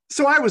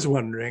So I was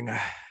wondering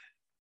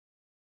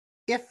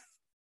if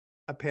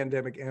a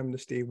pandemic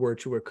amnesty were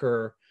to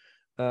occur,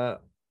 uh,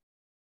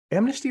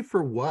 amnesty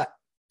for what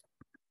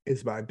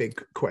is my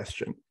big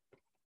question.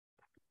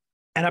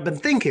 And I've been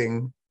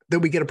thinking that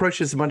we could approach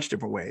this a bunch of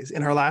different ways.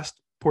 In our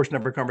last portion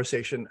of our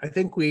conversation, I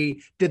think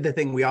we did the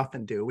thing we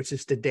often do, which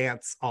is to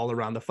dance all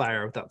around the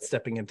fire without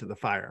stepping into the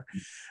fire.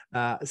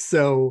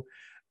 So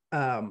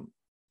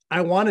I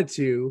wanted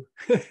to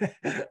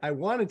I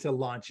wanted to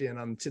launch in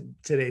on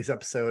today's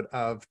episode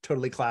of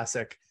Totally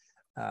Classic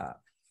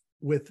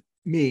with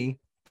me,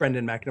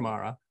 Brendan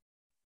McNamara.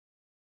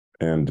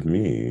 And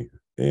me,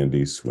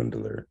 Andy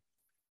Swindler.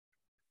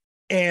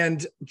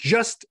 And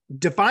just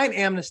define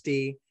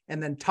amnesty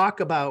and then talk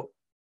about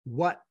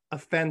what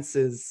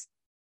offenses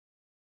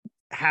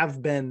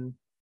have been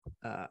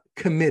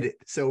committed.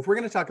 So if we're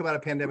going to talk about a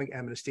pandemic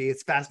amnesty,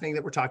 it's fascinating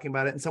that we're talking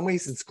about it. In some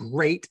ways, it's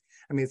great.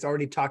 I mean, it's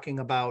already talking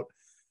about,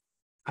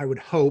 I would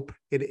hope,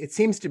 it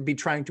seems to be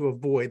trying to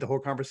avoid, the whole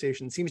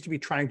conversation seems to be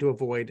trying to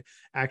avoid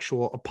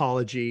actual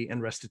apology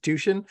and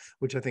restitution,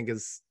 which I think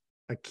is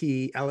a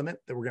key element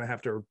that we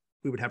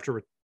would have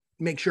to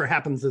make sure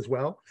happens as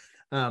well.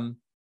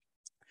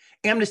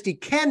 Amnesty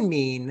can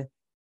mean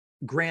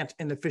grant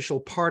an official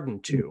pardon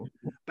to,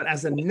 but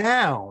as a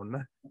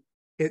noun,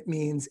 it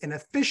means an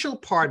official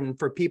pardon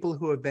for people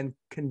who have been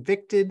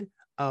convicted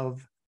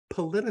of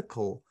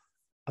political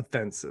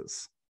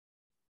offenses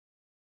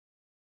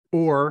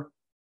or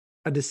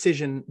a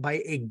decision by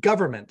a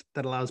government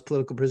that allows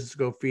political prisoners to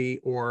go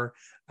free, or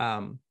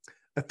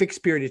a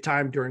fixed period of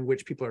time during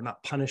which people are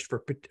not punished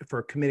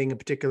for committing a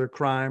particular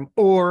crime,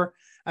 or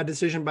a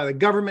decision by the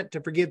government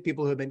to forgive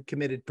people who have been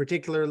committed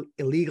particular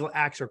illegal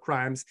acts or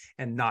crimes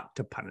and not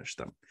to punish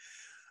them.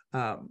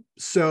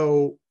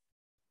 So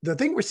the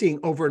thing we're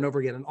seeing over and over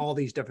again in all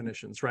these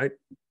definitions, right,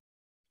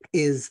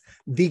 is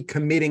the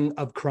committing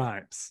of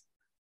crimes,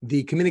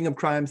 the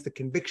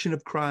conviction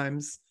of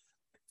crimes,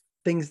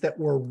 things that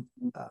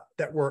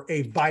were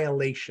a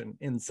violation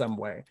in some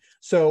way.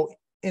 So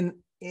in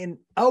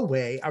a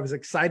way, I was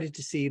excited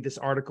to see this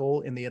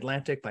article in The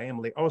Atlantic by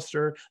Emily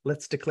Oster,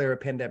 Let's Declare a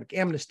Pandemic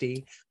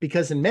Amnesty,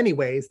 because in many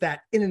ways,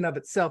 that in and of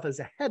itself as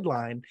a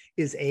headline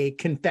is a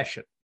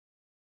confession.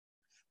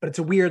 But it's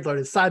a weird,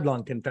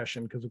 sidelong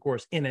confession, because of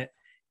course, in it,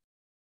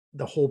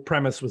 the whole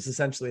premise was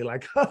essentially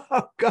like,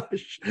 oh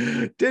gosh,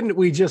 didn't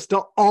we just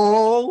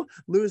all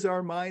lose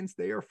our minds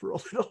there for a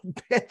little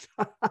bit?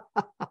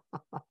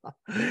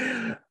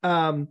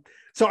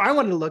 So I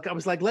wanted to look, I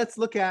was like, let's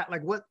look at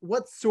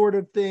what sort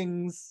of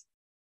things,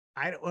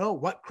 I don't know,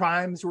 what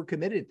crimes were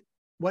committed.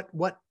 What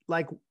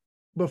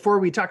before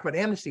we talk about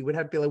amnesty, we'd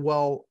have to be like,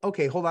 well,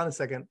 okay, hold on a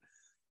second.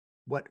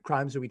 What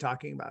crimes are we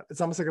talking about? It's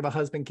almost like if a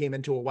husband came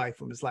into a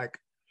wife and was like,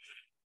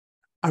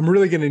 I'm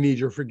really going to need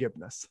your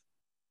forgiveness.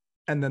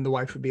 And then the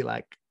wife would be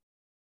like,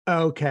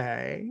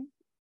 okay.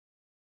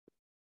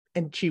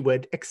 And she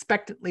would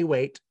expectantly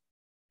wait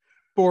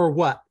for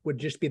what would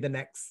just be the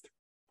next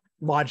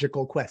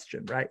logical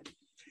question, right?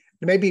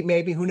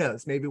 Maybe, who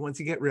knows? Maybe once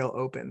you get real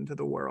open to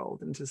the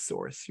world and to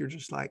source, you're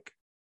just like,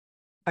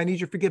 I need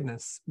your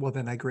forgiveness. Well,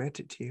 then I grant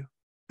it to you.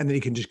 And then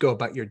you can just go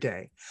about your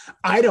day.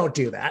 I don't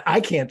do that.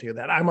 I can't do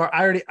that.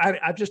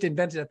 I've just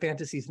invented a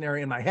fantasy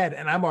scenario in my head,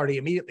 and I'm already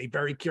immediately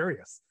very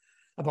curious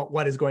about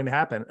what is going to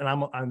happen.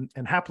 And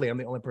and happily, I'm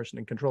the only person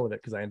in control of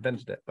it because I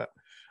invented it. But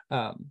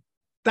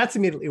that's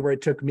immediately where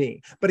it took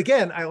me. But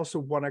again, I also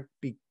want to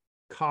be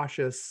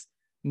cautious,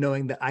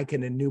 knowing that I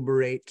can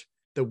enumerate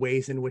the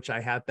ways in which I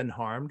have been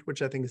harmed,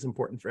 which I think is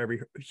important for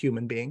every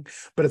human being.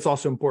 But it's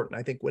also important,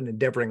 I think, when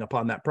endeavoring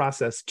upon that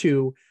process,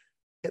 to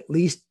at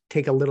least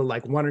take a little,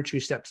 one or two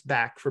steps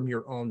back from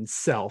your own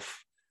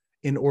self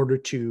in order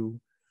to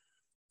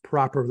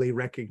properly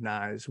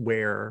recognize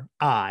where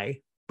I,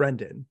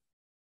 Brendan,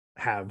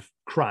 have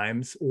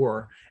crimes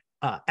or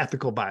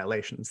ethical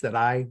violations that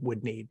I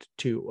would need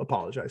to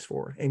apologize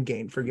for and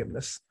gain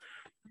forgiveness.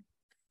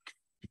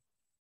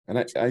 And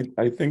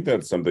I think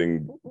that's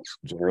something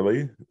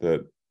generally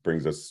that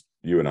brings us,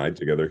 you and I,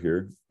 together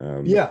here.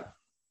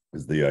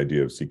 Is the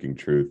idea of seeking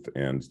truth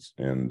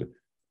and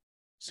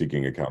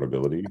seeking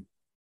accountability.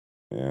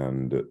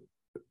 And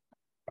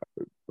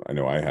I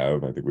know I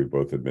think we've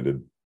both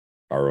admitted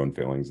our own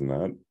failings in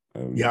that.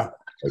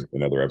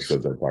 In other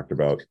episodes, I've talked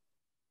about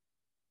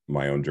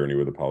my own journey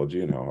with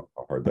apology and how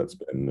hard that's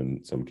been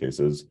in some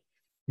cases.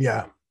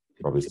 Yeah.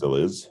 Probably still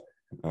is.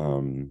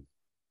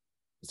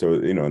 So,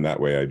 in that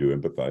way, I do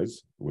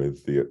empathize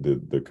with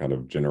the kind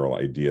of general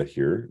idea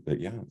here that,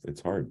 yeah,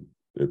 it's hard.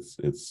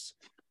 It's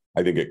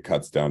I think it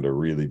cuts down to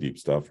really deep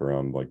stuff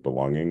around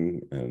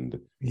belonging and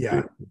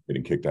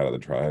getting kicked out of the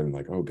tribe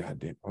and oh, God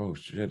damn, oh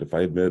shit, if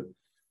I admit,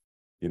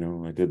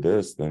 I did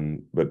this,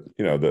 then, but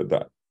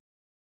the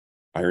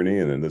irony,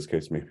 and in this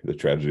case, maybe the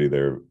tragedy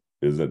there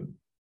is that,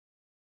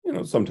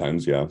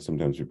 sometimes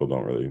people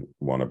don't really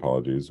want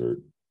apologies, or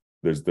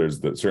there's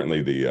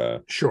certainly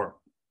the sure.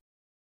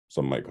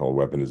 Some might call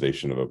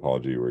weaponization of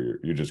apology, where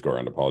you just go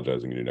around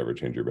apologizing and you never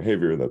change your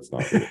behavior. That's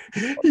not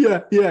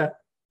really, yeah.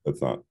 That's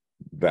not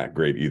that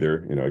great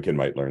either. A kid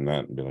might learn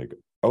that and be like,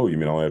 Oh, you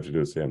mean all I have to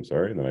do is say I'm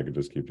sorry, and then I could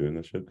just keep doing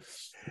this shit?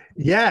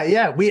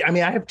 Yeah. I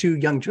mean, I have two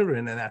young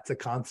children, and that's a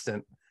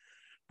constant.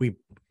 We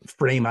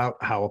frame out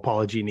how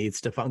apology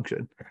needs to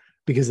function,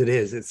 because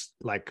it's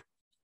like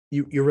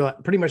you realize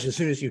pretty much as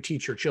soon as you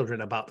teach your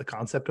children about the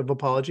concept of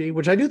apology,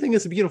 which I do think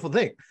is a beautiful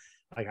thing.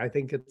 Like, I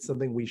think it's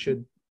something we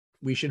should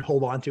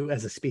hold on to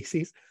as a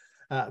species,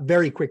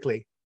 very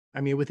quickly.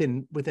 I mean,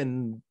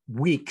 within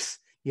weeks,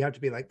 you have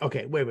to be like,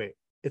 okay, wait.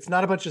 It's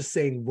not about just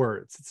saying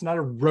words. It's not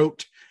a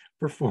rote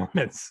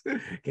performance. You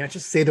can't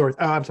just say the words.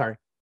 Oh, I'm sorry.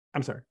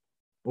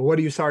 Well, what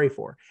are you sorry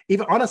for?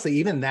 Even honestly,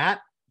 even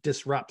that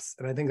disrupts,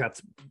 and I think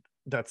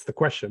that's the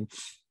question.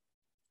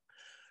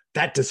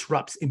 That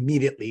disrupts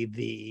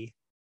immediately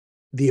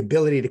the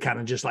ability to kind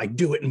of just like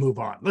do it and move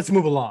on. Let's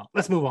move along.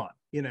 Let's move on.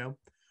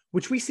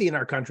 Which we see in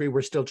our country.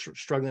 We're still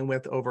struggling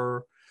with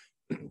over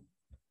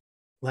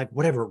like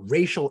whatever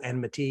racial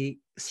enmity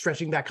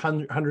stretching back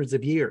hundreds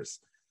of years.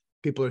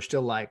 People are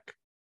still like,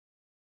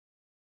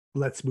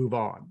 let's move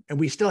on, and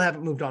we still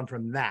haven't moved on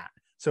from that.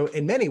 So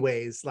in many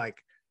ways, like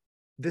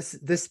this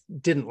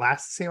didn't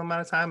last the same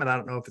amount of time, and I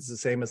don't know if it's the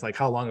same as like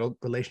how long a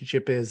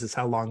relationship is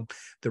how long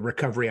the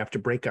recovery after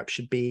breakup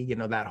should be.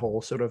 That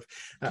whole sort of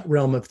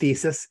realm of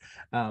thesis,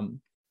 that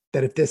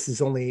if this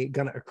is only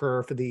going to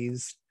occur for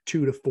these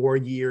 2 to 4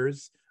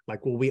 years,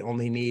 like, will we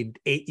only need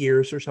 8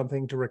 years or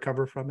something to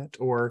recover from it?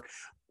 Or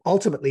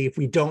ultimately, if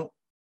we don't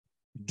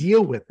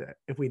deal with it,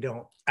 if we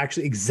don't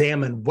actually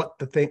examine what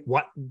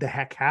the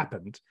heck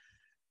happened,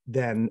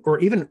 then, or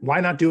even why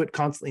not do it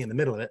constantly in the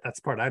middle of it? That's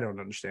the part I don't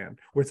understand,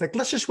 where it's like,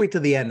 let's just wait to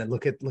the end and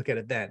look at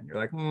it then. You're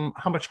like,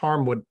 how much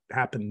harm would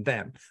happen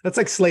then? That's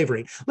like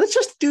slavery. Let's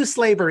just do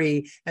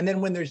slavery, and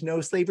then when there's no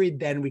slavery,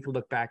 then we can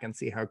look back and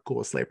see how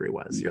cool slavery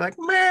was. You're like,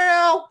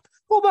 well,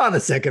 hold on a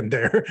second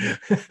there.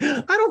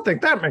 I don't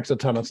think that makes a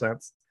ton of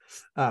sense.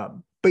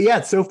 But yeah,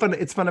 it's so fun.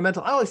 It's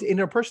fundamental. Oh, it's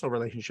interpersonal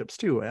relationships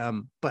too.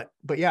 But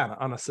yeah,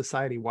 on a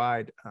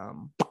society-wide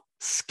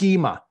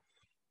schema,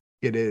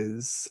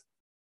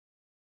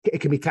 it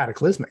can be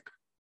cataclysmic.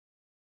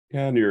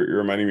 Yeah, and you're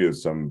reminding me of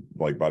some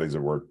like bodies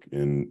of work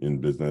in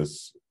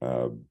business.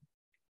 In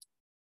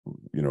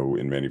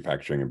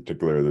manufacturing in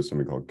particular, there's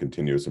something called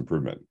continuous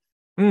improvement.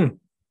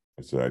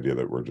 It's the idea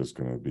that we're just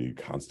going to be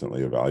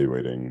constantly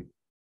evaluating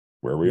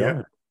where we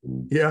are.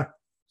 Yeah.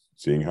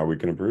 Seeing how we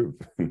can improve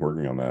and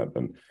working on that.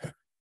 And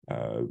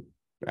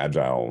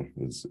agile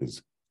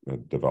is a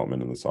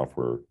development in the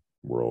software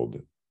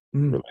world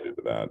related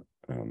to that.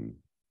 And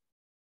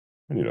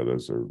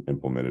those are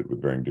implemented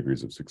with varying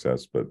degrees of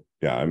success. But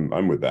yeah,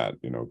 I'm with that.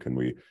 Can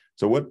we?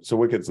 So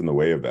what gets in the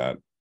way of that?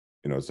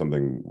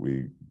 Something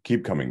we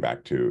keep coming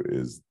back to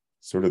is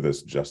sort of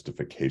this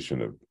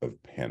justification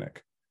of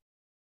panic.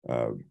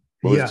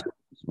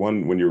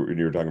 One, when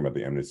you're talking about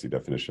the amnesty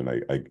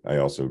definition, I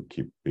also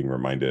keep being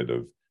reminded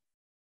of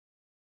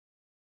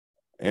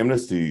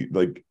amnesty.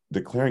 Like,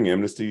 declaring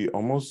amnesty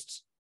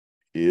almost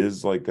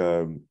is like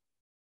a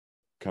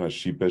kind of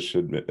sheepish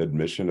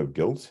admission of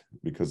guilt,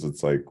 because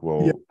it's like,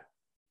 well,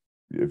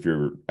 if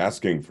you're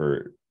asking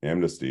for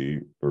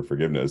amnesty or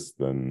forgiveness,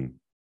 then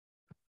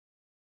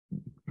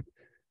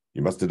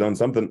you must have done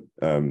something.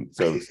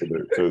 So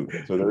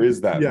there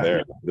is that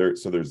there.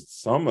 So there's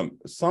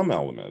some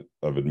element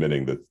of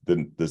admitting that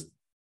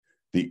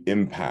the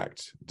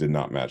impact did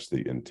not match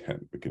the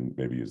intent. We can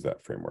maybe use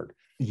that framework.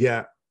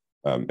 Yeah.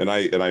 And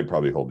I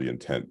probably hold the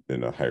intent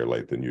in a higher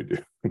light than you do.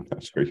 I'm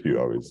not sure you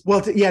always. Well,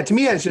 to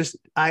me, it's just,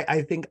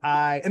 I think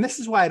and this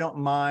is why I don't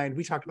mind,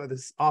 we talked about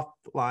this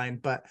offline,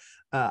 but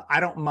I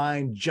don't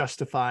mind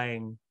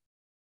justifying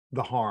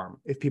the harm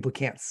if people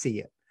can't see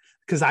it.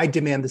 Because I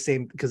demand the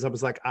same, because I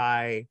was like,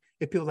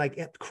 if people are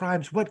like,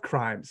 crimes, what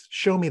crimes?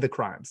 Show me the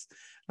crimes.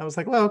 I was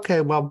like, well,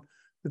 okay, well,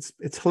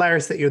 it's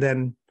hilarious that you're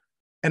then,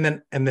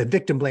 and the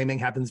victim blaming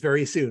happens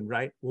very soon,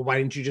 right? Well, why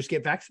didn't you just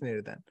get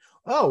vaccinated then?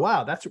 Oh,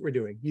 wow, that's what we're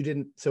doing. You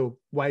didn't. So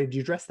why did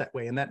you dress that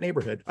way in that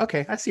neighborhood?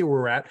 Okay, I see where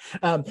we're at.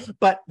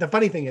 But the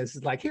funny thing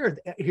is like,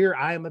 here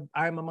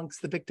I'm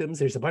amongst the victims.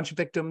 There's a bunch of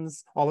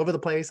victims all over the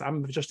place.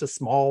 I'm just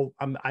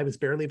I was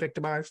barely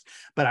victimized,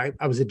 but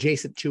I was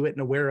adjacent to it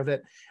and aware of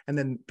it. And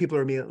then people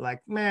are immediately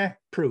like, meh,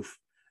 proof.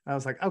 I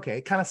was like, okay,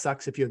 it kind of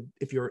sucks if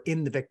you're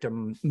in the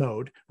victim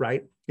mode,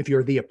 right? If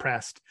you're the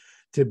oppressed,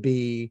 to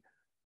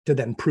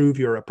then prove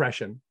your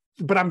oppression.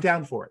 But I'm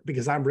down for it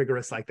because I'm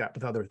rigorous like that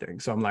with other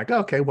things. So I'm like,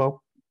 okay,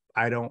 well,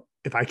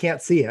 if I can't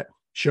see it,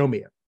 show me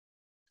it.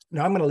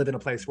 Now I'm going to live in a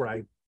place where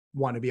I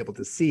want to be able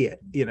to see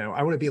it.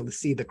 I want to be able to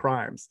see the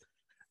crimes.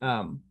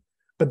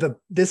 But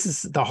this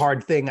is the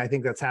hard thing I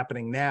think that's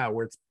happening now,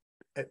 where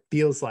it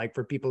feels like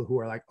for people who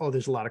are like, oh,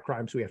 there's a lot of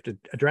crimes we have to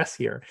address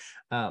here,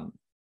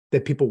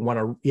 that people want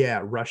to,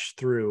 rush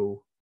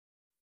through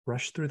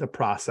the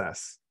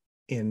process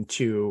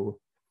into,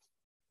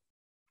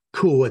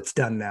 cool, it's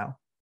done now,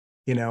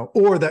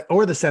 or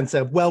the sense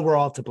of, well, we're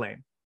all to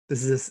blame.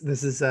 This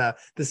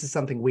is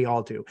something we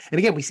all do. And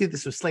again, we see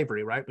this with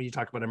slavery, right? When you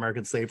talk about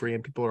American slavery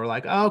and people are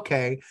like, oh,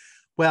 okay,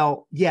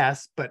 well,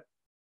 yes, but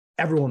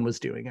everyone was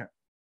doing it.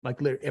 Like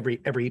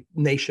every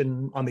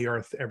nation on the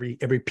earth,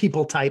 every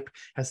people type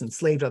has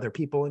enslaved other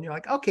people. And you're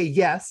like, okay,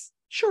 yes,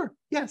 sure,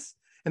 yes.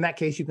 In that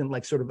case, you can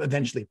like sort of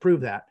eventually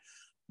prove that.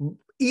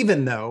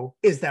 Even though,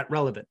 is that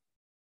relevant?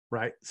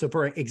 Right. So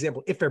for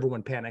example, if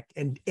everyone panicked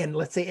and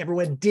let's say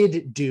everyone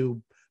did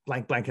do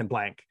blank, blank, and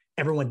blank,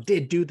 everyone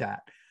did do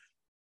that,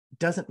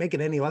 doesn't make it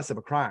any less of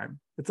a crime.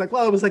 It's like,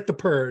 well, it was like the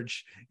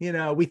purge,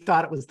 we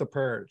thought it was the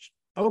purge.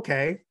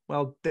 Okay,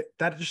 well,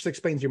 that just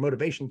explains your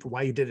motivation for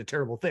why you did a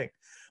terrible thing,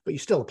 but you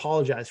still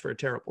apologize for a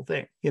terrible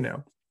thing,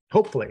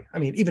 hopefully. I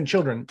mean, even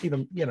children,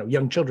 even,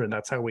 young children,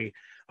 that's how we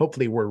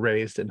hopefully were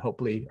raised and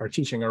hopefully are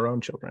teaching our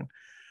own children.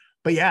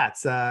 But yeah,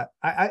 it's,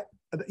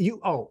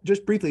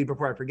 just briefly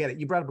before I forget it,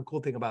 you brought up a cool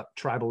thing about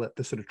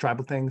the sort of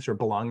tribal things or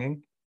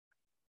belonging,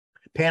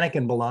 panic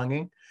and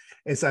belonging.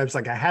 And so I was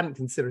like, I hadn't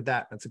considered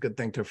that. That's a good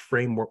thing to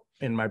frame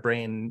in my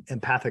brain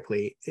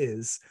empathically,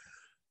 is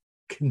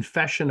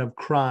confession of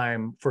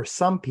crime for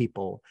some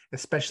people,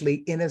 especially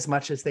in as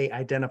much as they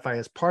identify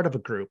as part of a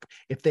group.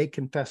 If they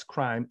confess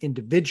crime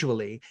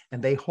individually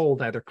and they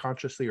hold either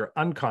consciously or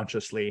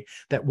unconsciously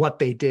that what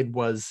they did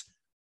was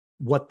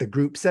what the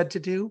group said to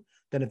do,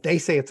 then if they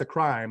say it's a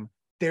crime,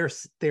 they're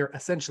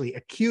essentially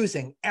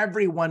accusing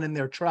everyone in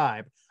their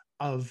tribe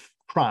of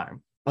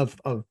crime, of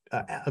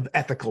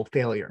ethical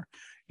failure,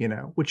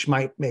 which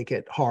might make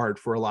it hard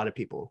for a lot of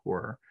people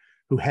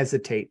who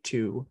hesitate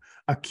to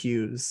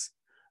accuse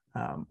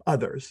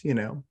others.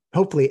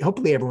 Hopefully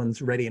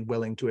everyone's ready and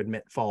willing to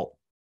admit fault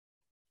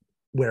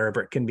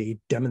wherever it can be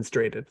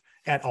demonstrated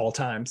at all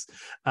times.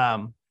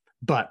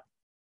 But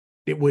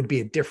it would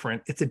be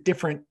it's a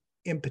different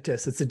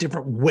impetus. It's a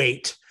different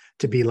weight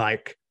to be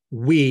like,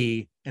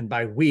 we, and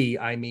by we,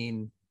 I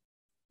mean,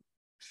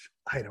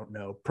 I don't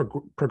know,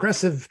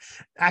 progressive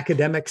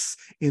academics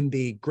in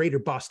the greater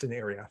Boston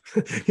area,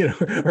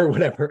 or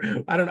whatever.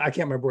 I don't know. I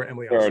can't remember where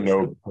Emily. There are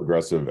no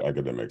progressive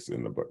academics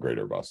in the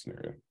greater Boston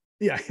area.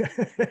 Yeah.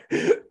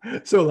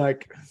 So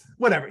like,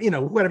 whatever,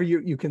 whatever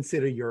you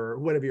consider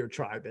whatever your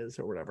tribe is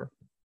or whatever.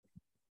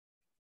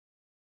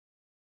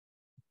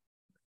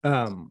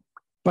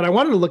 But I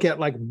wanted to look at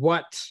like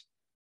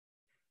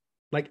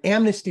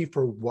amnesty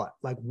for what?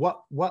 Like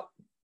what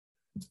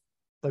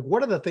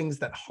are the things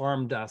that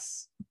harmed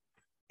us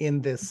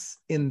in this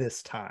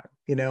time?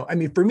 I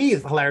mean, for me,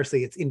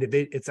 hilariously,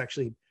 it's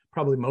actually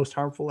probably most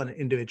harmful on an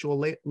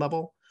individual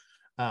level,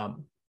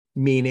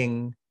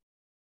 meaning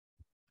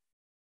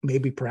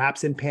maybe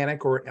perhaps in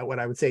panic, or what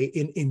I would say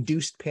in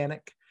induced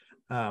panic,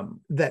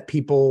 that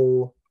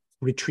people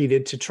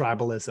retreated to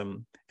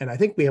tribalism. And I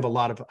think we have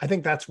I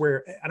think that's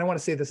where, I don't want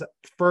to say this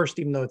first,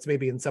 even though it's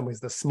maybe in some ways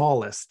the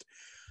smallest,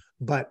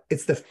 but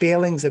it's the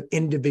failings of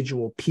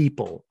individual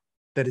people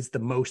that is the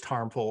most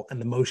harmful and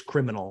the most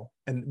criminal,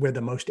 and where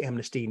the most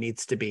amnesty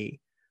needs to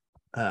be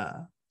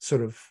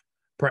sort of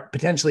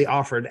potentially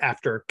offered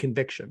after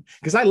conviction.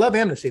 Because I love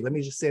amnesty. Let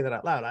me just say that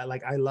out loud.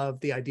 I love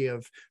the idea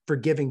of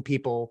forgiving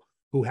people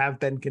who have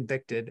been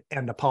convicted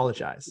and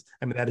apologize.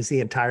 I mean, that is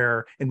in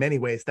many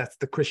ways, that's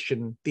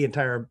the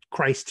entire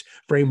Christ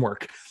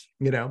framework,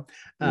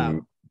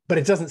 but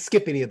it doesn't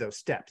skip any of those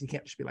steps. You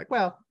can't just be like,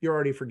 well, you're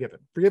already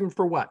forgiven. Forgiven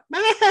for what?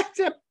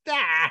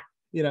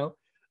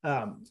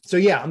 So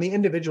yeah, on the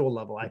individual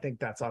level, I think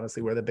that's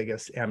honestly where the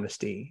biggest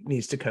amnesty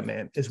needs to come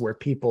in, is where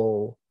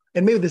people,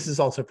 and maybe this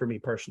is also for me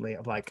personally,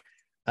 of like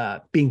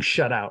being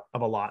shut out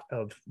of a lot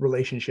of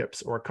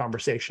relationships or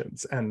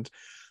conversations, and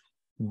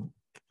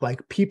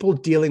like people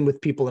dealing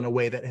with people in a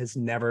way that has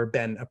never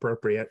been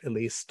appropriate, at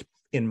least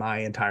in my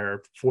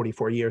entire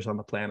 44 years on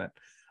the planet,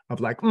 of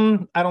like,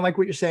 I don't like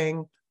what you're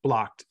saying,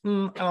 blocked.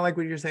 I don't like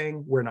what you're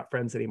saying, we're not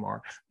friends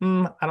anymore.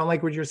 I don't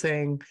like what you're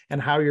saying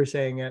and how you're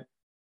saying it,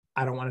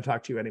 I don't want to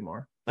talk to you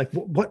anymore. Like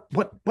what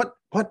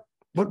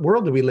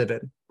world do we live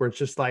in where it's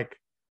just like,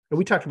 and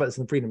we talked about this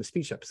in the freedom of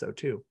speech episode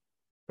too,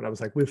 but I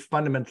was like, we've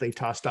fundamentally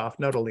tossed off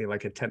not only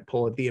like a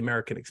tentpole of the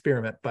American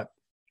experiment, but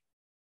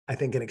I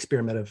think an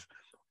experiment of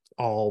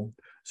all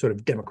sort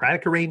of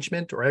democratic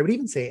arrangement, or I would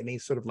even say any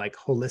sort of like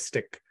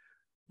holistic,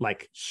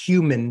 like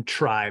human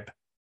tribe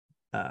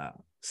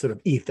sort of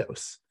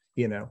ethos,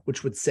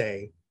 which would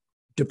say,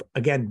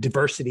 again,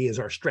 diversity is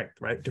our strength,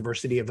 right?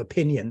 Diversity of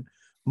opinion,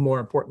 more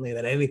importantly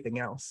than anything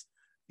else,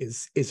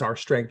 is our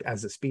strength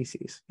as a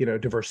species,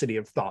 diversity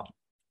of thought.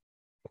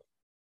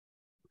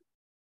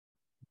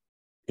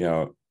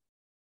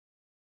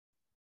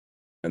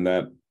 And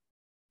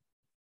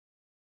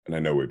I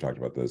know we've talked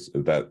about this,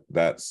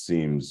 that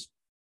seems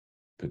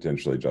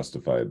potentially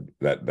justified,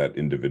 that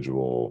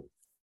individual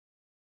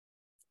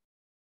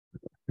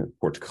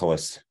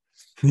portcullis.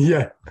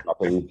 Yeah.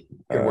 Good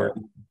word.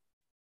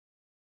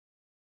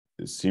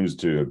 It seems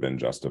to have been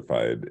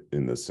justified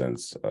in the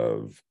sense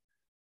of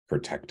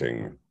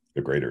protecting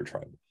the greater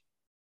tribe.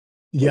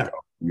 Yeah. Like,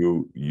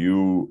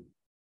 you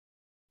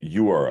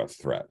are a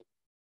threat,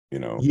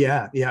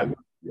 Yeah.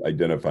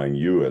 identifying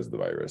you as the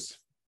virus.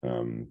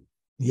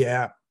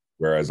 Yeah.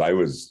 Whereas I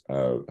was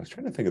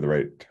trying to think of the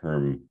right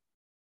term.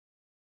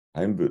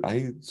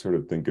 I sort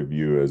of think of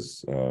you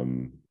as I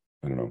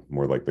don't know,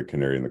 more like the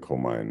canary in the coal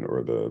mine,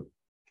 or the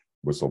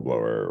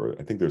whistleblower, or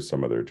I think there's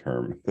some other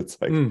term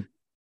that's like,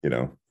 you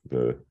know,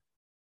 the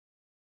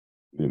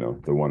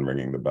one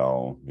ringing the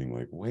bell being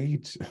like,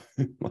 wait,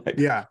 like,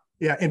 yeah.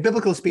 In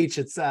biblical speech,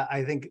 it's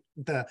I think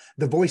the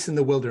voice in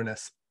the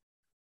wilderness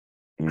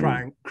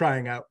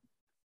crying out.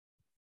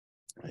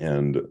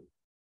 And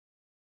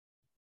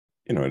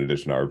in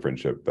addition to our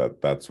friendship,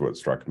 that's what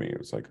struck me. It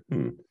was like,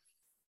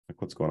 like,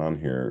 what's going on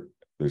here?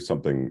 There's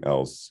something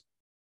else.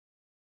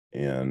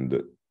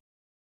 And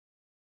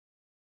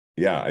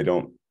yeah, I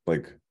don't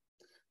like,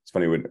 it's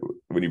funny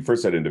when you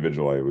first said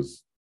individual,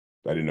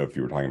 I didn't know if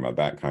you were talking about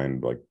that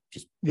kind, like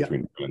just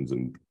between friends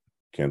and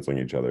canceling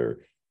each other,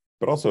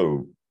 but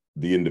also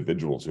the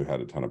individuals who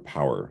had a ton of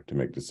power to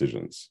make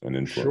decisions and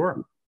influence.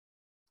 Sure.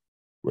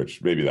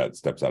 Which maybe that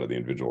steps out of the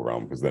individual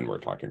realm, because then we're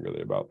talking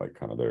really about like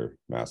kind of their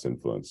mass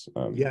influence.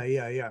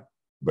 Yeah.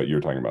 But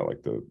you're talking about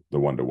like the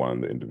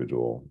one-to-one, the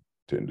individual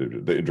to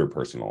individual, the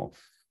interpersonal.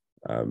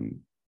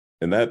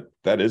 And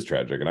that is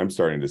tragic. And I'm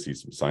starting to see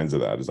some signs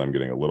of that as I'm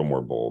getting a little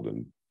more bold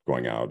and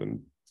going out. And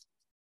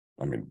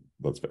I mean,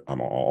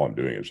 all I'm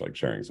doing is like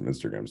sharing some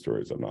Instagram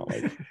stories. I'm not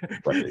like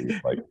writing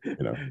like,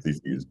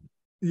 theses.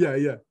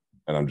 Yeah.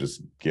 And I'm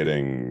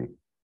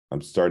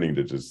starting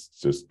to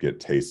just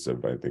get tastes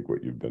of, I think,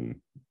 what you've been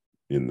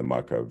in the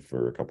muck of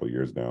for a couple of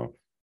years now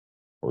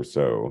or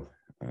so.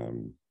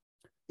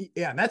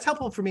 Yeah, and that's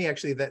helpful for me,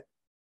 actually, that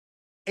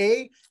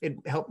it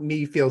helped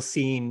me feel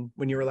seen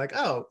when you were like,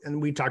 oh,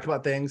 and we talked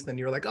about things, then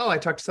you were like, oh, I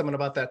talked to someone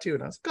about that too,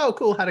 and I was like, oh,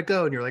 cool, how'd it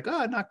go? And you're like,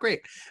 oh, not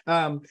great.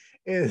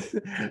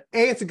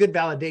 It's a good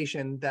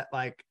validation that,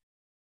 like,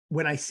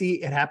 when I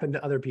see it happen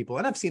to other people,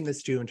 and I've seen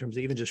this too in terms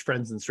of even just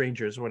friends and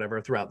strangers or whatever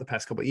throughout the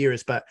past couple of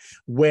years, but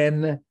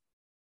when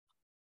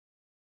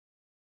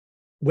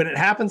it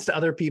happens to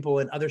other people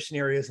in other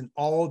scenarios in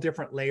all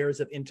different layers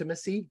of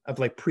intimacy, of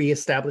like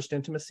pre-established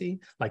intimacy,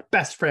 like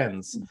best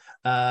friends,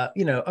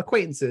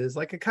 acquaintances,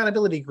 like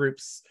accountability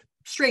groups,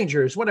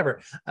 strangers, whatever.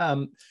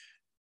 And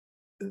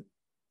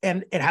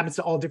it happens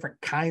to all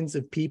different kinds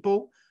of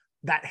people,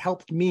 that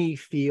helped me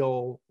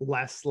feel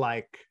less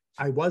like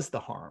I was the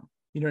harm.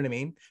 You know what I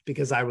mean?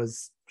 Because I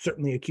was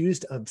certainly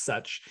accused of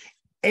such.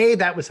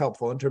 That was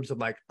helpful in terms of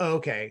like, oh,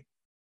 okay,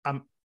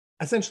 I'm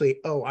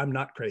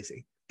not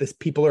crazy.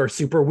 People are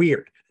super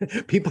weird.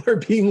 People are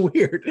being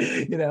weird,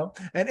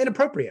 and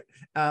inappropriate.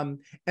 And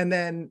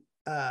then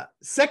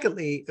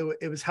secondly,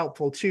 it was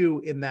helpful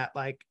too, in that,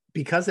 like,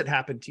 because it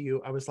happened to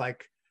you, I was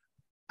like,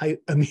 I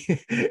mean,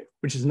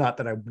 which is not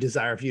that I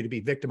desire for you to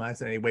be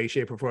victimized in any way,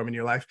 shape, or form in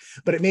your life,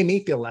 but it made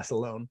me feel less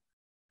alone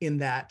in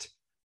that.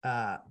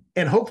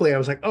 And hopefully I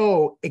was like,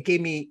 oh, it gave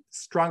me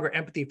stronger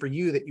empathy for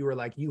you, that you were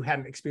like, you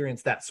hadn't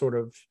experienced that sort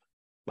of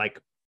like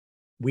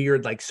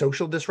weird, like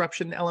social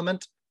disruption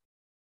element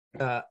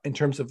in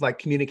terms of like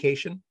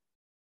communication.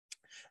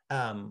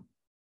 And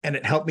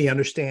it helped me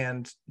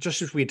understand,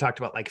 just as we talked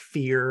about, like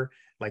fear,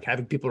 like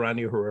having people around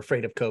you who are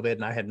afraid of COVID.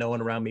 And I had no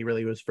one around me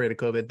really who was afraid of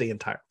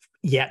COVID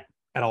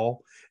at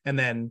all. And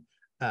then,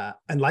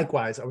 and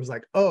likewise, I was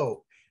like,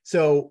 oh,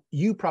 so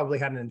you probably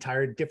had an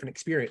entire different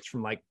experience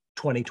from like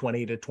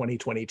 2020 to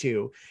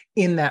 2022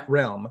 in that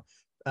realm,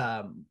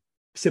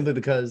 simply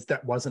because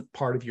that wasn't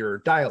part of your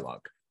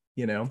dialogue,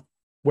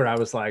 where I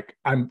was like,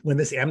 when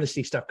this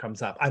Amnesty stuff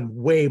comes up, I'm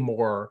way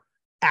more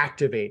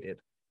activated,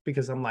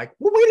 because I'm like,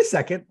 well, wait a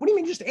second. What do you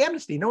mean just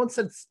Amnesty? No one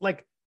said,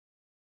 like,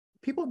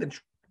 people have been,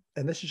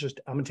 and this is just,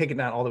 I'm going to take it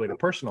down all the way to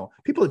personal.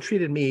 People have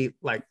treated me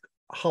like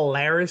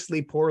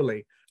hilariously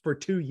poorly for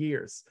 2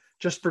 years,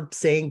 just for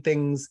saying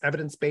things,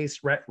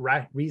 evidence-based,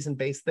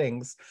 reason-based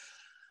things.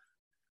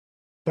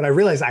 But I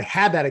realized I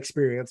had that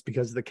experience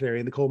because of the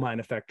canary in the coal mine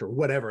effect, or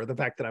whatever. The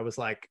fact that I was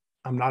like,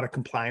 I'm not a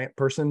compliant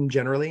person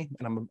generally,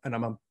 and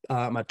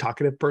I'm a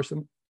talkative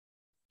person.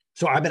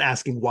 So I've been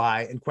asking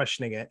why and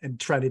questioning it and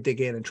trying to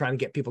dig in and trying to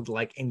get people to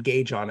like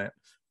engage on it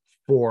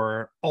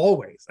for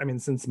always. I mean,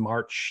 since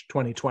March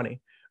 2020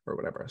 or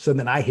whatever. So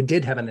then I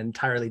did have an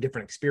entirely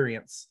different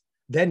experience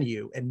than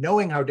you, and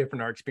knowing how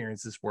different our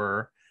experiences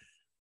were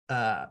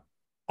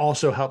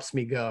also helps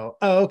me go,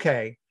 oh,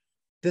 okay,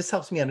 this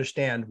helps me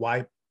understand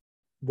why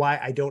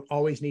I don't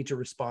always need to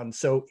respond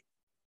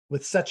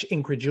with such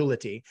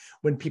incredulity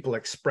when people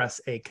express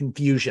a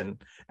confusion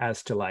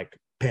as to like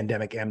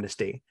pandemic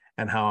amnesty,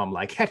 and how I'm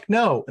like, heck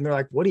no. And they're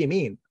like, what do you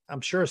mean?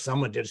 I'm sure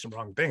someone did some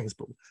wrong things,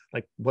 but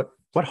like,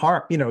 what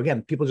harm?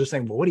 Again, people just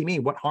saying, well, what do you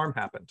mean? What harm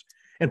happened?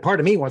 And part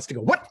of me wants to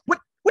go, what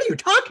are you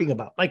talking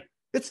about? Like,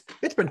 it's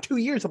been 2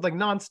 years of like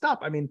nonstop.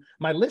 I mean,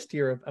 my list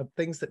here of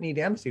things that need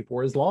amnesty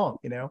for is long,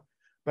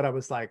 but I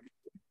was like,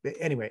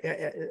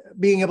 anyway,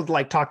 being able to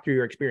like talk through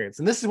your experience.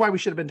 And this is why we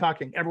should have been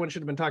talking. Everyone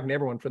should have been talking to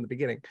everyone from the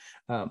beginning.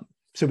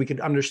 So we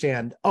could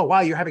understand, oh, wow,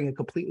 you're having a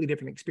completely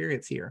different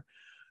experience here,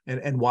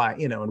 and why,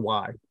 and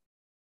why.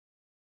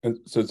 And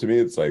so to me,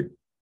 it's like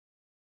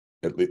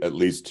at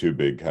least two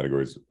big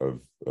categories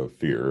of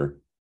fear,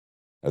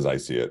 as I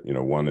see it.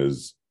 One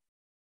is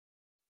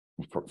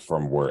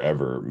from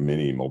wherever,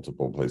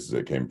 multiple places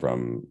it came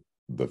from,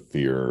 the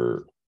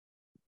fear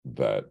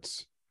that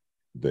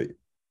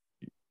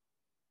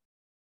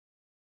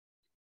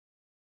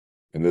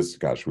And this,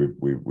 gosh,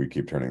 we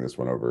keep turning this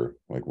one over.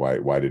 Like,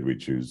 why did we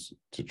choose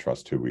to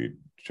trust who we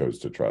chose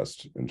to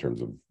trust in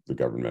terms of the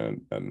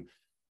government? And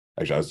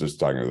actually, I was just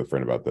talking with a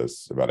friend about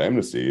this, about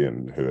Amnesty,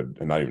 and who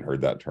had not even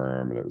heard that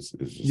term, and it's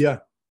just Yeah.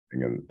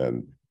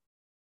 And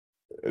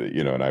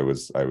you know, and I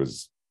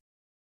was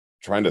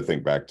trying to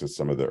think back to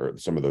some of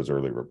those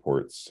early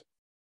reports,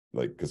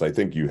 like, because I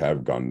think you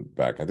have gone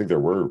back. I think there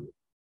were,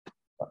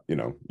 you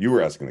know, you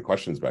were asking the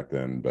questions back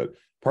then, but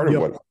part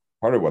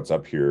of what's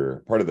up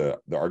here, part of the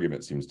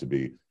argument seems to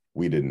be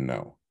we didn't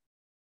know.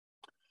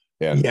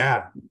 And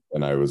yeah,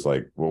 and I was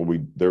like, well, we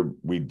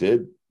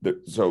did.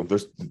 So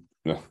there's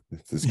no,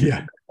 this keeps,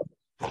 yeah,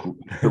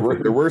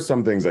 there were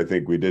some things I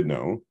think we did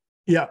know.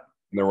 yeah,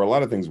 And there were a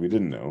lot of things we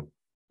didn't know.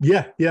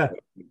 yeah, yeah,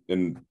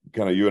 And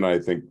kind of you and I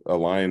think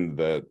aligned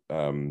that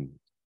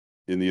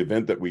in the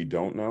event that we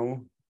don't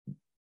know,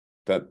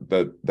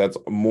 that's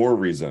more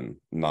reason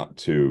not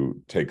to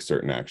take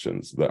certain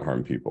actions that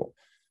harm people.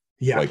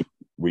 yeah. Like,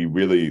 we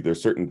really,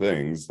 there's certain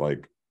things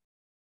like,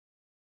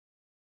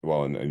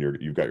 well, and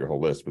you've got your whole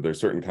list, but there's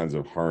certain kinds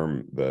of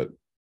harm that,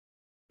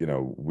 you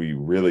know, we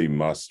really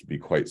must be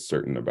quite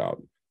certain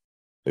about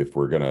if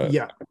we're going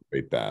to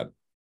activate that.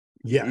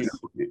 Yes.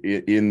 You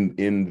know,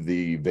 in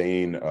the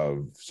vein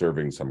of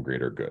serving some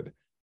greater good.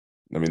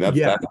 I mean, that's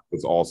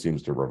what all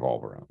seems to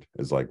revolve around.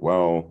 It's like,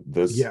 well,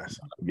 this, you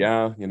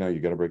know, you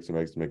got to break some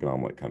eggs to make an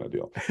omelet kind of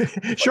deal.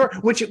 Sure.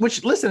 Which,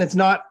 listen, it's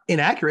not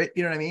inaccurate.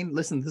 You know what I mean?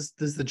 Listen, this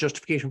is the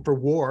justification for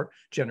war.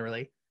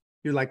 Generally,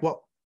 you're like,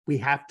 well, we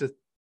have to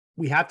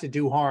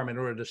do harm in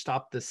order to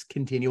stop this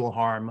continual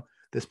harm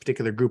this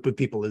particular group of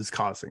people is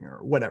causing,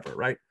 or whatever,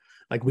 right?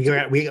 Like, we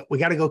got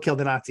to go kill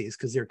the Nazis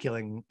because they're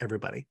killing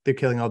everybody. They're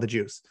killing all the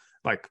Jews.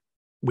 Like,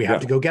 we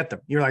have to go get them.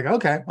 You're like,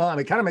 okay, well, I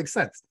mean, it kind of makes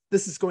sense.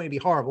 This is going to be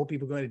horrible.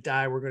 People are going to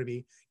die. We're going to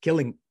be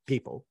killing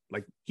people,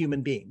 like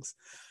human beings.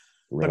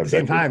 But at the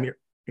same time,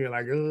 you're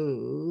like,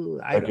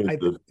 oh,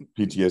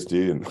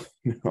 PTSD and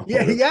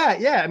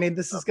yeah. I mean,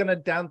 this is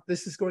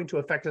going to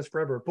affect us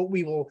forever. But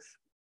we will,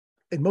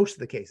 in most of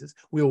the cases,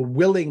 we will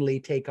willingly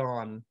take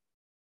on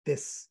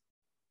this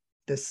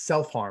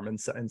self-harm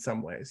in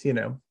some ways, you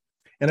know.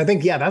 And I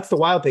think, that's the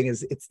wild thing,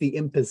 is it's the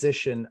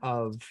imposition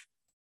of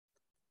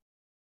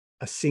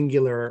a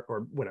singular,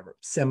 or whatever,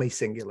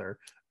 semi-singular,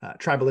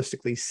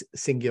 tribalistically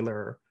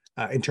singular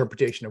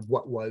interpretation of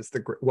what was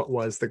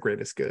the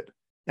greatest good.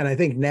 And I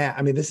think now,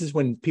 I mean, this is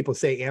when people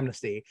say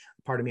amnesty,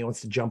 part of me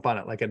wants to jump on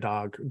it like a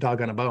dog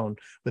on a bone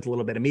with a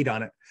little bit of meat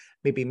on it,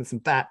 maybe even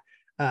some fat,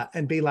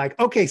 and be like,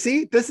 okay,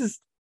 see, this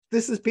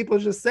is people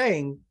just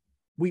saying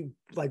we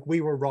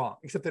were wrong,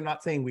 except they're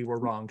not saying we were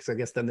wrong, because I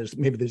guess then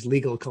there's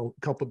legal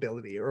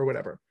culpability or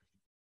whatever.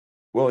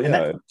 Well,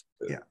 yeah.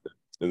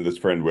 And this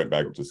friend went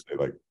back to say,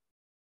 like,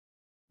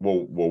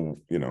 well,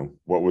 you know,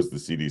 what was the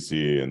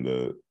CDC and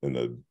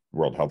the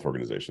World Health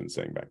Organization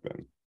saying back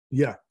then?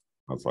 Yeah.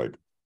 I was like,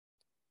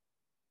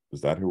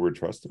 is that who we're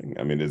trusting?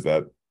 I mean, is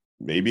that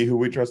maybe who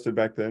we trusted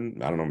back then?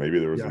 I don't know. Maybe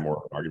there was a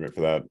more argument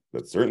for that.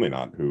 That's certainly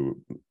not who.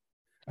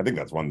 I think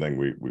that's one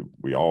thing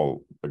we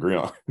all agree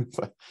on. It's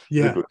like,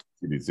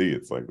 CDC,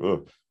 it's like,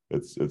 oh,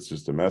 it's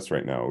just a mess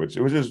right now, which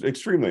is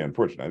extremely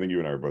unfortunate. I think you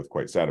and I are both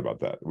quite sad about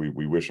that.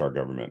 We wish our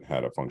government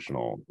had a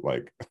functional,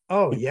 like.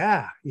 Oh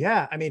yeah.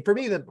 I mean, for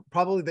me,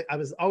 I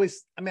was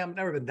always, I mean, I've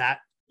never been that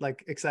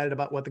like excited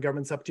about what the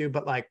government's up to,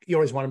 but like, you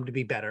always want them to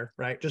be better,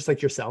 right? Just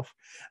like yourself.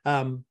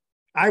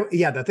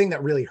 The thing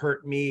that really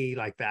hurt me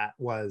like that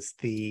was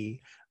the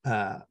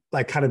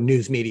like kind of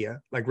news media,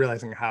 like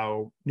realizing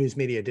how news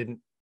media didn't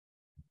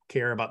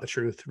care about the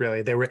truth.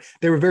 Really, they were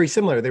very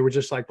similar. They were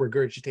just like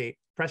regurgitate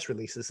press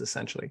releases.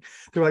 Essentially,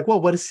 they were like,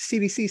 well, what does the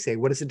CDC say?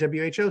 What does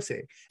the WHO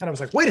say? And I was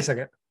like, wait a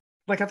second,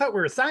 like, I thought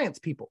we were science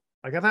people.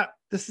 Like, I thought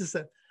this is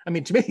I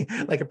mean, to me,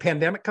 like a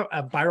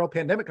viral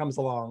pandemic comes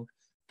along,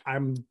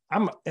 I'm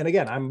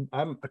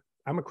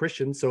a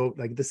Christian, so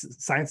like,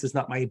 science is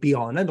not my be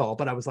all and end all.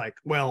 But I was like,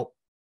 well,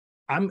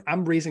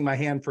 I'm raising my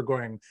hand for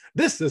going,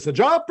 this is a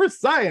job for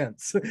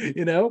science,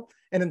 you know?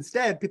 And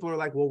instead, people are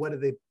like, well, what do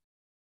the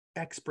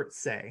experts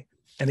say?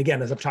 And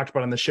again, as I've talked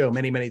about on the show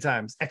many, many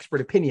times,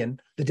 expert opinion,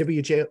 the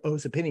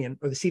WHO's opinion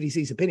or the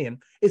CDC's opinion,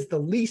 is the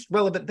least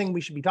relevant thing we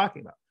should be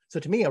talking about.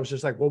 So to me, I was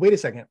just like, well, wait a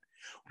second.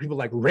 People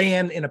like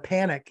ran in a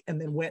panic and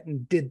then went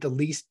and did the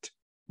least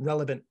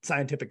relevant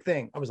scientific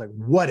thing. I was like,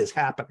 what is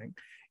happening?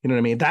 You know what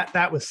I mean?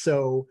 That was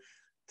so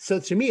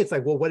to me, it's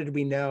like, well, what did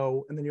we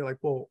know? And then you're like,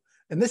 well,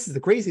 and this is the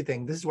crazy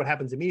thing. This is what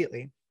happens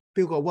immediately.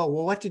 People go, well,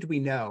 what did we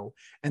know?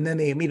 And then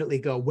they immediately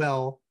go,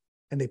 well,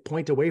 and they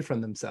point away from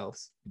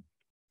themselves.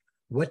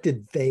 What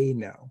did they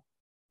know?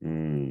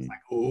 It's like,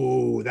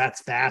 oh,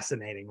 that's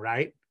fascinating,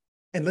 right?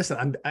 And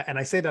listen,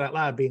 I say that out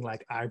loud, being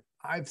like,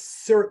 I've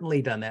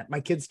certainly done that. My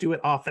kids do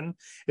it often.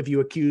 If you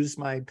accuse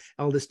my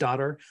eldest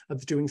daughter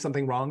of doing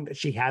something wrong that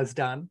she has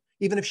done,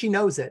 even if she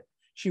knows it,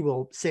 she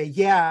will say,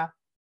 yeah,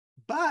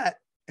 but,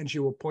 and she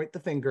will point the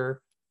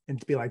finger and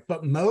to be like,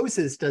 but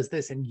Moses does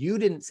this, and you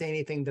didn't say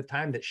anything the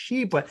time that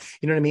but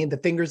you know what I mean? The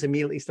fingers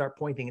immediately start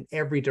pointing in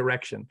every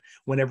direction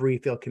whenever we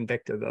feel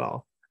convicted at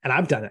all. And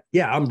I've done it.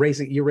 Yeah,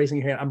 you're raising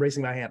your hand. I'm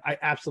raising my hand. I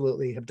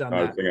absolutely have done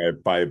I that. think I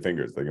have 5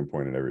 fingers. They can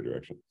point in every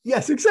direction.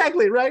 Yes,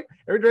 exactly. Right.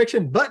 Every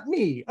direction but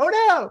me.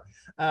 Oh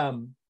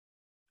no.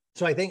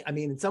 So I think, I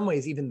mean, in some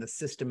ways, even the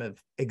system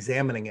of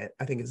examining it,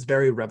 I think is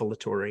very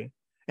revelatory.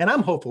 And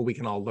I'm hopeful we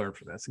can all learn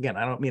from this. Again,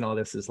 I don't mean all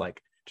this is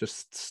like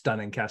just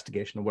stunning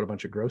castigation of what a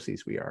bunch of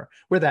grossies we are.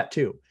 We're that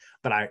too.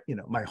 But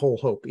my whole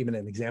hope, even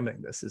in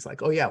examining this, is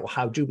like, oh yeah, well,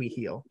 how do we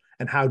heal?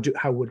 And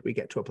how would we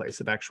get to a place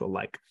of actual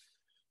like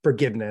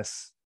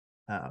forgiveness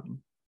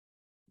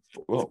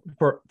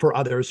for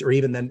others, or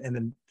even then, and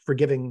then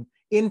forgiving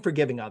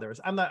others.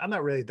 I'm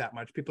not really that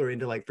much. People are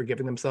into like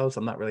forgiving themselves.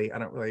 I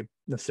don't really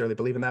necessarily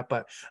believe in that,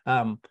 but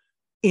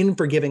in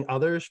forgiving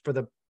others for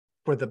the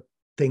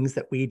things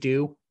that we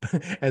do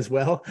as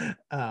well.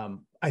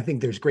 I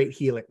think there's great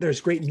healing.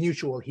 There's great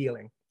mutual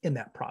healing in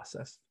that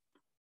process.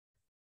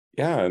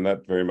 Yeah, and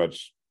that very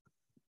much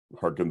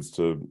harkens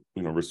to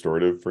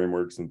restorative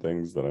frameworks and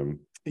things that I'm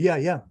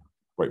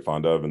quite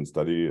fond of and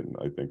study, and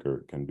I think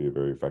can be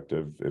very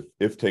effective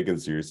if taken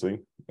seriously,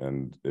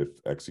 and if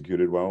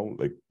executed well,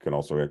 they can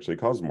also actually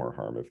cause more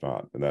harm if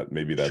not. And that's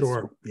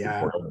sure.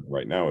 Yeah. important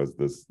right now, is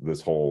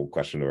this whole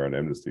question around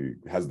amnesty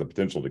has the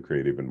potential to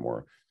create even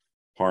more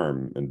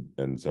harm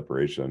and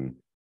separation.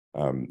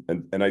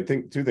 And I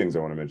think 2 things I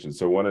want to mention.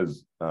 So one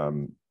is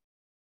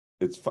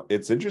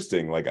it's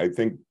interesting. Like, I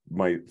think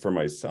for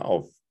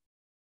myself,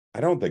 I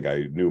don't think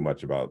I knew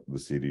much about the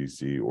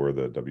CDC or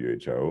the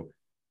WHO.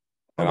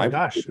 Oh my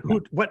gosh,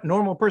 what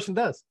normal person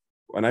does?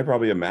 And I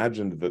probably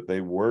imagined that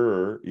they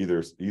were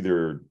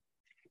either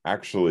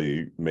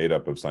actually made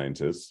up of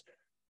scientists,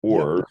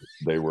 or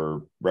they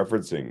were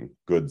referencing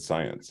good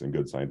science and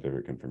good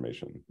scientific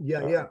information.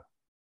 Yeah.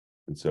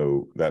 And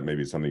so that may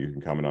be something you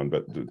can comment on.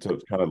 But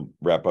to kind of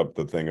wrap up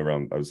the thing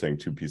around, I was saying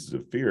 2 pieces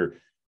of fear.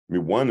 I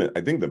mean, one,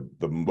 I think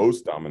the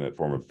most dominant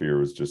form of fear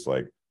was just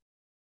like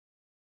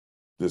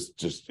this.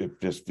 It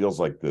just feels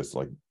like this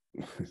like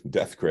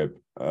death grip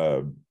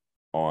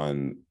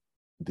on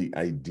the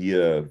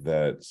idea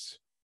that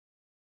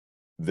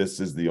this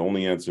is the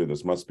only answer.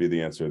 This must be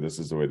the answer. This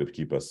is the way to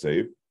keep us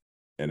safe.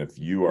 And if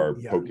you are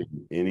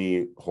poking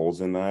any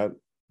holes in that,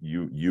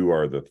 you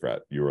are the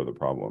threat. You are the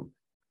problem.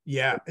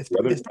 Yeah. The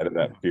other side of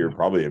that fear,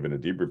 probably even a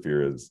deeper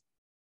fear, is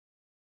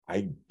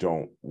I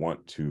don't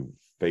want to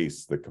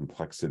face the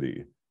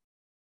complexity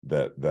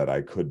that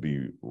I could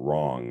be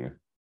wrong,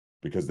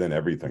 because then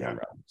everything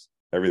unravels.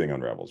 Everything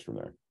unravels from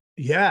there.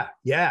 Yeah.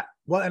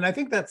 Well, and I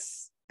think that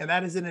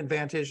is an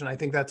advantage. And I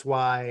think that's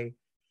why,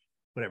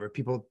 whatever,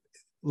 people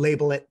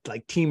label it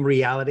like team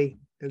reality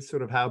is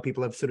sort of how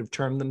people have sort of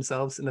termed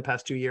themselves in the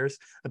past 2 years,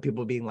 of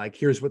people being like,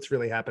 here's what's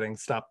really happening.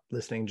 Stop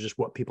listening to just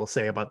what people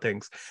say about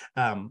things.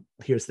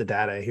 Here's the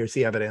data. Here's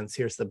the evidence.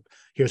 Here's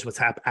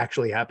what's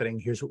actually happening.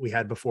 Here's what we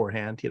had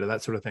beforehand,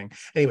 that sort of thing.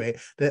 Anyway,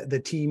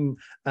 the team,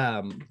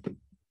 the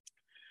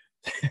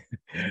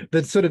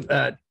sort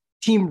of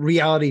team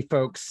reality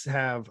folks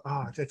have,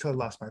 I totally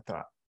lost my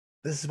thought.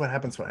 This is what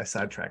happens when I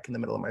sidetrack in the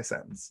middle of my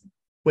sentence.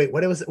 Wait,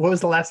 what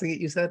was the last thing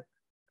that you said?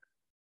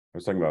 I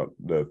was talking about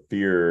the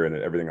fear and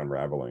everything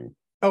unraveling.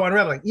 Oh,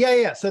 unraveling.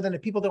 Yeah. So then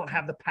if people don't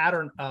have the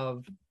pattern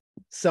of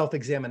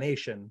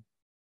self-examination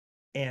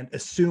and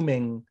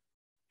assuming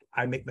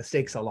I make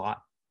mistakes a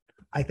lot,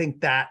 I think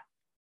that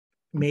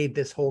made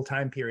this whole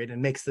time period and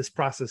makes this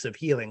process of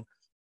healing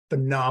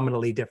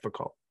phenomenally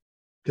difficult.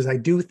 Because I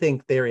do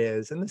think there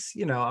is, and this,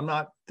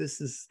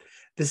 this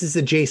is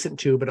adjacent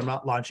to, but I'm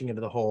not launching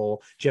into the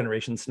whole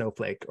generation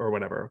snowflake or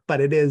whatever, but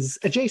it is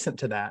adjacent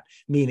to that,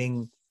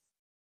 meaning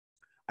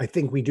I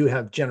think we do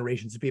have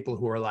generations of people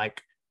who are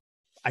like,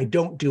 I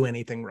don't do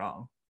anything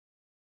wrong.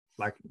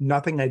 Like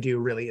nothing I do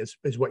really is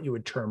what you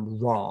would term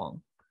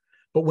wrong.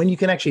 But when you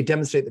can actually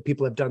demonstrate that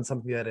people have done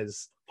something that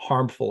is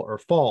harmful or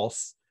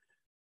false,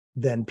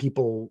 then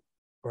people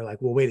are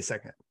like, well, wait a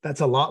second,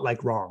 that's a lot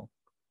like wrong.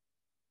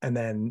 And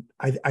then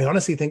I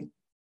honestly think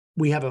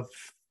we have a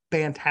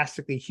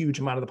fantastically huge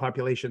amount of the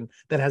population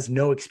that has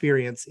no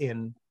experience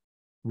in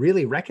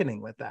really reckoning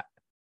with that,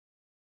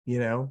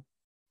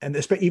 and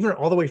even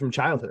all the way from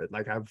childhood.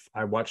 Like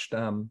I watched,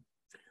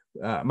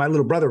 my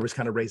little brother was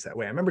kind of raised that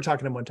way. I remember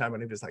talking to him one time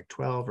when he was like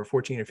 12 or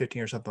 14 or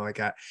 15 or something like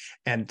that.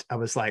 And I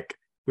was like,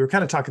 we were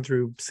kind of talking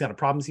through kind of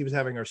problems he was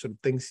having, or sort of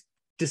things,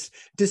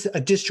 a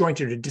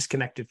disjointed or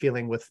disconnected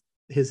feeling with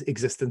his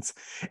existence.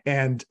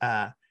 And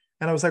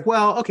I was like,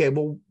 well, okay,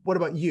 well, what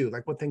about you?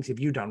 Like, what things have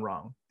you done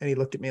wrong? And he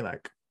looked at me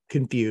like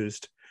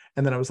confused.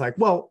 And then I was like,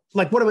 well,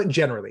 like, what about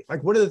generally?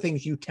 Like, what are the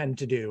things you tend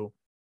to do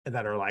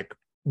that are like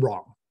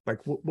wrong? Like,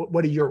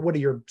 what are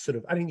your sort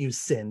of, I didn't use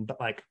sin,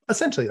 but like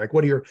essentially, like,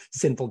 what are your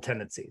sinful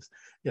tendencies?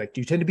 Like, do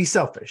you tend to be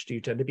selfish? Do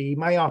you tend to be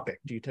myopic?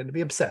 Do you tend to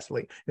be obsessed?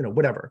 Like,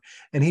 whatever.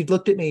 And he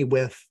looked at me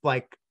with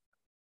like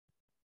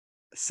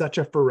such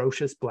a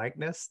ferocious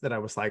blankness that I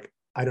was like,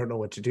 I don't know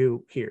what to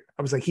do here.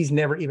 I was like, he's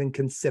never even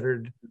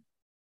considered,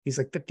 he's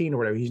like 15 or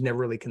whatever. He's never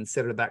really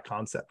considered that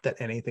concept that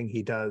anything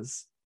he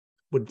does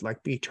would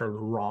like be turned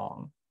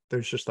wrong.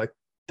 There's just like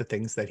the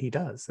things that he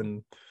does.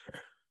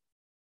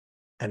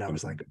 And I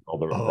was like, all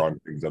the oh, wrong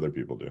things other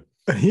people do.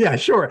 yeah,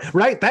 sure.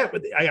 Right.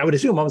 I would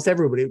assume almost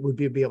everybody would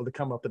be able to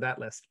come up with that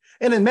list.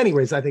 And in many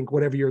ways, I think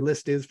whatever your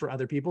list is for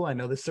other people, I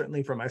know this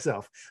certainly for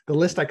myself, the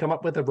list I come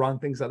up with of wrong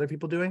things other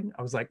people doing,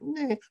 I was like,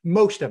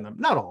 most of them,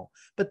 not all,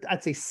 but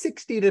I'd say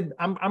 60 to,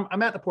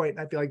 I'm at the point,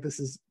 I feel like this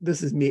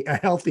is me, a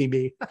healthy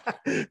me,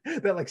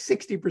 that like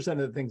 60% of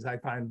the things I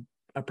find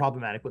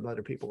problematic with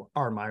other people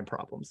are my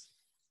problems.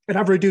 And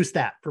I've reduced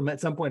that from,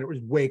 at some point, it was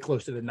way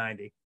closer to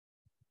 90,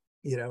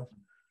 you know?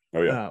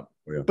 Oh yeah.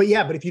 But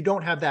if you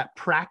don't have that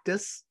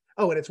practice,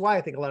 and it's why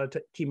I think a lot of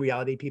team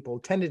reality people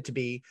tended to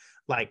be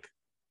like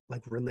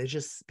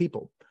religious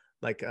people,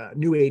 like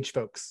New Age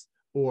folks,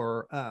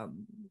 or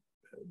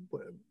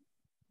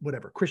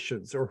whatever,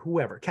 Christians or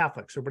whoever,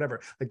 Catholics or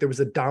whatever. Like there was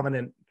a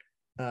dominant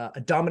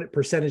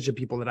percentage of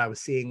people that I was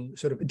seeing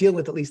sort of dealing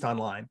with, at least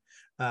online,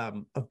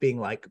 of being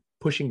like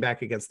pushing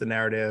back against the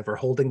narrative or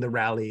holding the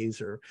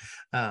rallies, or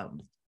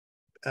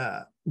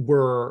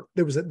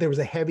there was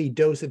a heavy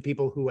dose of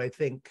people who I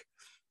think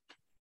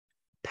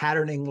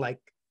patterning, like,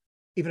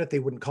 even if they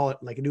wouldn't call it,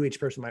 like a New Age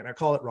person might not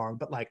call it wrong,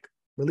 but like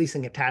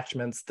releasing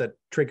attachments that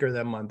trigger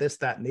them on this,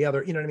 that, and the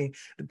other, you know what I mean?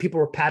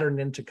 People were patterned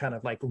into kind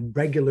of like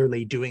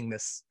regularly doing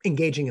this,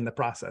 engaging in the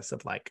process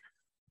of like,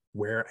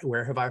 where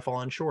have I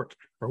fallen short?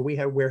 Or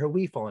where have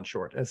we fallen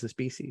short as a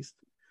species?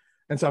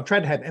 And so I've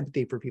tried to have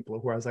empathy for people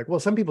who I was like, well,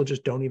 some people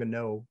just don't even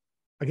know,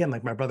 again,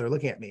 like my brother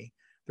looking at me,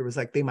 there was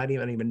like, they might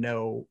even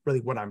know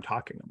really what I'm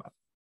talking about.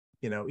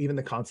 You know, even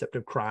the concept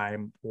of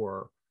crime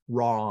or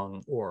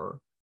wrong, or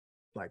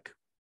like,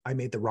 I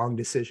made the wrong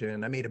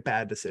decision, I made a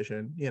bad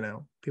decision, you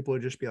know, people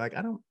would just be like,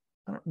 I don't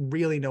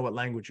really know what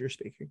language you're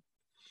speaking.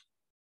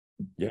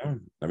 Yeah.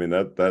 I mean,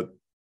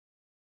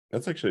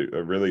 that's actually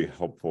a really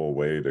helpful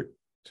way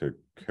to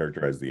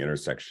characterize the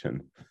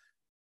intersection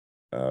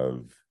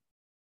of,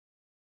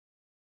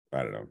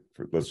 I don't know,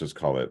 let's just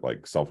call it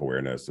like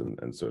self-awareness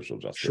and social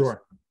justice.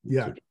 Sure.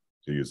 Yeah.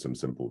 To use some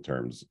simple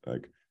terms,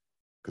 like,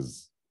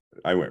 because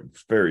I went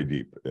very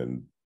deep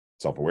in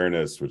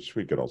self-awareness, which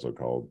we could also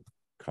call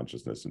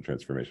consciousness and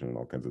transformation and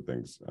all kinds of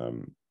things.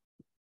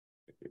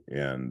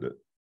 And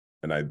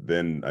I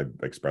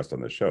expressed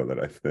on the show that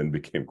I then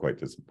became quite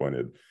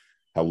disappointed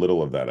how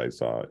little of that I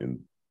saw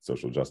in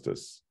social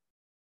justice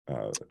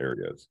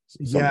areas.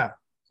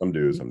 Some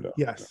do, some don't.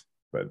 Yes,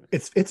 but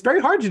it's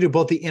very hard to do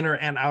both the inner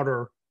and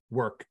outer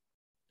work.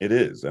 It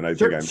is, and I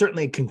think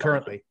certainly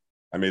concurrently.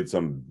 I made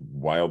some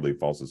wildly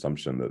false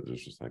assumption that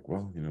it's just like,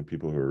 well, you know,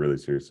 people who are really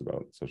serious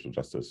about social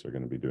justice are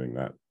going to be doing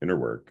that inner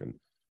work, and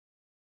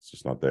it's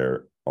just not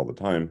there all the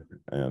time.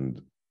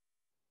 And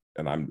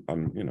I'm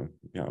you know,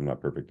 yeah, I'm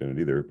not perfect in it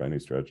either by any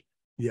stretch.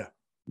 Yeah.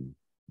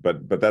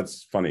 But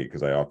that's funny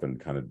because I often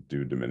kind of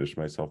do diminish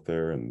myself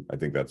there, and I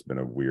think that's been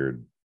a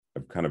weird.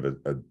 I've kind of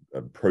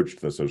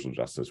approached the social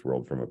justice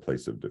world from a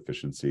place of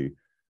deficiency.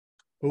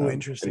 Oh,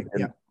 interesting.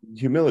 And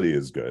humility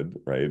is good,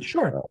 right?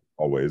 Sure.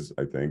 Always,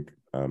 I think.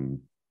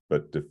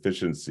 But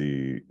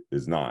deficiency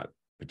is not,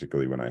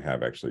 particularly when I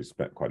have actually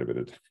spent quite a bit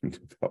of time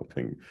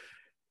developing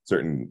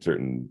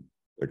certain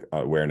like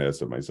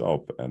awareness of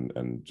myself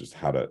and just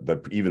how to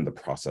even the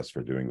process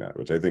for doing that,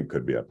 which I think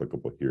could be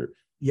applicable here.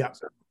 Yeah.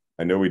 So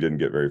I know we didn't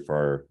get very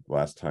far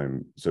last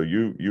time. So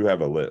you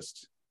have a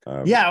list.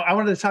 I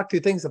wanted to talk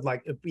through things of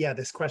like,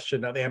 this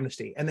question of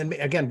amnesty. And then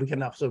again, we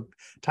can also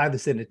tie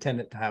this in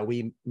attendant to how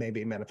we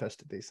maybe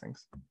manifested these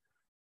things.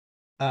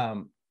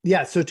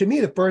 So to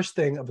me, the first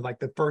thing of like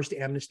the first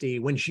amnesty,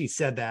 when she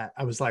said that,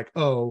 I was like,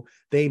 oh,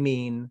 they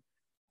mean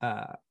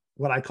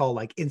what I call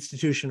like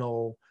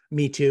institutional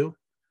Me Too.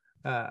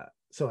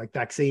 So like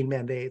vaccine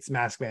mandates,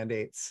 mask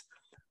mandates.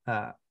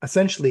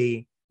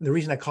 Essentially, the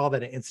reason I call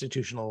that an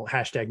institutional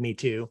 #Me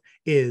Too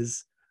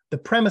is the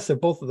premise of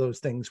both of those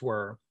things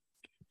were,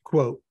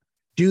 quote,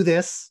 do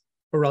this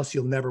or else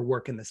you'll never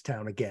work in this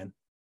town again.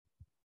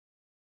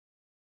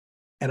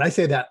 And I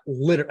say that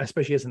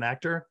especially as an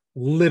actor,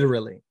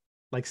 literally.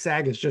 Like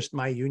SAG is just,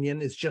 my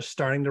union is just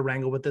starting to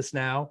wrangle with this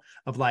now,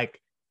 of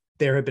like,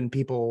 there have been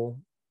people,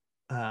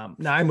 now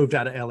I moved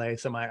out of LA,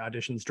 so my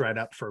auditions dried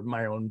up for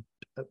my own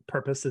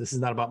purpose. So this is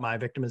not about my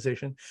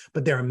victimization,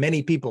 but there are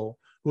many people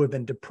who have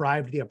been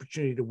deprived of the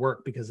opportunity to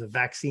work because of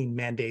vaccine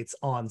mandates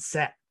on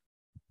set.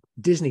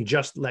 Disney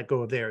just let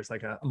go of theirs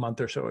like a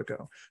month or so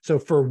ago. So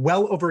for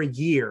well over a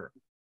year,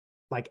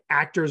 like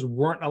actors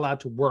weren't allowed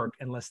to work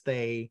unless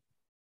they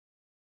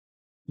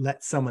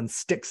let someone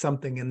stick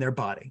something in their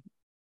body.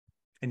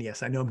 And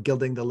yes, I know I'm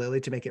gilding the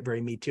lily to make it very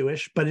Me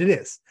Too-ish, but it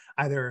is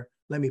either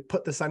let me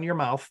put this on your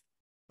mouth,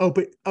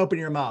 open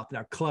your mouth,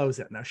 now close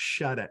it, now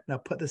shut it, now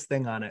put this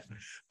thing on it,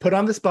 put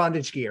on this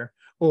bondage gear,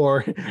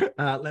 or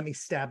let me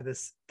stab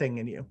this thing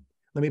in you.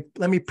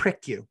 Let me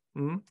prick you.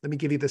 Let me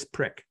give you this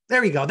prick.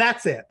 There you go.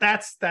 That's it.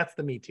 That's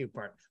the Me Too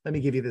part. Let me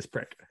give you this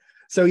prick.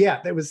 So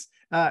yeah, that was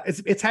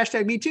it's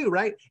 #Me Too,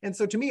 right? And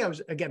so to me,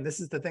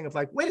 this is the thing of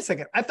like, wait a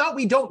second, I thought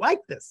we don't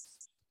like this,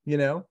 you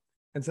know?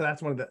 And so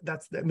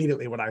that's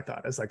immediately what I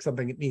thought is like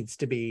something it needs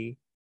to be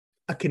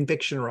a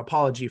conviction or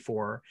apology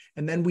for.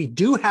 And then we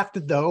do have to,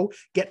 though,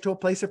 get to a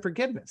place of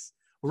forgiveness,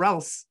 or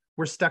else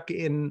we're stuck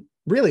in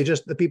really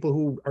just the people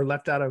who are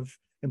left out of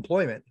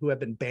employment, who have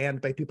been banned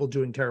by people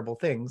doing terrible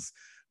things.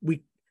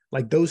 We,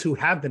 like those who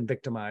have been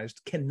victimized,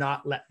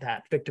 cannot let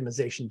that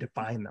victimization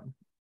define them,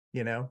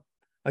 you know?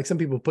 Like some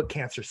people put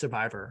cancer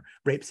survivor,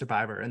 rape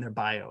survivor in their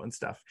bio and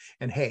stuff.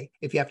 And hey,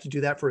 if you have to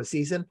do that for a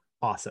season,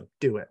 awesome,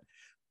 do it.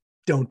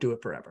 Don't do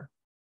it forever.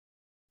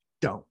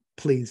 Don't,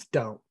 please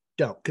don't,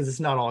 because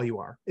it's not all you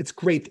are. It's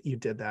great that you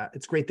did that.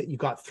 It's great that you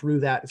got through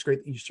that. It's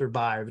great that you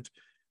survived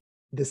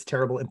this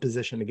terrible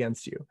imposition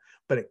against you,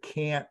 but it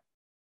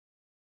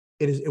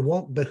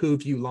won't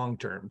behoove you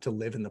long-term to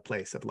live in the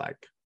place of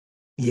like,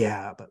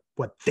 yeah, but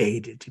what they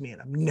did to me, and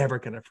I'm never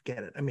going to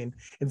forget it. I mean,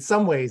 in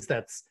some ways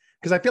that's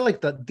because I feel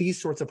like these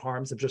sorts of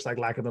harms of just like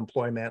lack of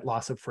employment,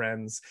 loss of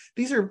friends,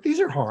 these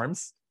are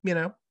harms, you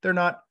know, they're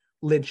not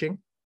lynching,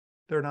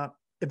 they're not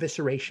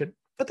evisceration,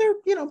 but they're,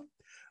 you know,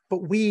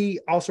 but we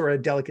also are a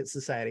delicate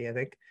society, I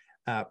think,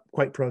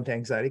 quite prone to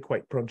anxiety,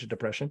 quite prone to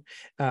depression.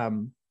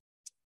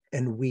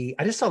 And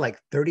I just saw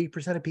like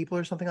 30% of people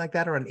or something like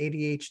that are on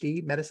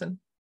ADHD medicine.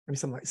 I mean,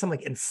 something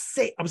like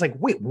insane. I was like,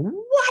 wait,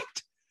 what?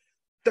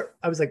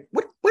 I was like,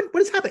 what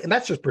is happening? And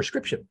that's just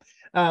prescription.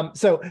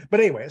 But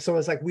anyway, so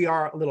it's like, we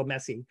are a little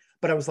messy,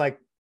 but I was like,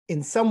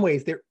 in some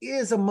ways, there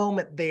is a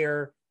moment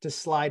there to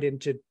slide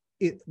into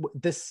it,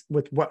 this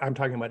with what I'm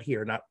talking about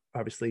here, not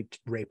obviously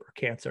rape or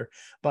cancer,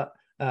 but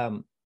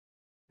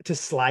to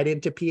slide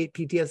into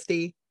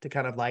PTSD, to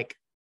kind of like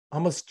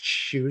almost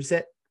choose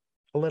it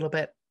a little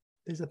bit.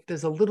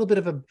 There's a little bit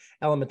of an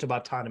element of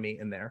autonomy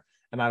in there.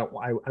 And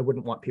I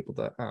wouldn't want people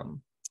to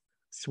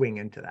swing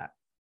into that.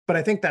 But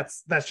I think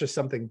that's just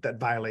something that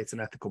violates an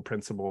ethical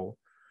principle,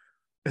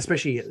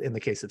 especially in the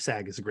case of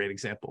SAG is a great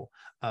example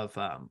of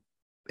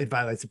it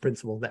violates a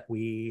principle that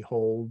we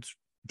hold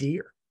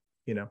dear,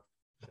 you know.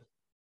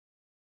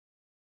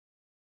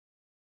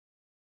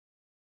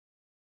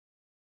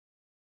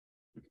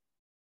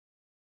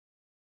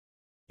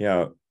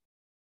 Yeah.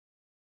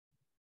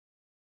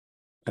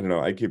 I don't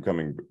know. I keep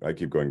going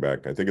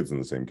back. I think it's in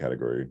the same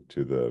category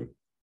to the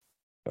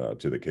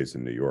case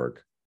in New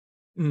York.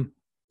 I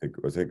think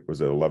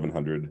was it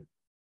 1,100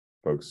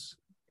 folks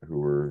who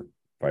were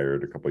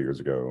fired a couple of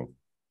years ago.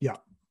 Yeah.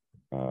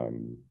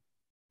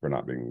 For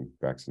not being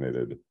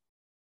vaccinated,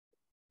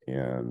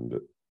 and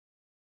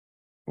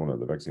well, no,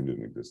 the vaccine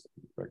didn't exist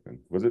back then.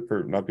 Was it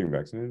for not being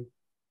vaccinated?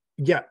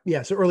 Yeah.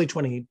 So early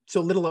 20,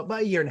 so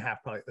about a year and a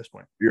half probably at this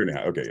point. Year and a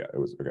half. Okay, yeah, it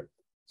was okay.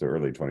 So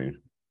mid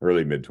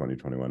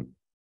 2021.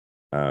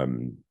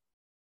 And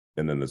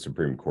then the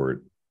Supreme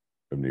Court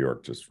of New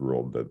York just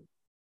ruled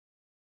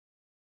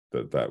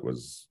that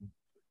was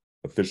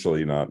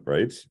officially not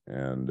right.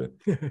 And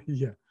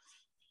yeah,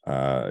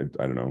 I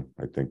don't know.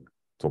 I think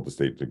told the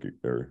state to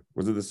get there.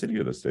 Was it the city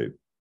or the state?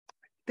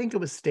 I think it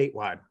was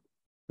statewide.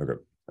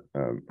 Okay.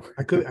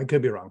 I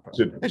could be wrong.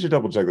 I should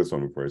double check this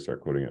one before I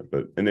start quoting it.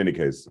 But in any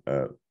case,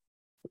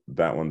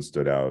 that one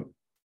stood out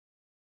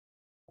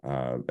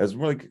as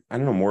more like, I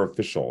don't know, more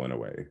official in a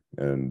way.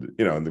 And,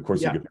 you know, and of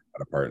course you get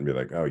that apart and be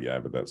like, oh yeah,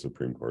 but that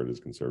Supreme Court is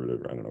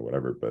conservative. I don't know,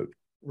 whatever. But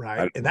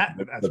right. And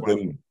that's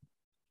why.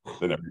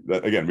 Then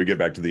again, we get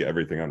back to the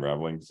everything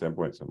unraveling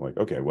standpoint. So I'm like,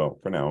 okay, well,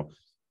 for now,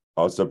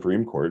 our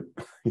Supreme Court,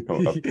 you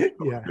know,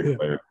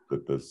 declared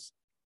that this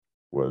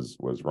was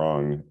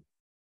wrong.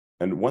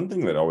 And one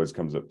thing that always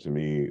comes up to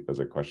me as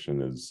a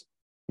question is,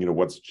 you know,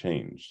 what's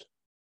changed?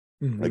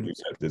 Mm-hmm. Like you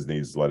said,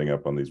 Disney's letting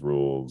up on these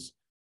rules.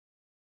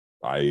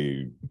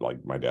 My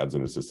dad's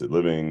in assisted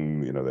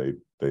living, you know,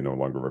 they no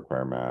longer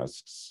require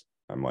masks.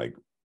 I'm like,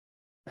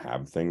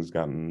 have things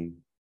gotten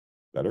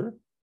better?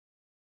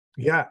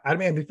 Yeah, I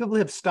mean, people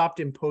have stopped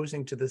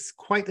imposing to this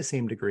quite the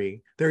same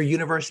degree. There are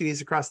universities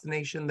across the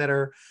nation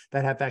that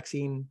have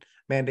vaccine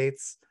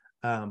mandates.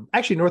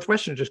 Actually,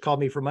 Northwestern just called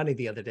me for money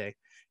the other day,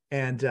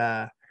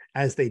 and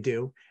as they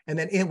do. And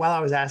then while I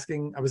was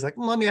asking, I was like,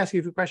 well, let me ask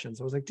you a few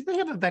questions. I was like, do they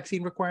have a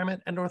vaccine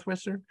requirement at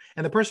Northwestern?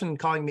 And the person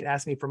calling me to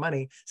ask me for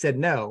money said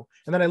no.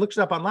 And then I looked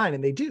it up online,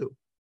 and they do.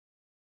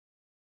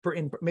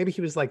 Maybe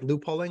he was like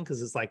loopholing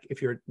because it's like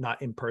if you're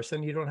not in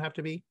person, you don't have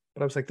to be.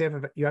 But I was like,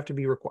 you have to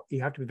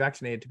be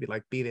vaccinated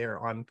to be there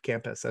on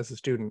campus as a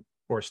student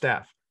or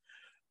staff.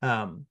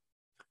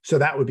 So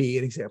that would be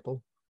an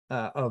example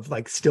of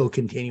like still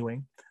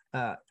continuing.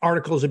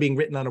 Articles are being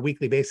written on a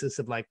weekly basis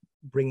of like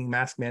bringing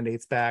mask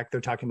mandates back.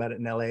 They're talking about it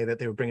in LA that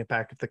they would bring it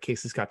back if the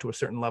cases got to a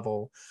certain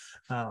level.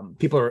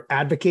 People are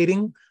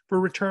advocating for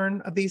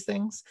return of these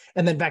things,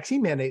 and then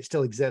vaccine mandates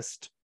still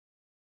exist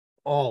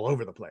all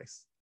over the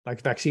place.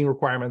 Like vaccine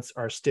requirements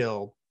are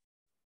still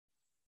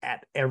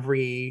at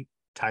every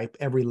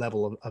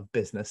level of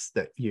business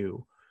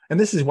and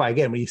this is why,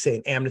 again, when you say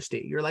an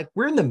amnesty, you're like,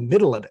 we're in the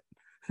middle of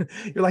it.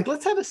 You're like,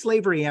 let's have a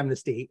slavery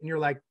amnesty. And you're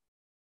like,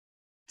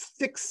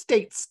 6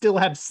 states still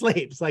have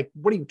slaves. Like,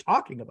 what are you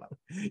talking about?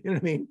 You know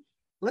what I mean?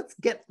 Let's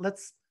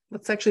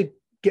actually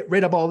get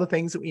rid of all the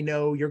things that we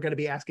know you're going to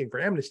be asking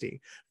for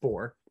amnesty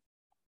for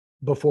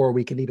before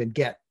we can even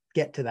get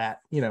to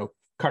that, you know,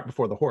 cart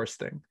before the horse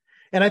thing.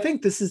 And I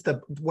think this is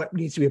what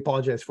needs to be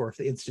apologized for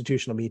the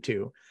institutional Me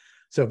Too.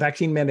 So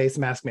vaccine mandates,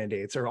 mask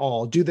mandates are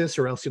all do this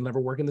or else you'll never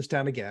work in this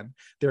town again.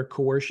 They're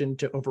coercion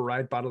to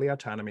override bodily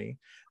autonomy.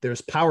 There's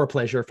power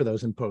pleasure for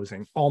those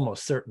imposing,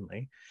 almost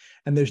certainly.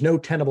 And there's no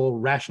tenable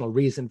rational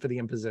reason for the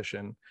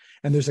imposition.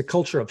 And there's a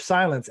culture of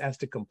silence as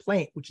to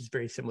complaint, which is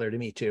very similar to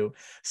Me Too,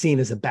 seen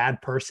as a bad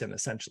person,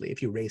 essentially,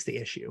 if you raise the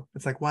issue.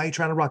 It's like, why are you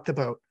trying to rock the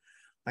boat?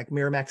 Like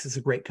Miramax is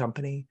a great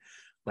company.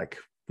 Like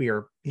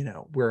we're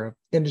an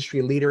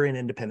industry leader in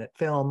independent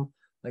film.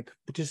 Like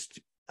just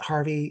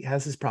Harvey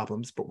has his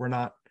problems, but we're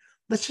not,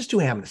 let's just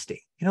do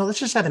amnesty. Let's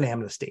just have an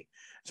amnesty.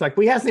 It's like,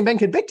 he hasn't even been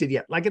convicted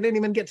yet. Like I didn't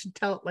even get to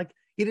tell, like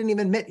he didn't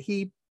even admit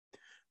he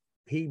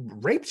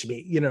raped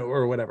me,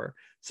 or whatever.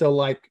 So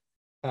like,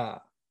 the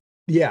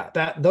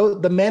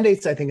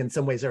mandates, I think in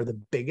some ways are the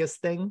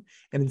biggest thing.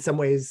 And in some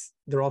ways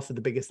they're also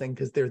the biggest thing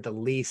because they're the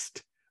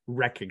least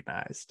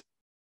recognized.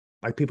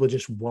 Like people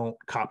just won't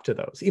cop to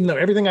those, even though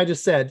everything I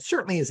just said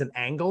certainly is an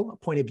angle, a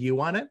point of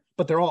view on it,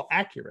 but they're all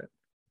accurate.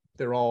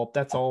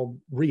 That's all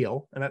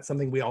real. And that's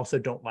something we also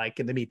don't like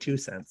in the Me Too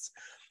sense.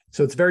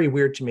 So it's very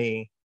weird to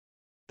me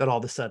that all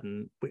of a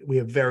sudden we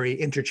have very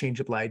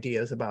interchangeable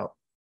ideas about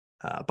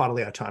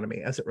bodily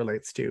autonomy as it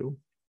relates to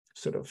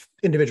sort of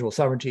individual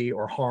sovereignty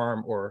or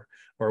harm or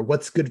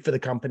what's good for the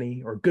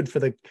company or good for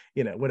the,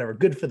 whatever,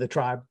 good for the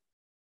tribe.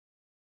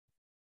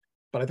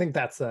 But I think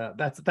that's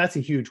a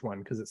huge one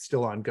because it's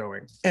still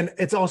ongoing. And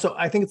it's also,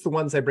 I think it's the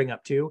ones I bring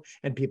up too,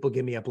 and people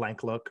give me a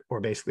blank look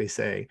or basically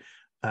say,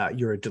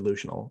 you're a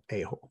delusional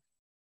a-hole.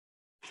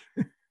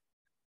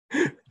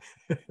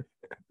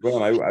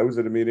 Well, I was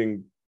at a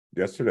meeting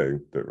yesterday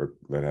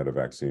that had a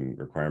vaccine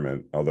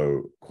requirement,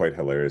 although quite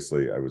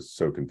hilariously, I was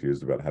so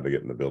confused about how to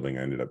get in the building.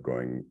 I ended up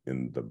going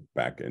in the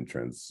back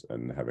entrance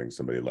and having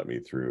somebody let me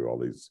through all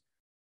these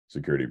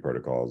security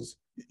protocols.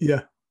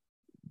 Yeah.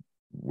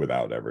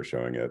 Without ever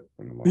showing it.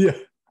 And I'm like,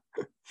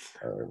 yeah.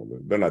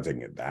 They're not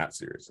taking it that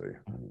seriously.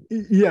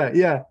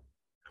 Yeah.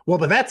 Well,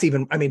 but that's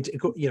even, I mean,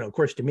 of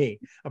course, to me,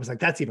 I was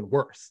like, that's even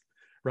worse,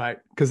 right?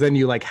 Because then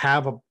you like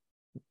have a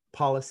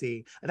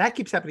policy, and that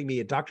keeps happening to me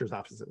at doctors'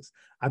 offices.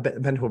 I've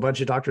been to a bunch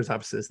of doctors'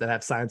 offices that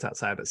have signs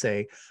outside that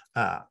say,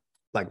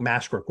 like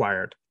mask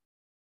required,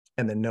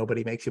 and then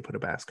nobody makes you put a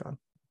mask on.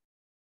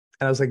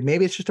 And I was like,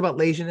 maybe it's just about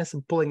laziness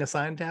and pulling a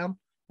sign down,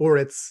 or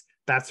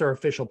that's our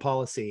official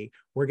policy.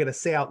 We're going to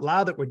say out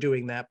loud that we're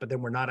doing that, but then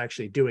we're not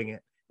actually doing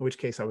it. In which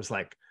case I was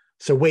like,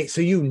 so wait,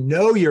 so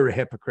you're a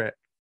hypocrite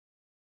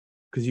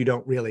because you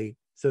don't really.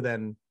 So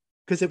then,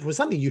 because if it was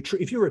something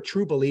if you were a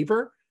true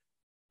believer,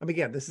 I mean,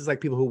 again, this is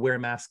like people who wear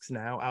masks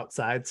now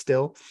outside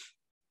still.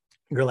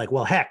 You're like,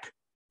 well, heck,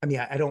 I mean,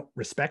 I don't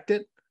respect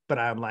it, but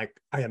I'm like,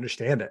 I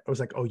understand it. I was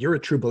like, oh, you're a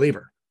true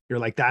believer. You're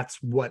like,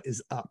 that's what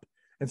is up.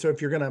 And so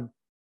if you're going to,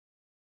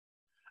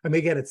 I mean,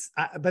 again,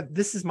 but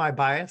this is my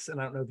bias, and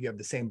I don't know if you have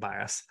the same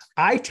bias.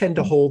 I tend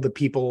to hold the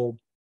people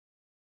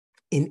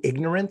in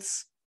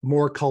ignorance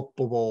more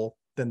culpable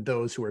than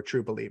those who are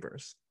true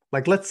believers.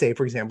 Like, let's say,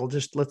 for example,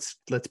 just let's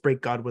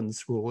break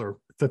Godwin's rule or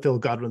fulfill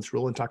Godwin's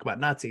rule and talk about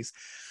Nazis.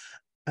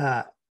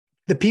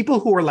 The people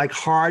who are like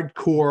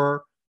hardcore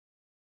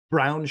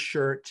brown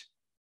shirt,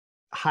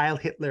 Heil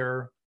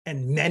Hitler,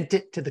 and meant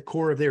it to the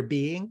core of their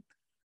being,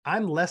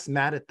 I'm less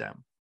mad at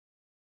them,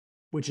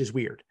 which is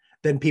weird,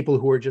 than people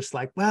who are just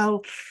like,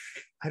 well,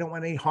 I don't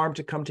want any harm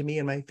to come to me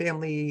and my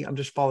family. I'm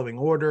just following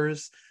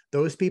orders.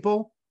 Those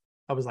people,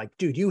 I was like,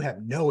 dude, you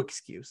have no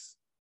excuse.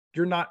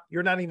 You're not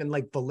even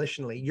like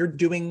volitionally, you're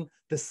doing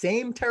the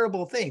same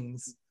terrible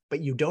things, but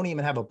you don't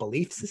even have a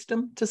belief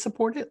system to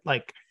support it.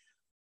 Like,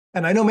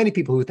 and I know many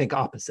people who think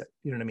opposite,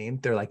 you know what I mean?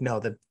 They're like, no,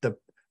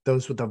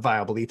 those with a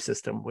vile belief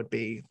system would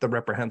be the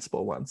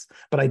reprehensible ones.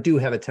 But I do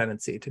have a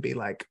tendency to be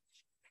like,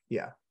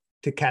 yeah,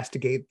 to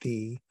castigate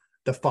the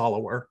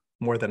follower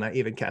more than I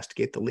even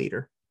castigate the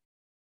leader.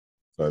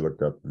 So I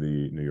looked up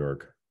the New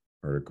York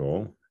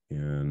article,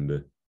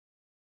 and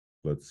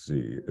let's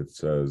see. It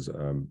says,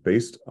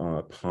 based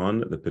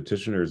upon the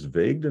petitioners'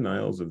 vague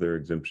denials of their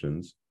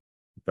exemptions,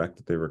 the fact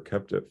that they were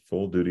kept at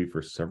full duty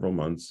for several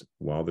months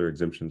while their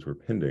exemptions were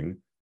pending,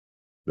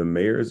 the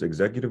mayor's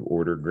executive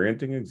order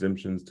granting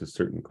exemptions to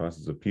certain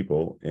classes of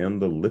people,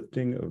 and the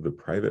lifting of the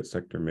private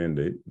sector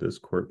mandate, this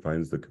court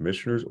finds the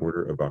commissioner's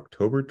order of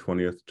October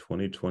 20th,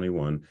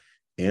 2021,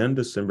 and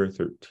December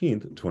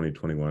 13th,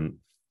 2021,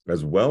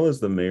 as well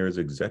as the mayor's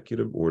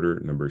executive order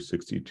number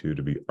 62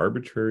 to be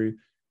arbitrary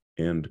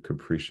and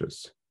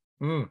capricious.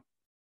 And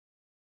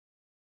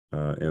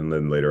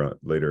then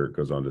later it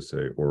goes on to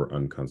say, or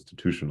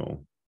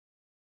unconstitutional.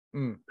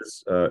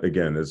 This,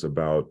 again, is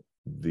about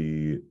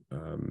the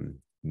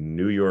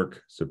New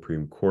York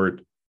Supreme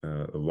Court,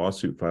 a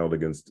lawsuit filed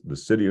against the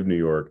city of New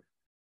York,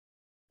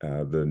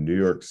 the New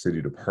York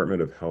City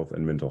Department of Health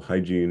and Mental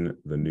Hygiene,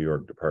 the New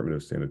York Department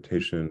of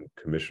Sanitation,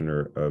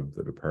 Commissioner of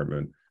the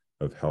Department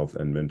of Health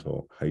and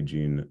Mental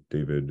Hygiene,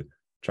 David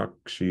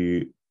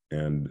Chokshi,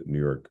 and New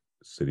York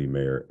City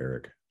Mayor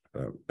Eric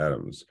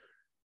Adams.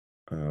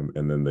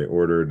 And then they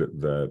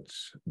ordered that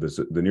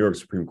the New York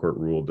Supreme Court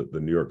ruled that the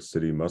New York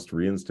City must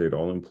reinstate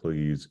all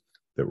employees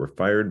that were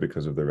fired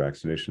because of their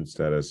vaccination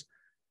status,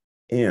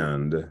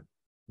 and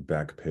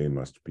back pay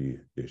must be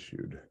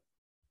issued.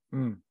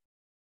 Mm.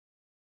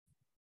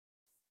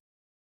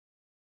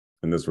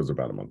 And this was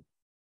about a month,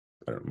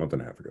 I don't know, month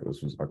and a half ago.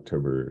 This was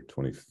October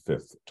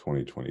 25th,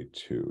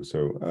 2022.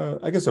 So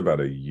I guess about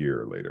a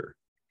year later.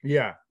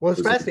 Yeah. Well,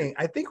 it's fascinating.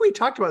 I think we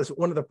talked about this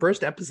one of the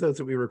first episodes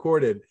that we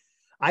recorded.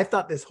 I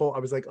thought I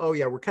was like, oh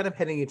yeah, we're kind of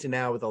heading into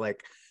now with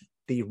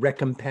the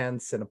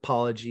recompense and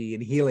apology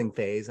and healing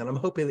phase. And I'm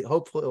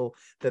hopeful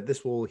that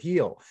this will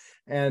heal.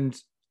 And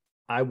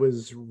I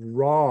was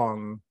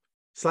wrong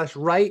 /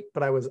 right,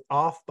 but I was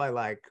off by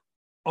like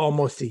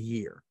almost a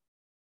year,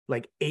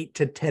 like 8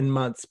 to 10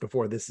 months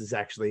before this is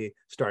actually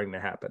starting to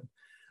happen.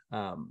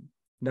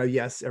 Now,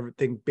 yes,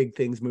 big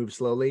things move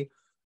slowly,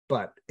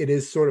 but it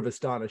is sort of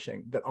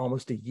astonishing that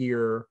almost a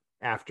year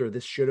after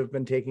this should have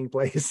been taking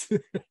place,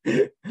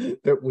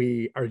 that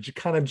we are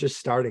kind of just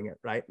starting it,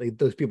 right? Like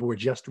those people were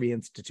just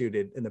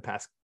reinstituted in the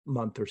past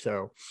month or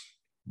so.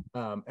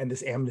 And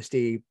this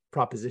amnesty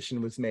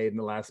proposition was made in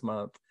the last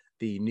month.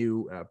 The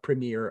new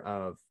premier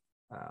of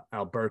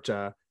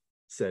Alberta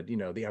said,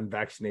 the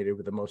unvaccinated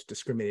were the most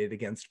discriminated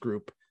against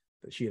group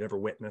that she had ever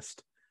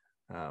witnessed.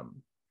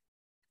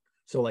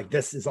 So like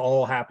this is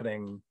all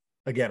happening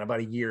again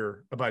about a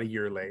year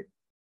late.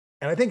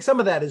 And I think some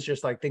of that is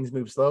just like things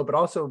move slow, but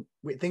also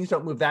things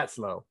don't move that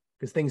slow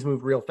because things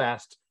move real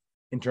fast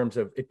in terms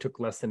of it took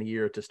less than a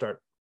year to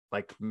start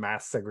like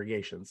mass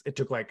segregations. It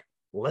took like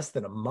less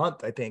than a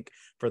month, I think,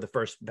 for the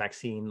first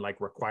vaccine like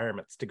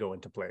requirements to go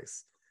into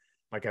place.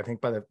 Like I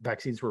think by the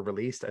vaccines were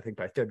released, I think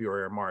by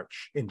February or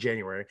March in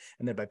January.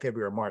 And then by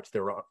February or March,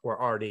 there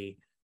were already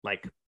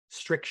like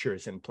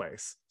strictures in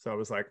place. So I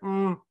was like,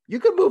 you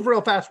could move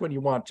real fast when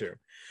you want to.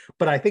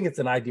 But I think it's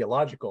an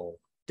ideological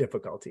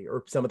difficulty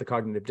or some of the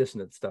cognitive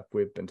dissonance stuff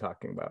we've been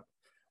talking about.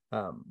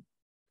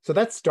 So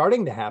that's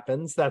starting to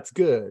happen. So that's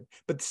good.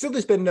 But still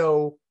there's been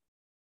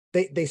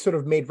they sort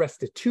of made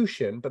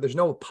restitution, but there's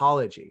no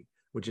apology,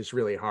 which is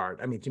really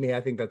hard. I mean, to me,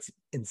 I think that's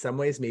in some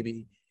ways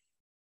maybe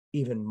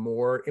even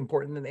more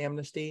important than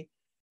amnesty,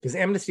 because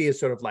amnesty is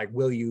sort of like,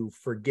 will you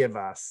forgive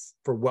us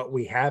for what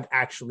we have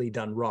actually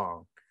done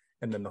wrong?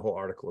 And then the whole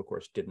article, of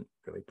course, didn't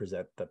really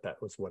present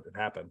that was what had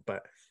happened.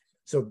 But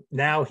so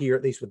now here,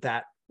 at least with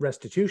that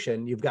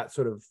restitution, you've got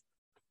sort of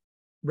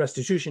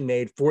restitution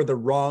made for the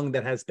wrong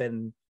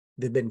that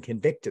they've been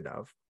convicted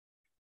of.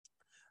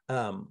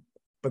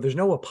 But there's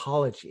no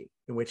apology,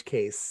 in which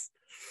case,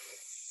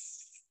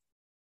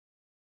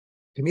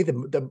 to me,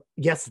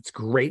 yes, it's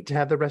great to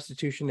have the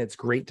restitution. It's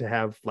great to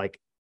have like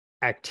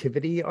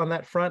activity on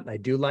that front. I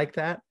do like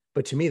that.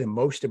 But to me, the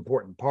most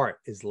important part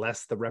is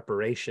less the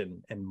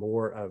reparation and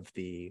more of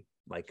the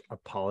like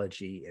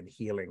apology and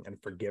healing and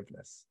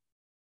forgiveness.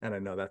 And I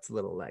know that's a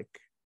little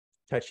like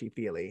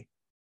touchy-feely,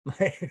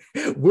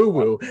 woo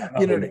woo.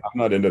 I'm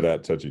not into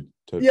that touchy.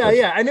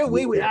 Yeah. I know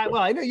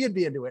I know you'd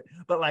be into it,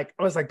 but like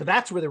I was like, but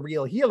that's where the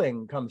real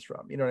healing comes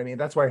from. You know what I mean?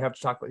 That's why you have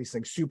to talk about these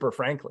things super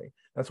frankly.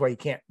 That's why you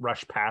can't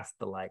rush past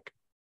the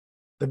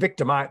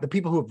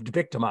people who have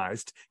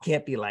victimized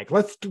can't be like,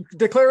 let's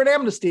declare an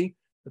amnesty.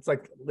 It's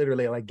like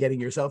literally like getting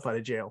yourself out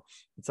of jail.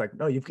 It's like,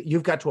 no,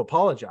 you've got to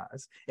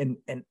apologize, and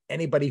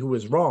anybody who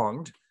was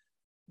wronged,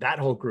 that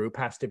whole group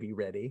has to be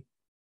ready.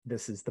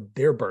 This is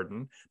their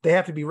burden. They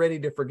have to be ready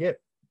to forgive.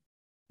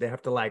 They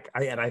have to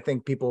I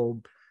think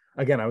people,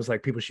 again, I was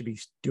like, people should be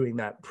doing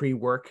that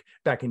pre-work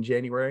back in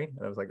January.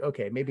 And I was like,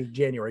 okay, maybe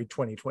January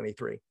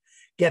 2023,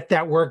 get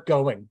that work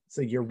going.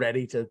 So you're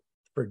ready to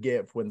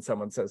forgive when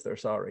someone says they're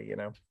sorry,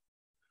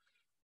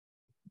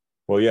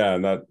 Well, yeah.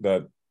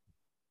 And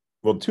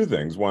well, two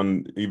things.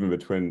 One, even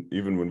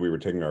when we were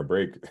taking our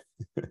break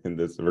in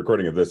this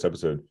recording of this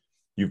episode,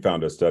 you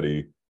found a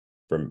study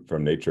from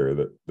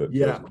Nature that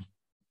yeah.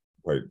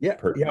 Quite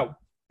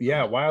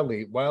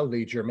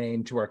wildly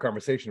germane to our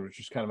conversation, which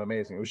was kind of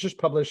amazing. It was just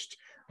published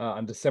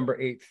on December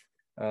 8th,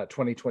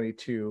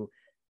 2022.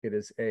 It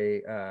is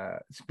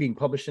it's being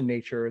published in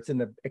Nature. It's in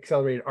the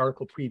accelerated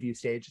article preview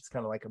stage. It's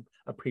kind of like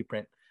a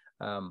preprint,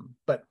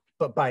 but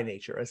by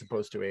Nature, as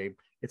opposed to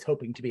it's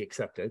hoping to be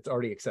accepted. It's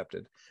already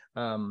accepted.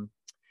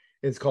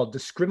 It's called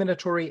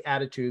Discriminatory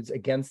Attitudes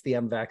Against the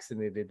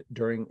Unvaccinated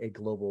During a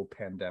Global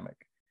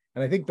Pandemic.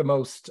 And I think the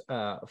most,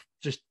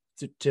 just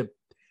to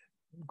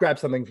grab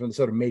something from the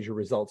sort of major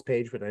results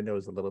page, which I know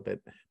is a little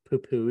bit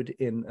poo-pooed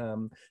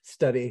in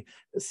study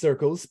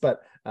circles,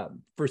 but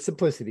for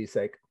simplicity's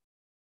sake,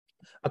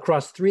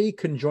 across 3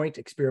 conjoint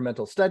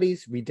experimental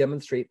studies, we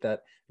demonstrate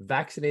that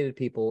vaccinated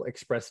people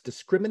express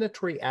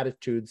discriminatory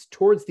attitudes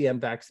towards the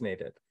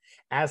unvaccinated,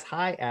 as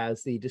high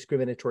as the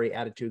discriminatory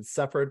attitudes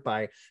suffered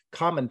by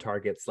common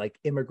targets like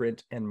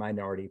immigrant and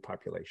minority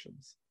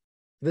populations.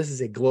 This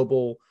is a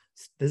global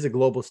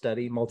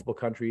study, multiple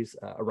countries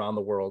around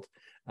the world.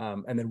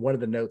 And then one of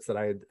the notes that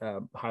I had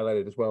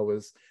highlighted as well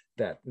was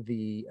that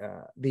the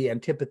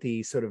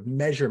antipathy sort of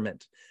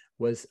measurement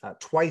was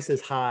twice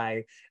as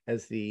high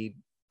as the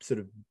sort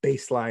of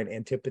baseline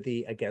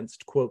antipathy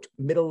against, quote,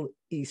 Middle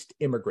East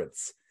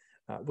immigrants,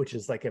 which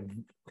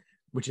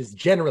is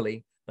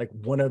generally like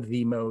one of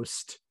the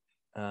most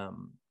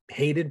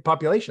hated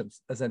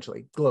populations,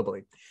 essentially,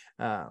 globally,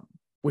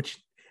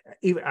 which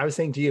even I was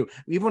saying to you,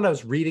 even when I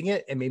was reading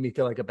it, it made me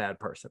feel like a bad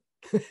person.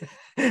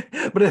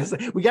 But it's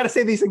like, we got to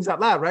say these things out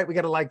loud, right? We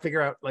got to like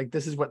figure out like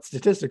this is what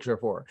statistics are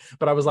for.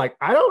 But I was like,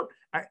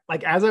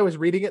 like as I was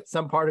reading it,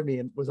 some part of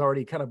me was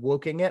already kind of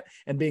woking it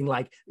and being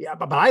like, yeah,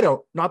 but I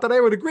don't, not that I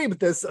would agree with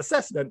this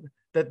assessment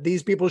that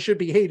these people should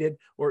be hated,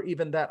 or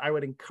even that I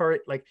would encourage,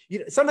 like,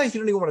 sometimes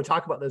you don't even want to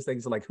talk about those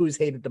things, like who's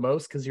hated the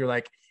most, because you're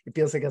like, it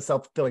feels like a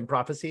self-fulfilling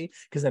prophecy,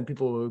 because then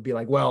people would be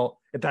like, well,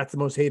 if that's the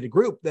most hated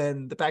group,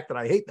 then the fact that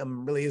I hate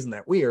them really isn't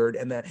that weird.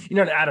 And then,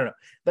 I don't know.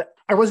 But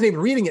I wasn't even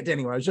reading it to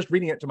anyone. I was just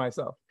reading it to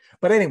myself.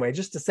 But anyway,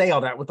 just to say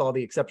all that with all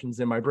the exceptions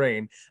in my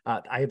brain,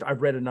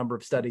 I've read a number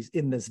of studies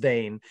in this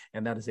vein,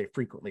 and that is a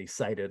frequently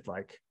cited,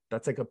 like,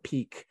 that's like a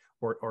peak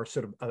or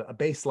sort of a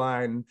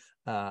baseline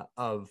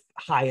of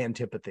high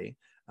antipathy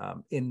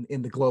in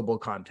the global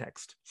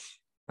context.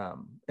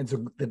 And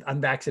so the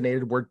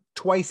unvaccinated were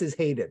twice as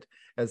hated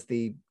as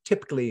the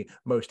typically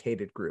most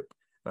hated group.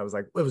 And I was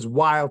like, it was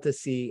wild to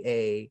see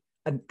a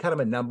kind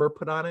of a number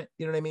put on it.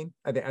 You know what I mean?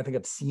 I think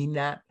I've seen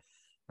that.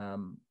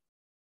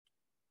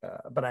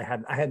 But I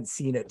hadn't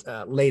seen it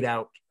laid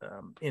out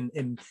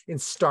in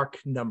stark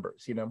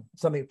numbers,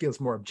 something that feels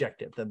more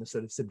objective than the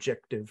sort of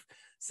subjective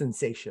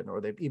sensation,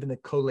 or even the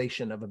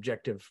collation of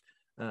objective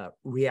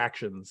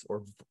reactions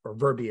or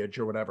verbiage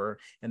or whatever,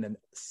 and then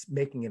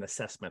making an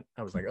assessment.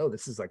 I was like, oh,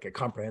 this is like a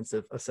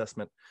comprehensive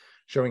assessment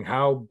showing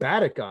how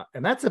bad it got.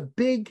 And that's a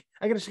big,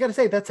 I just got to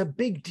say, that's a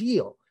big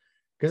deal,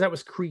 because that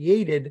was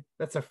created,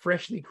 that's a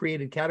freshly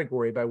created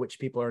category by which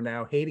people are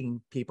now hating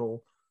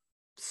people.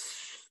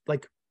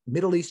 Like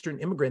Middle Eastern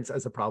immigrants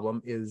as a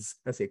problem is,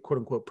 as a quote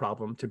unquote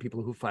problem to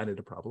people who find it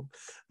a problem,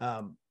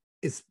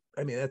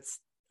 that's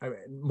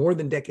more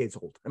than decades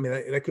old. I mean,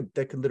 that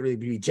could literally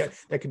be,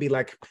 that could be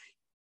like,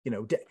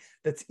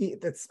 that's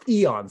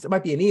eons. It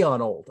might be an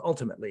eon old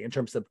ultimately in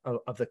terms of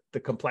the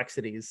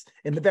complexities,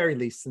 in the very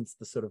least, since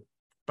the sort of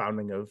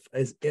founding of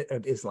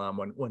Islam.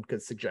 One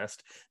could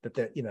suggest that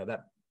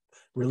that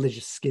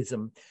religious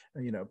schism,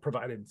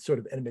 provided sort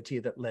of enmity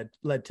that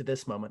led to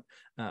this moment.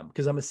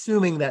 Because I'm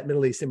assuming that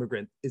Middle East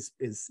immigrant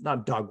is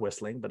not dog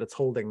whistling, but it's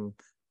holding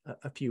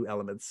a few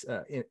elements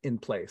in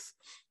place.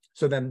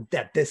 So then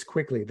that this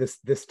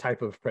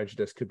type of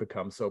prejudice could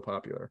become so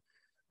popular.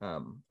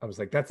 I was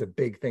like, that's a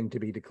big thing to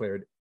be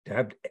declared, to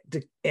have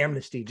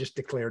amnesty just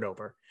declared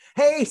over.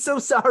 Hey, so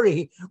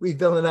sorry, we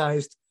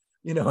villainized,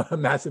 a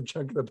massive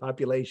chunk of the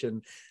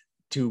population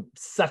to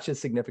such a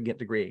significant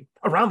degree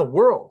around the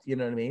world. You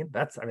know what I mean?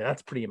 That's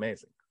pretty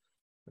amazing.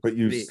 But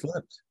you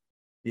slipped.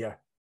 Yeah.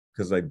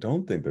 Because I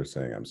don't think they're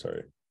saying I'm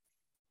sorry.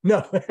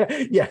 No.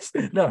 Yes.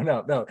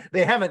 No.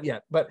 They haven't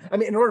yet. But I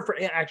mean, in order for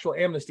actual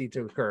amnesty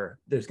to occur,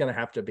 there's going to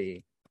have to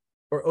be,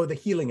 or the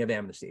healing of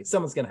amnesty.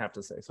 Someone's going to have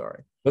to say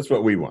sorry. That's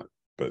what we want.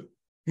 But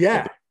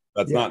yeah,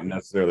 that's not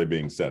necessarily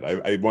being said.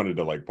 I wanted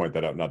to like point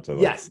that out, not to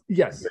like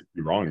yes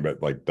be wrong,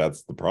 but like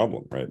that's the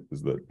problem, right?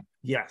 Is that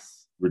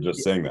yes, we're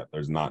just saying that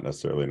there's not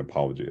necessarily an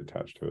apology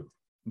attached to it.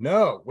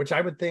 No, which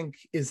I would think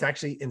is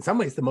actually in some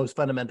ways the most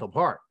fundamental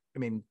part. I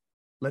mean,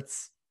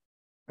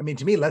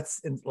 to me,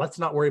 let's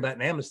not worry about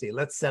an amnesty.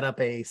 Let's set up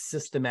a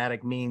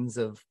systematic means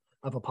of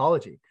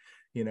apology,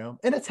 and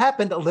it's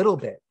happened a little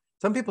bit.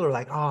 Some people are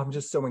like, oh, I'm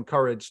just so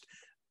encouraged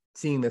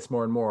seeing this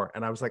more and more.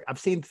 And I was like, I've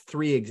seen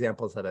 3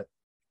 examples of it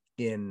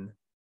in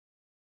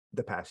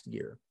the past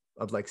year,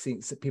 of like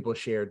seeing people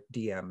share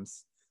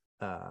DMs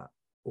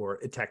or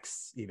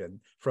texts even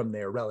from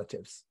their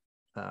relatives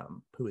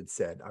who had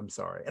said, I'm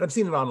sorry. And I've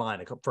seen it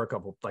online for a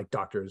couple, like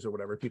doctors or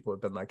whatever. People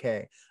have been like,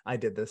 hey, I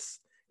did this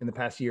in the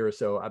past year or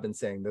so. I've been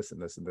saying this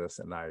and this and this,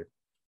 and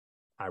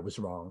I was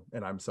wrong,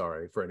 and I'm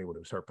sorry for anyone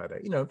who's hurt by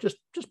that.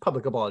 Just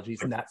public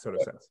apologies in that sort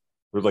of sense.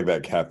 There's like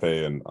that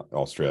cafe in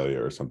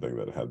Australia or something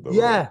that had the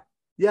yeah.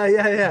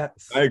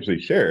 I actually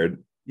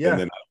shared, and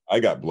then I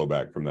got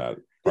blowback from that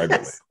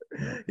privately. Yes.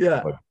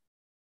 Yeah. Like,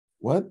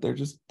 what? They're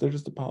just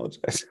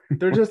apologizing.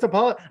 They're just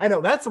apologizing. I know,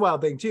 that's the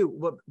wild thing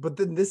too. But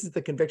then this is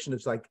the conviction.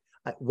 It's like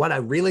what I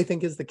really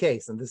think is the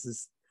case, and this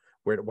is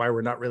why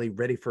we're not really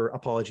ready for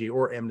apology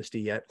or amnesty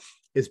yet,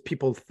 is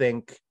people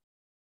think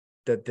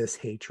that this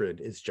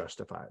hatred is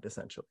justified,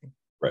 essentially.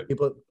 Right.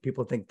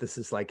 People think this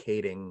is like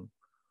hating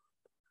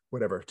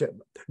whatever,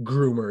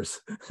 groomers,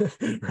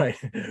 right,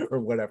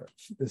 or whatever.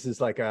 This is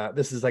like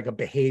a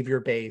behavior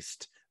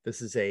based.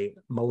 This is a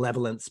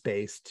malevolence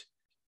based.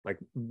 Like,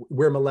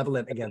 we're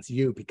malevolent against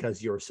you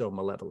because you're so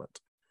malevolent.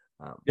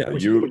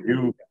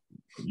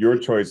 Your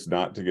choice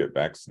not to get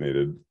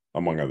vaccinated,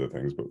 among other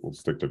things, but we'll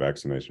stick to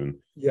vaccination.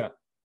 Yeah,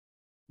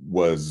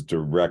 was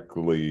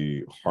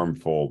directly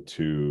harmful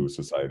to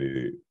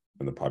society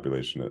and the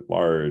population at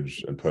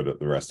large, and put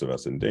the rest of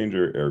us in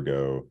danger.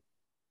 Ergo,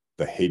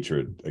 the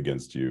hatred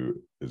against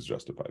you is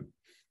justified.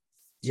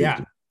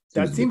 That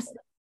seems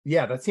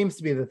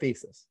to be the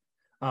thesis.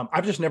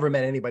 I've just never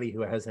met anybody who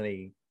has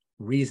any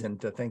reason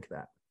to think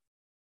that.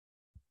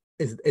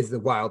 Is the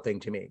wild thing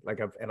to me.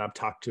 Like I've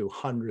talked to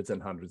hundreds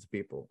and hundreds of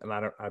people, and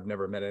I've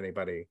never met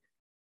anybody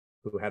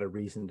who had a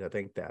reason to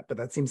think that. But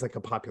that seems like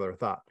a popular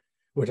thought,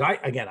 which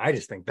I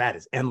just think that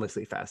is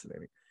endlessly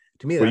fascinating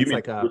To me, Well, you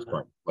that's mean like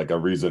a like a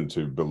reason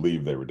to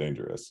believe they were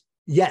dangerous.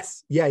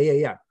 yes. Yeah.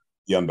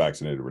 The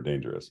unvaccinated were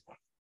dangerous.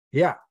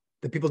 Yeah.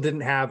 The people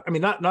didn't have, I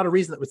mean, not a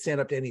reason that would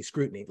stand up to any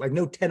scrutiny, like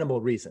no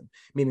tenable reason,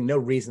 meaning no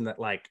reason that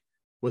like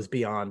was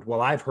beyond,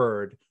 well, I've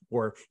heard,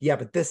 or yeah,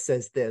 but this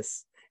says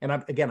this. And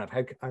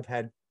I've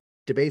had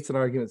debates and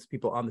arguments with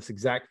people on this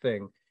exact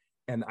thing.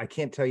 And I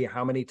can't tell you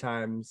how many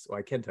times, well,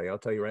 I can tell you, I'll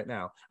tell you right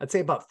now. I'd say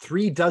about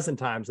 3 dozen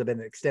times I've been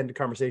in extended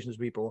conversations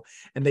with people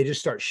and they just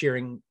start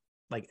sharing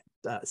like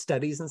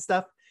studies and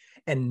stuff.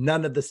 And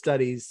none of the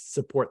studies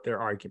support their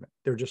argument.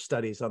 They're just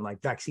studies on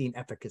like vaccine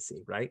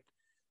efficacy, right?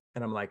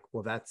 And I'm like,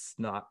 well, that's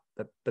not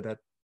that, but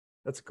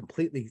that's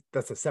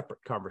a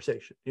separate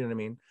conversation. You know what I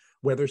mean?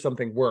 Whether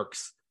something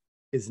works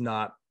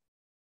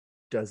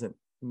doesn't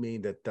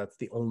mean that that's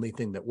the only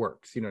thing that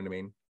works. You know what I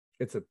mean?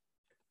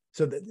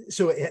 So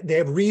they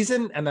have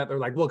reason, and that they're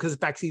like, well, because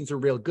vaccines are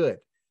real good.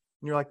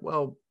 And you're like,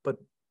 well, but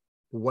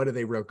what are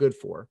they real good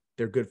for?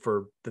 They're good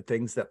for the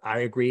things that I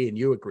agree and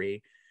you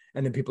agree.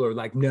 And then people are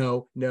like,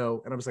 no.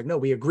 And I was like, no,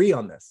 we agree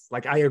on this.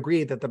 Like, I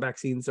agree that the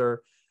vaccines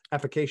are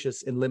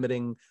efficacious in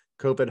limiting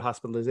COVID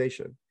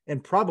hospitalization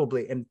and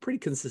pretty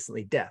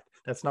consistently death.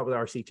 That's not what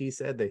RCT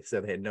said. They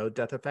said they had no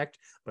death effect,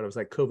 but it was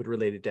like COVID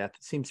related death.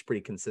 It seems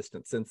pretty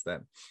consistent since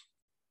then.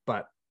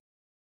 But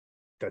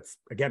that's,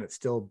 again, it's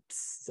still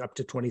up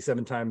to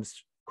 27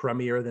 times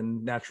crummier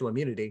than natural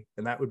immunity.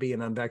 And that would be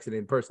an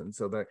unvaccinated person.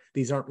 So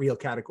these aren't real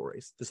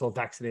categories. This whole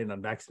vaccinated and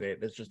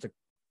unvaccinated,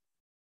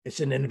 it's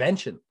an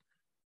invention.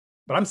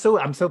 But I'm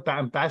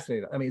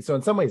fascinated. I mean, so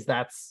in some ways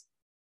that's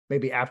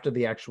maybe after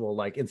the actual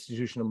like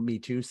institutional Me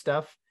Too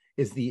stuff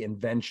is the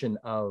invention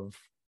of,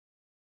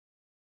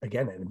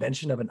 again, an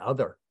invention of an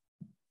other,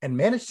 and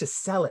managed to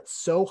sell it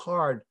so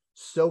hard,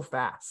 so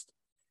fast.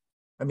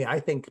 I mean,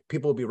 I think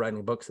people will be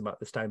writing books about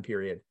this time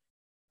period.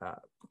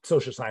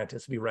 Social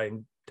scientists will be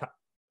writing,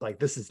 like,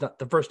 this is not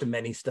the first of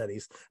many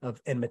studies of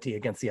enmity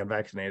against the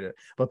unvaccinated,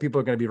 but people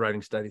are going to be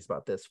writing studies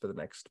about this for the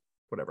next,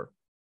 whatever,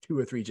 2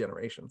 or 3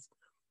 generations.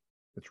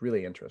 It's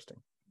really interesting.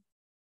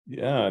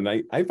 Yeah. And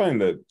I find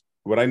that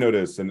what I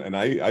notice, and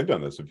I've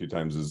done this a few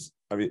times, is,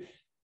 I mean,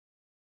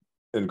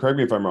 and correct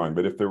me if I'm wrong,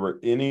 but if there were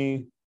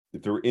any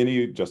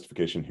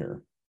justification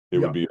here, it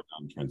would be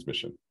around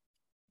transmission.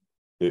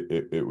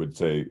 It would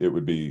say, it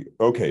would be,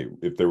 okay,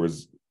 if there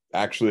was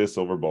actually a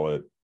silver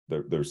bullet,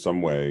 there's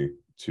some way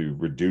to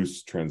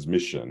reduce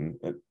transmission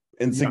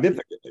and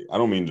significantly. I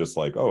don't mean just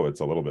like, oh, it's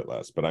a little bit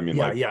less, but I mean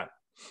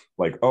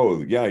like,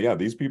 oh yeah,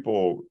 these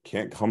people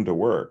can't come to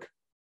work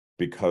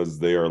because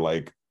they are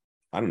like,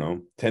 I don't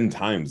know, 10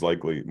 times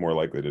more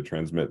likely to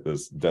transmit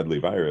this deadly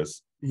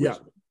virus. Yeah.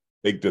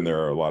 Baked in there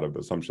are a lot of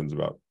assumptions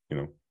about,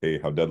 A,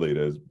 how deadly it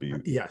is, B,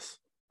 yes,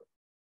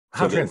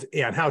 how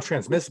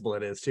transmissible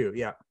it is too.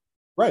 Yeah.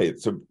 Right.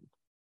 So,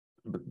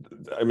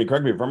 I mean,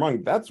 correct me if I'm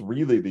wrong, that's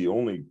really the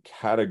only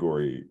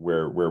category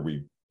where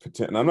we,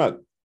 and I'm not,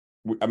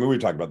 I mean,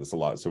 we've talked about this a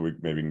lot, so we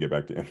maybe can get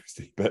back to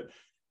Amnesty, but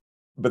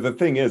the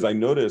thing is, I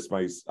noticed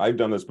I've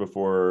done this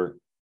before,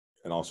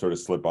 and I'll sort of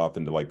slip off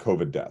into like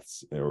COVID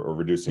deaths or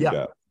reducing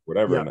death,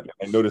 whatever. And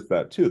I noticed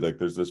that too. Like,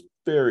 there's this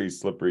very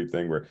slippery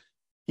thing where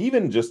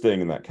even just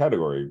staying in that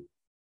category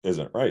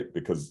isn't right,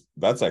 because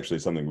that's actually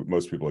something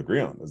most people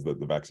agree on, is that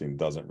the vaccine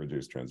doesn't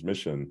reduce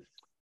transmission.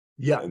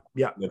 And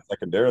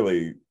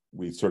secondarily,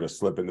 we sort of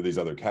slip into these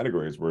other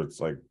categories where it's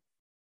like,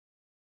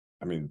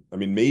 I mean,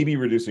 maybe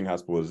reducing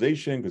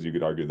hospitalization, because you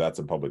could argue that's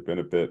a public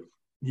benefit.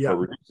 But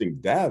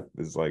reducing death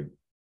is like,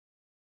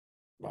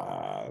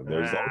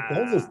 there's all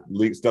kinds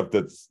of stuff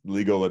that's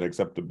legal and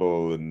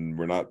acceptable, and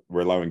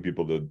we're allowing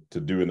people to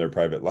do in their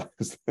private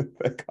lives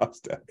that cause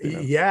death.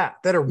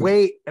 That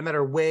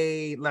are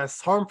way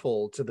less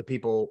harmful to the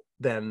people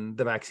than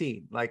the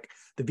vaccine. Like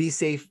the Be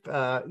Safe,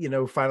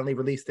 finally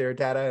released their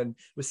data, and it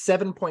was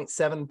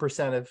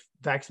 7.7% of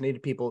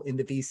vaccinated people in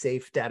the Be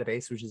Safe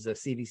database, which is a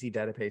CDC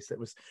database that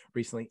was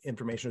recently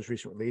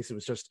released. It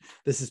was just,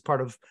 this is part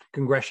of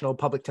congressional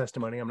public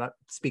testimony. I'm not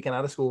speaking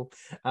out of school.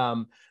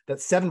 That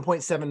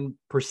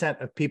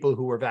 7.7% of people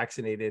who were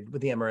vaccinated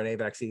with the mRNA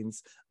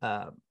vaccines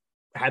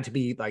had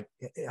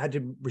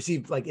to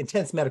receive like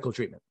intense medical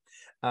treatment.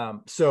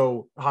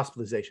 So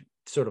hospitalization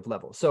sort of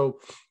level. So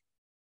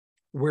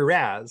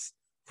whereas,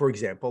 for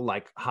example,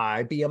 like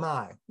high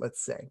BMI,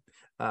 let's say,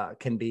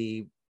 can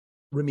be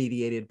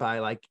remediated by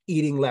like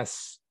eating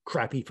less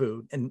crappy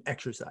food and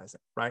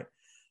exercising, right?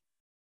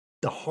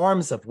 The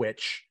harms of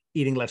which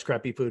eating less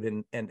crappy food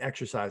and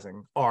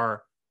exercising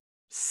are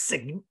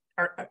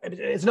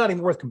it's not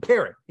even worth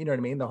comparing. You know what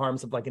I mean? The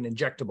harms of like an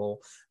injectable,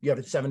 you have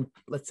a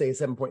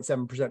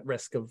 7.7%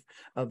 risk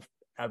of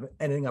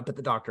ending up at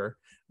the doctor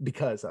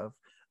because of,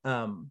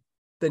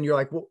 then you're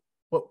like, well,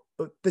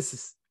 this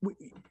is,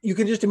 you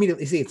can just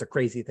immediately see it's a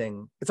crazy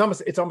thing. It's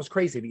almost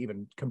crazy to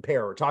even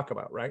compare or talk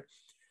about, right?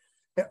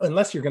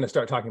 Unless you're going to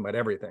start talking about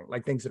everything,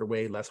 like things that are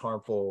way less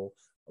harmful,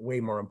 way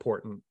more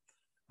important.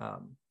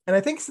 And I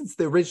think since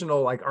the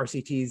original like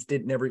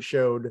RCTs never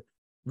showed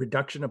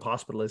reduction of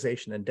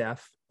hospitalization and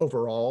death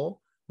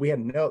overall,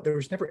 there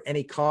was never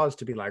any cause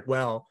to be like,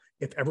 well,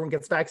 if everyone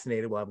gets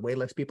vaccinated, we'll have way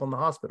less people in the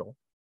hospital.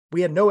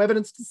 we had no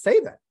evidence to say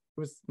that. It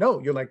was no,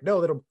 you're like,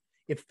 no, that'll,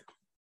 if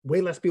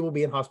way less people will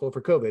be in hospital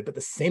for COVID, but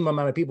the same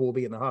amount of people will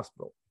be in the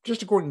hospital,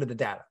 just according to the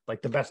data,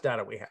 like the best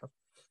data we have.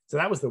 So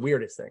that was the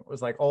weirdest thing. It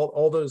was like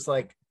all those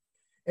like,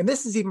 and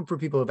this is even for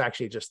people who've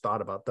actually just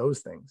thought about those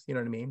things, you know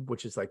what I mean?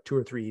 Which is like 2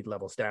 or 3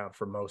 levels down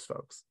for most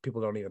folks.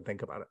 People don't even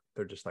think about it.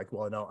 They're just like,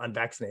 well, no,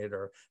 unvaccinated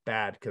are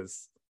bad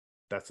because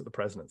that's what the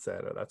president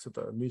said, or that's what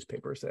the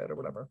newspaper said, or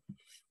whatever.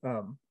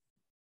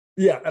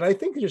 Yeah, and I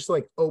think just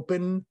like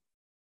open.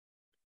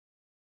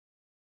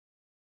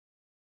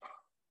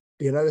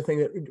 The another thing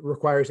that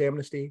requires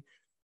amnesty,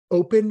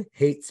 open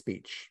hate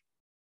speech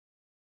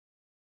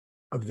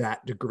of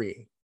that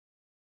degree,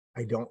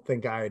 I don't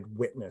think I had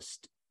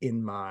witnessed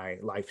in my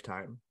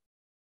lifetime.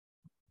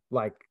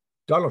 Like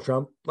Donald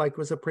Trump, like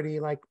was a pretty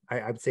like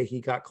I'd say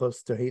he got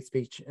close to hate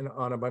speech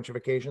on a bunch of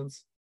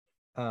occasions,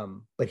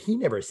 but he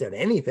never said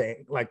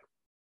anything like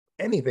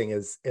anything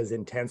as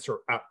intense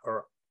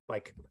or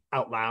like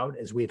out loud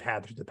as we've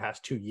had through the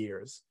past 2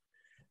 years.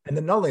 And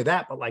then not only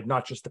that, but like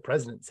not just the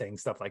president saying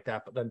stuff like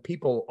that, but then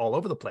people all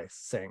over the place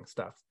saying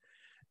stuff.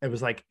 It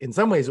was like, in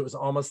some ways, it was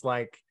almost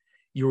like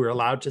you were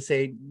allowed to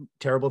say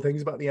terrible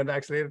things about the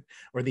unvaccinated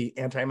or the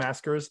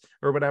anti-maskers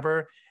or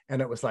whatever.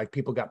 And it was like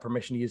people got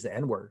permission to use the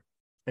N-word.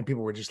 And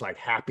people were just like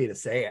happy to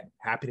say it,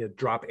 happy to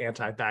drop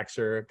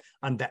anti-vaxxer,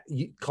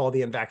 call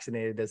the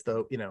unvaccinated as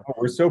though, you know. Oh,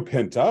 we're so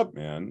pent up,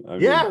 man. I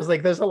yeah, mean, it was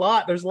like, there's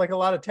like a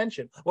lot of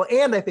tension. Well,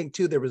 and I think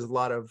too, there was a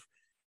lot of,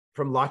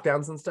 from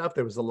lockdowns and stuff,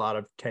 there was a lot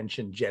of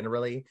tension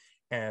generally.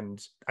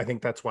 And I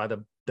think that's why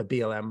the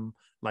BLM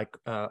like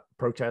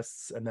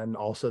protests and then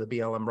also the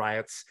BLM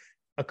riots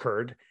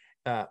occurred,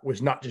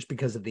 was not just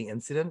because of the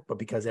incident, but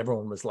because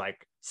everyone was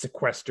like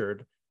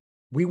sequestered.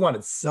 We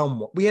had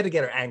to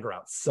get our anger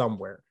out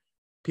somewhere.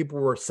 People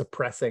were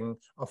suppressing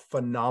a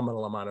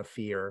phenomenal amount of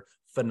fear,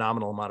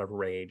 phenomenal amount of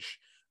rage,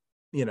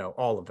 you know,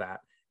 all of that.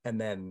 And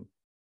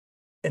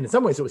in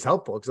some ways it was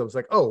helpful because I was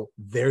like, oh,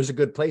 there's a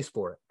good place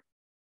for it.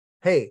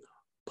 Hey,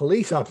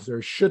 police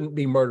officers shouldn't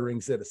be murdering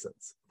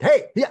citizens.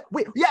 Hey,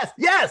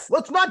 yes,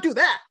 let's not do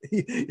that.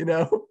 You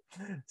know?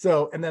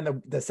 So, and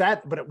then the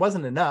sad, but it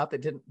wasn't enough.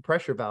 It didn't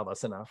pressure valve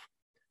us enough.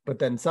 But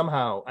then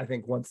somehow, I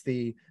think once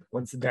the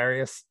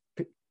various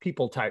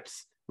people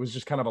types was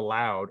just kind of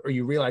allowed, or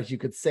you realize you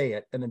could say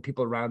it, and then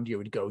people around you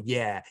would go,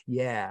 yeah,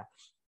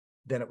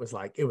 then it was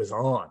like, it was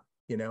on,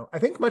 you know? I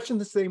think much in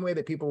the same way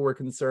that people were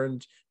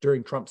concerned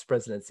during Trump's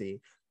presidency,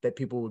 that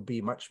people would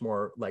be much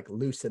more like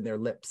loose in their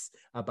lips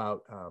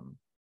about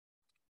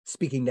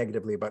speaking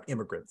negatively about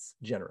immigrants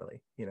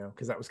generally, you know,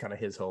 because that was kind of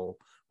his whole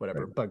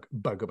whatever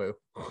bugaboo.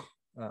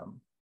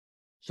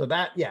 So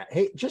that, yeah,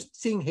 just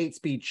seeing hate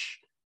speech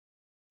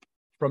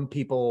from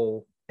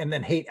people, and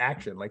then hate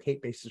action, like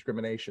hate-based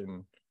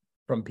discrimination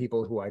from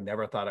people who I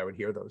never thought I would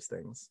hear those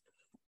things.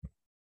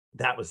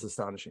 That was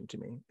astonishing to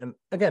me. And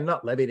again,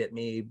 not levied at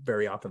me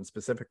very often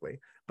specifically,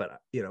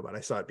 but you know, but I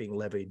saw it being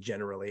levied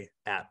generally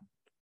at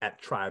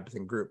tribes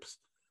and groups.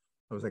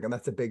 I was like, and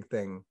that's a big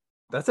thing.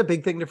 That's a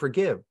big thing to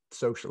forgive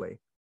socially.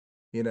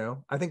 You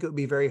know, I think it would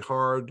be very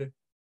hard,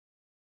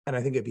 and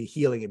I think it'd be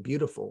healing and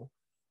beautiful.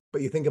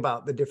 But you think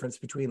about the difference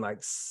between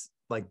like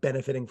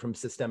benefiting from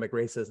systemic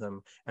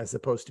racism as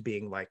opposed to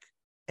being like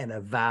an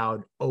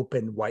avowed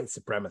open white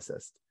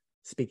supremacist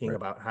speaking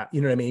about how, you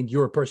know what I mean?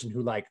 You're a person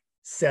who like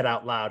said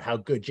out loud how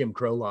good Jim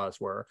Crow laws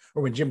were,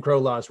 or when Jim Crow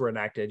laws were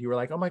enacted, you were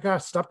like, oh my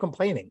gosh, stop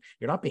complaining.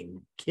 You're not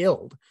being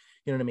killed.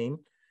 You know what I mean?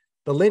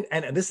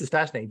 And this is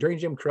fascinating. During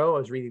Jim Crow, I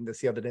was reading this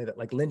the other day that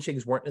like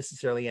lynchings weren't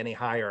necessarily any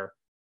higher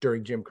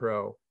during Jim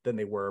Crow than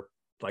they were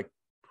like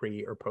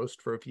pre or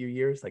post for a few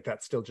years. Like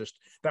that's still just,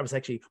 that was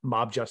actually,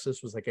 mob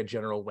justice was like a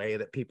general way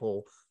that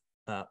people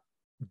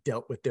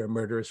dealt with their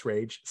murderous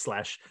rage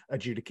 /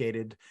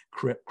 adjudicated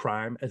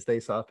crime as they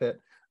saw fit,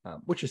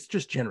 which is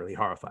just generally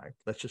horrifying.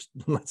 Let's just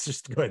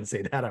go ahead and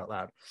say that out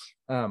loud.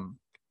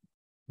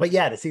 But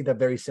yeah, to see the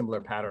very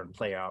similar pattern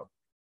play out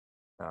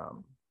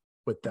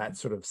with that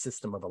sort of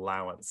system of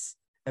allowance.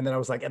 And then I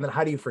was like, and then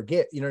how do you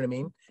forget? You know what I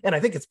mean? And I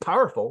think it's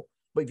powerful,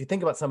 but if you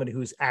think about somebody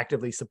who's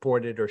actively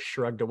supported or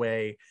shrugged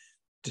away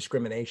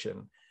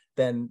discrimination,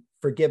 then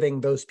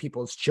forgiving those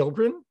people's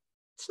children,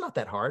 it's not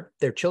that hard.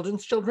 Their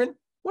children's children,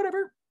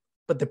 whatever.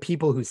 But the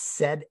people who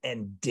said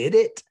and did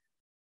it,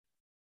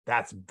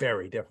 that's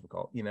very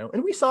difficult, you know?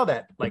 And we saw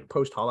that like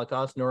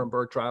post-Holocaust,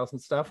 Nuremberg trials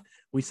and stuff.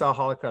 We saw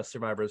Holocaust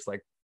survivors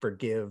like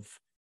forgive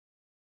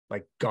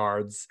like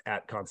guards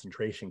at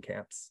concentration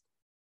camps.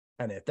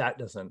 And if that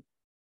doesn't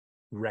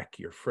wreck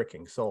your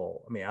freaking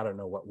soul, I mean, I don't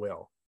know what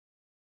will.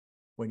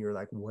 When you're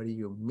like, what do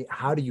you mean?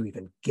 How do you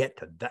even get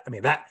to that? I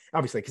mean, that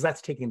obviously, because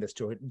that's taking this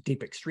to a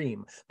deep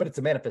extreme, but it's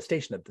a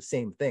manifestation of the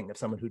same thing of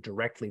someone who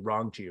directly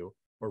wronged you,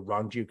 or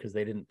wronged you because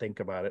they didn't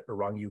think about it, or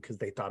wronged you because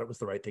they thought it was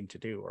the right thing to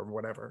do, or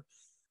whatever.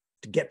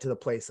 To get to the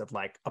place of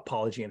like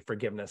apology and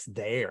forgiveness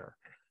there.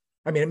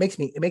 I mean, it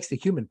makes the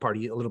human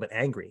party a little bit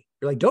angry.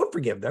 You're like, don't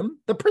forgive them.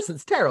 The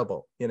person's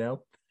terrible, you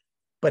know?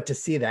 But to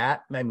see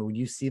that, I mean, when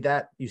you see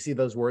that, you see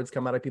those words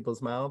come out of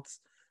people's mouths.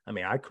 I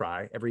mean, I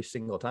cry every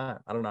single time.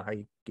 I don't know how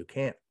you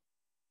can't.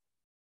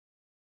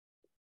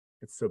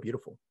 It's so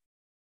beautiful.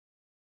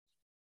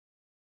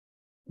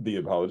 The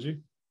apology.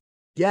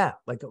 Yeah,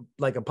 like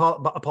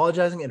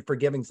apologizing and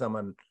forgiving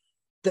someone.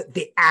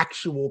 The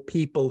actual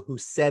people who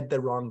said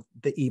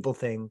the evil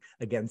thing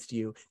against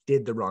you,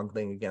 did the wrong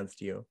thing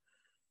against you.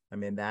 I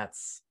mean, I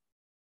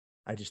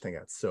just think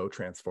that's so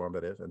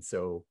transformative and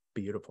so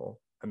beautiful.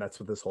 And that's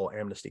what this whole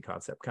amnesty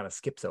concept kind of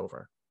skips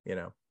over, you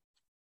know.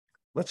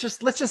 Let's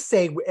just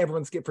say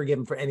everyone's get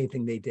forgiven for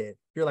anything they did.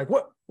 You're like,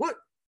 what?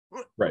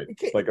 Right.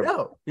 Like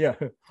no. Yeah.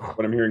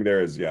 What I'm hearing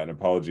there is, yeah, an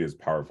apology is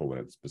powerful when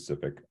it's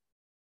specific.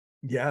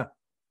 Yeah.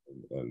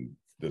 And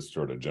this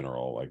sort of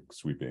general, like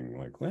sweeping,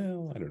 like,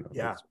 well, I don't know.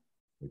 Yeah.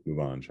 Let's move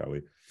on, shall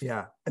we?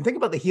 Yeah. And think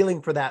about the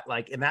healing for that,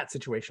 like in that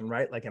situation,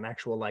 right? Like an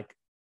actual, like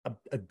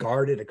a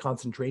guard at a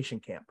concentration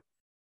camp.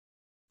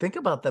 Think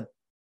about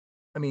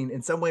I mean,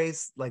 in some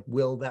ways, like,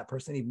 will that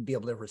person even be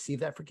able to receive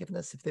that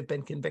forgiveness if they've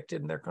been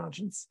convicted in their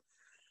conscience?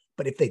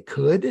 But if they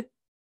could,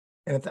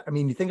 and I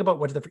mean, you think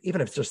about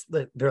even if it's just,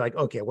 they're like,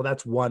 okay, well,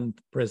 that's one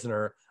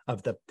prisoner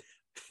of the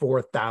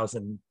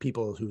 4,000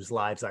 people whose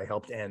lives I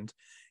helped end,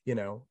 you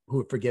know, who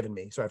have forgiven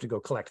me. So I have to go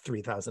collect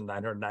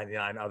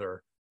 3,999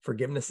 other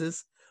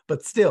forgivenesses.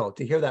 But still,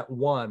 to hear that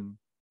one,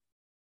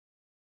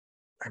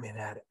 I mean,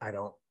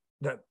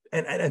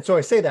 and so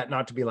I say that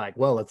not to be like,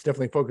 well, let's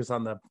definitely focus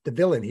on the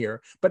villain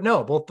here, but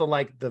no, both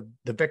the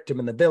victim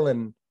and the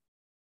villain,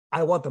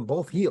 I want them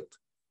both healed.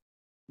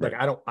 Like,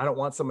 right. I don't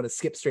want someone to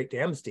skip straight to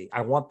amnesty.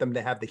 I want them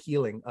to have the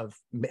healing of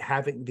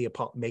making the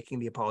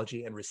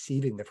apology and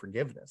receiving the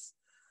forgiveness.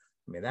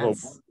 I mean,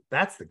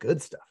 that's the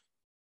good stuff.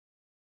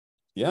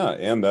 Yeah,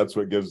 and that's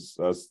what gives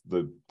us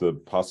the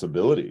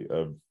possibility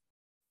of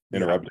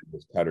interrupting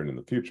this pattern in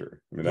the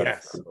future. I mean,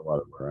 that's a lot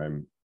of where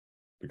I'm,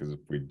 because if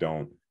we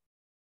don't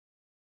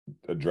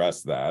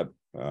address that,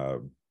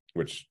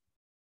 which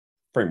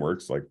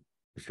frameworks like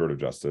restorative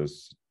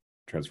justice,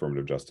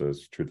 transformative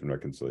justice, truth and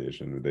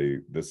reconciliation,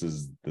 this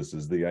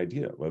is the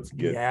idea. Let's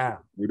get to the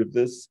root of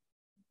this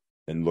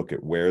and look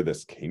at where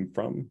this came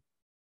from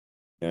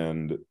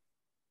and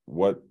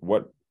what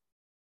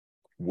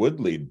would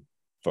lead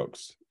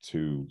folks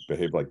to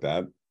behave like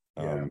that,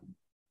 to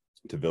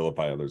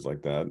vilify others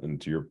like that.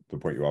 And to the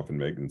point you often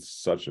make, in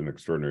such an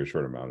extraordinary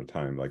short amount of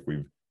time,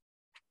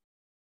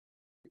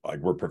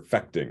 we're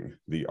perfecting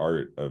the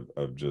art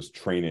of just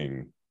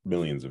training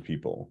millions of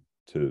people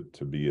to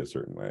be a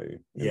certain way.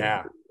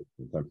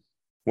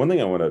 One thing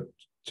I want to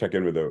check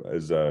in with, though,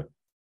 is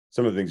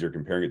some of the things you're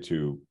comparing it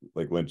to,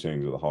 like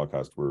lynchings or the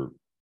Holocaust, were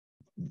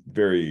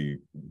very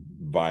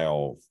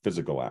vile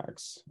physical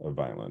acts of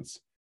violence.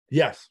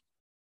 Yes.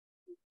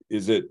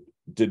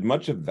 Did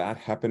much of that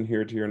happen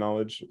here, to your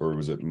knowledge, or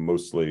was it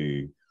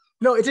mostly?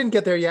 No, it didn't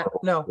get there yet.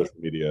 No. Social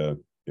media.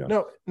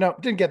 Yeah. No,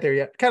 didn't get there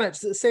yet. Kind of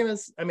the same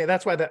as, I mean,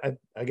 that's why I'm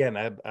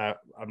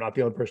not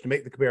the only person to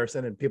make the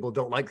comparison, and people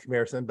don't like the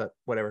comparison, but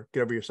whatever,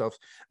 get over yourselves.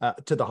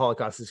 To the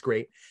Holocaust is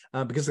great,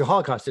 because the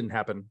Holocaust didn't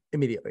happen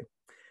immediately.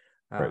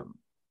 Right.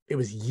 It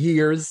was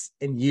years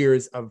and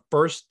years of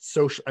first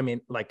social. I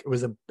mean, like it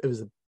was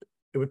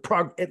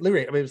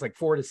like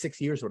 4 to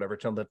 6 years or whatever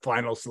until the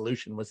final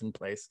solution was in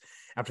place.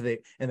 After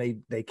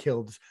they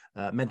killed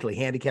mentally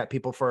handicapped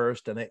people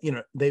first, and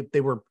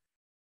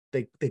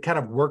they kind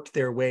of worked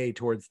their way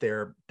towards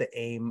the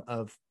aim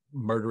of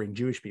murdering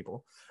Jewish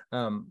people.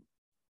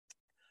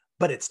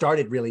 But it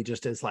started really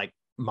just as like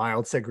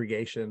mild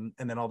segregation.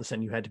 And then all of a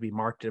sudden you had to be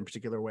marked in a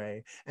particular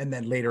way. And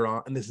then later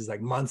on, and this is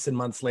like months and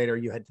months later,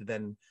 you had to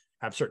then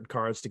have certain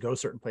cards to go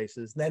certain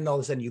places. Then all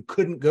of a sudden you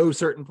couldn't go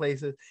certain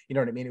places. You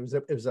know what I mean?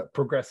 It was a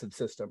progressive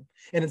system.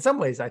 And in some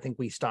ways, I think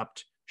we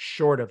stopped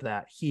short of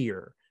that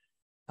here.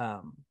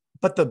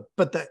 But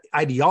the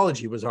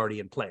ideology was already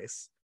in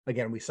place.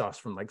 Again, we saw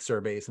from like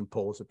surveys and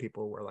polls of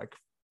people were like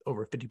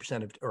over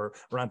 50% or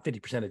around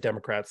 50% of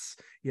Democrats,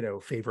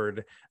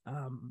 favored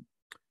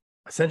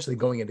essentially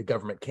going into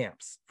government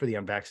camps for the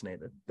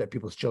unvaccinated, that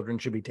people's children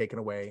should be taken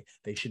away.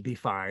 They should be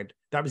fined.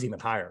 That was even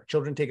higher.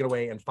 Children taken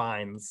away and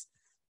fines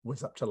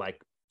was up to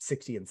like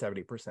 60 and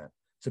 70%.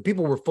 So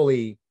people were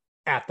fully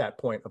at that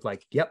point of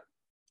like, yep,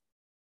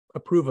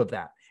 approve of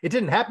that. It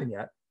didn't happen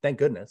yet, thank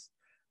goodness.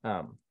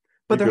 But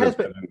there has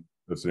been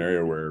a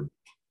scenario where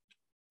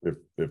if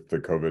the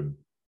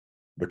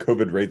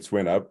COVID rates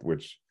went up,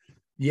 which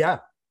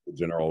the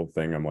general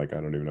thing, I'm like, I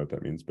don't even know what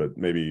that means, but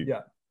maybe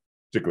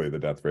particularly the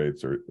death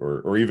rates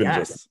or even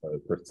just a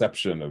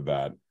perception of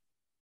that,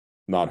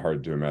 not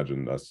hard to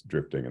imagine us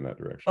drifting in that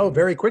direction. Oh,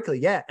 very quickly.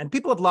 Yeah. And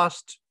people have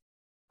lost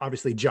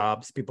obviously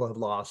jobs, people have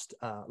lost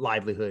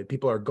livelihood,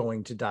 people are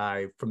going to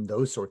die from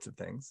those sorts of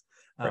things.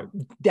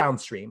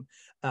 Downstream,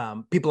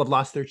 people have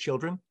lost their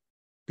children,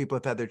 people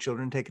have had their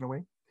children taken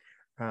away.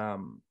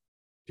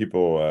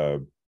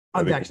 People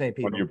unvaccinated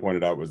people. What you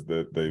pointed out was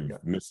that they've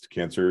missed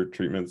cancer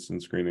treatments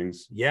and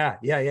screenings. Yeah.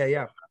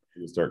 You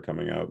start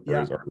coming out.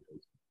 Yeah.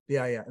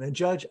 And a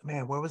judge,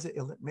 man, what was it?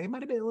 Maybe it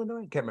might have been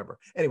Illinois. Can't remember.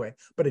 Anyway,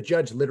 but a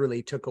judge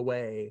literally took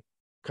away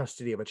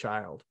custody of a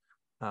child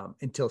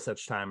until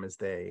such time as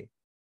the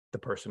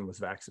person was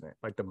vaccinated,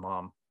 like the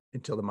mom.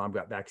 Until the mom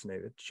got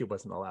vaccinated, she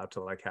wasn't allowed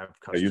to like have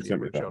custody of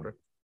her children.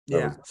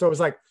 So it was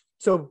like,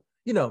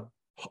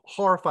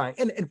 horrifying.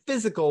 And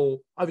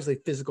physical, obviously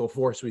physical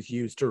force was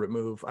used to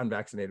remove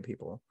unvaccinated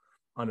people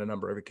on a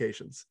number of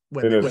occasions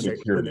when In they, a when they,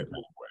 security when they,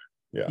 kind of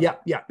way. yeah,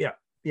 yeah, yeah,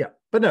 yeah.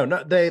 But no,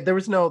 there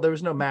was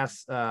no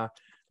mass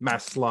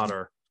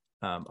slaughter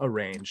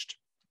arranged.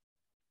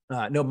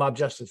 No mob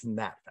justice in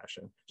that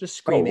fashion.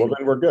 Just Oh, well, screaming.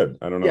 then we're good.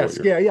 I don't know what Yes,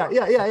 you're.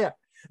 yeah.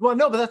 Well,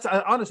 no, but that's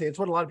honestly, it's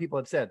what a lot of people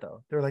had said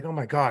though. They're like, oh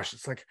my gosh,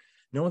 it's like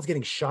no one's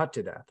getting shot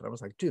to death. And I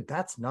was like, dude,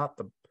 that is not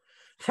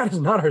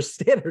our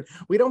standard.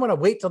 We don't want to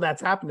wait till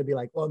that's happened to be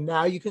like, well,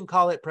 now you can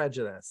call it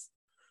prejudice.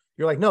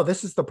 You're like, no,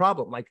 this is the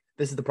problem. Like,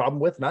 this is the problem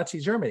with Nazi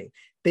Germany.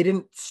 They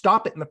didn't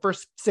stop it in the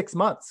first 6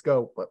 months.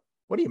 Go,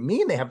 what do you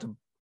mean they have to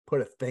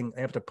put a thing?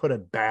 They have to put a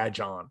badge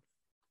on.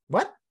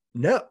 What?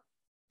 No,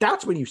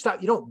 that's when you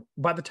stop. You don't,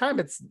 by the time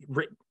it's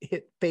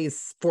hit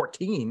phase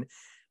 14,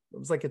 it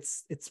was like,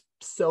 it's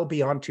so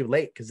beyond too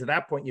late. Cause at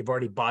that point you've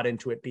already bought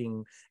into it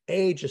being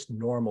A, just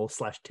normal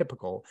 /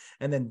 typical.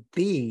 And then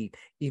B,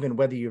 even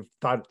whether you've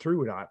thought it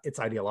through or not, it's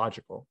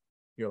ideological.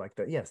 You're like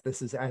that. Yes,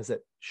 this is as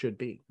it should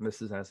be. And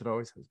this is as it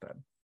always has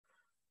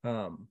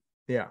been.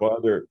 Yeah. Well,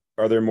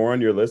 are there more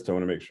on your list? I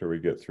want to make sure we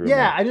get through.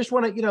 Yeah. I just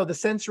want to, the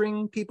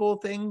censoring people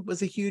thing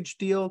was a huge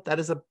deal. That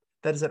is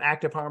an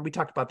act of harm. We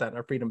talked about that in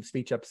our freedom of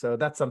speech episode.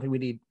 That's something we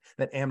need,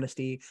 that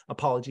amnesty,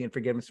 apology, and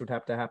forgiveness would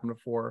have to happen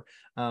before.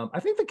 I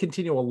think the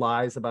continual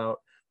lies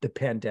about the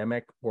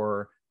pandemic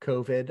or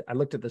COVID. I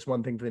looked at this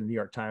one thing from the New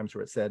York Times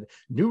where it said,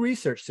 new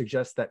research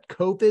suggests that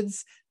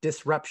COVID's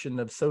disruption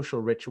of social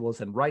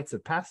rituals and rites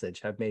of passage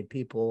have made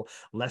people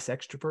less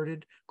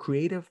extroverted,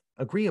 creative,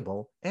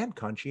 agreeable, and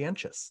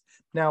conscientious.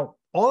 Now,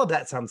 all of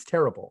that sounds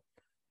terrible.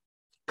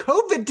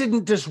 COVID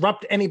didn't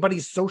disrupt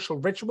anybody's social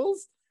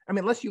rituals. I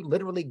mean, unless you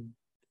literally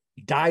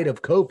died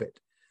of COVID.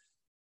 It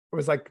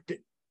was like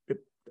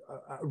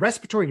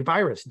respiratory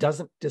virus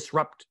doesn't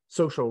disrupt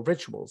social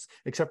rituals,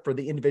 except for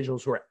the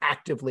individuals who are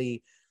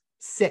actively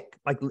sick,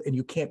 and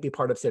you can't be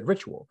part of said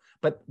ritual.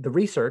 But the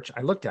research,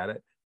 I looked at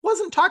it,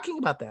 wasn't talking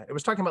about that. It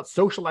was talking about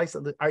social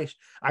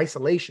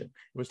isolation.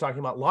 It was talking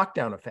about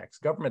lockdown effects,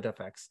 government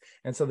effects.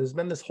 And so there's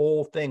been this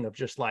whole thing of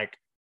just like,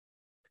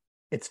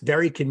 it's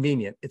very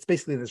convenient. It's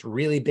basically this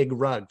really big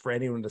rug for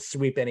anyone to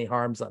sweep any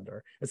harms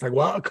under. It's like,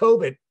 well,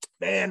 COVID,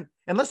 man.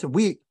 And listen,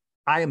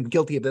 I am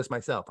guilty of this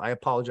myself. I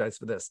apologize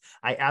for this.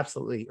 I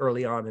absolutely,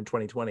 early on in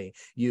 2020,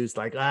 used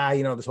like,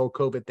 this whole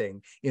COVID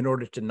thing in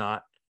order to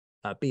not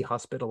be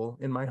hospitable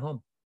in my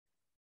home.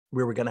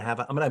 We were going to have,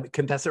 I'm going to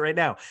confess it right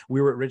now. We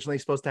were originally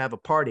supposed to have a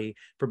party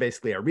for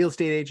basically our real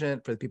estate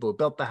agent, for the people who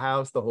built the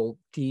house, the whole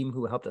team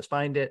who helped us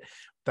find it.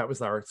 That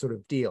was our sort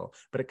of deal.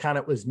 But it kind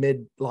of was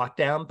mid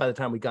lockdown by the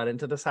time we got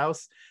into this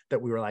house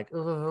that we were like,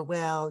 oh,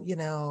 well,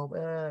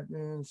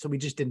 so we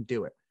just didn't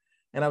do it.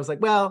 And I was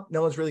like, well,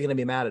 no one's really going to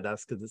be mad at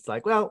us because it's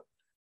like, well,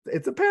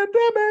 it's a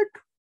pandemic.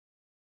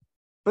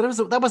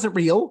 But that wasn't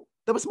real.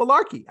 That was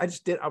malarkey. I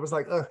was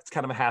like, it's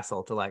kind of a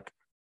hassle to like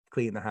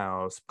clean the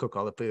house, cook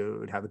all the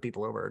food, have the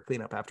people over,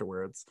 clean up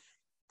afterwards.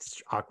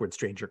 It's awkward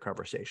stranger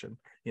conversation.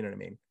 You know what I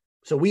mean?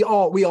 So we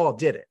all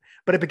did it,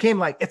 but it became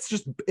like, it's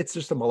just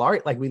a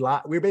malarkey. Like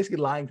we're basically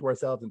lying to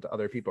ourselves and to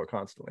other people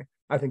constantly.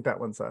 I think that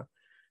one's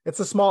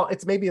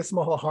it's maybe a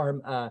small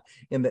harm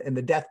in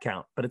the death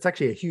count, but it's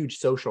actually a huge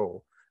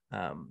social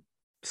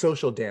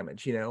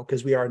damage,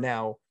 because we are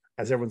now,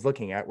 as everyone's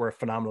looking at, we're a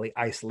phenomenally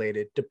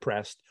isolated,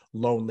 depressed,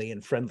 lonely,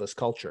 and friendless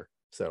culture.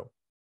 So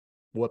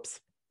whoops.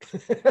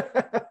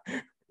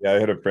 Yeah, I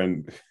had a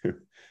friend who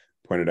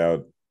pointed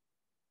out,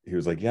 he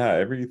was like, yeah,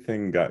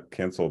 everything got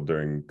canceled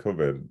during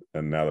COVID,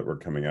 and now that we're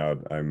coming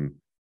out, I'm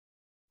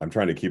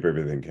trying to keep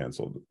everything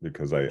canceled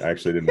because I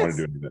actually didn't want to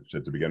do any of that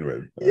shit to begin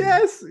with.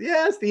 Yes,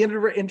 the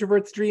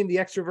introvert's dream, the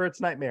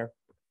extrovert's nightmare.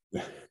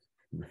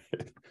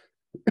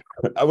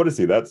 I want to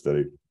see that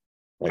study.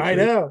 Actually. I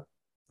know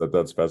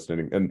that's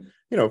fascinating.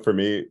 And for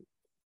me,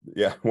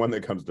 yeah, one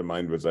that comes to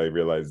mind was I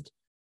realized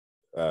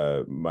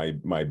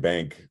my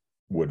bank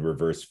would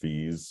reverse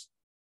fees.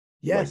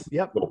 Yes,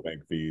 yep.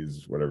 Bank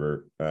fees,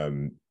 whatever.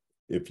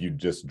 If you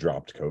just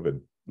dropped COVID,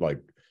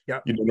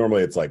 yep.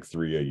 Normally it's like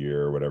 3 a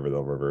year or whatever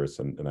they'll reverse.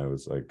 And I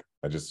was like,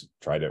 I just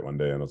tried it one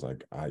day and I was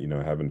like,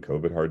 having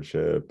COVID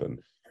hardship and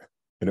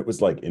it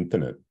was like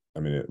infinite. I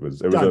mean, it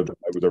was a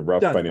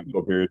rough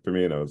financial period for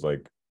me, and I was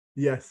like,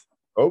 yes,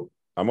 oh,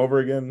 I'm over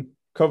again.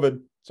 COVID,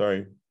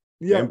 sorry.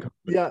 Yeah,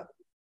 yeah.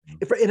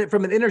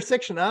 From an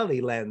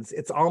intersectionality lens,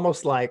 it's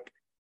almost like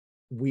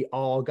we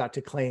all got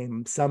to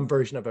claim some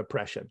version of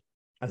oppression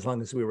as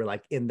long as we were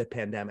like in the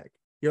pandemic.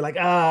 You're like,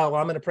 well,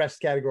 I'm an oppressed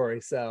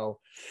category, so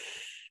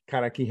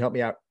kind of, can you help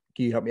me out?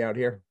 Can you help me out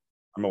here?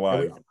 I'm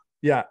alive.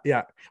 Yeah.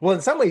 Well,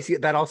 in some ways,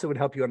 that also would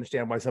help you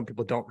understand why some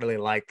people don't really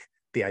like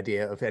the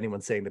idea of anyone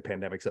saying the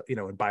pandemic's,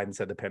 when Biden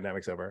said the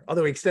pandemic's over,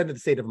 although he extended the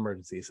state of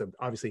emergency. So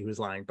obviously he was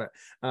lying, but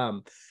I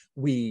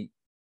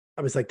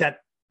was like,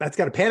 that's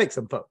got to panic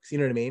some folks. You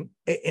know what I mean?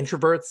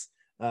 Introverts,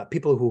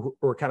 people who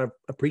were kind of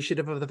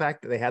appreciative of the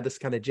fact that they had this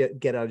kind of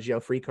get out of jail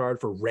free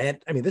card for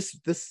rent. I mean,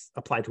 this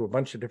applied to a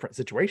bunch of different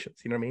situations.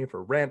 You know what I mean?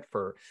 For rent,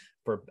 for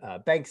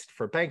banks,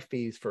 for bank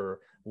fees, for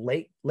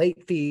late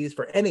fees,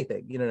 for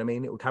anything. You know what I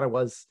mean? It kind of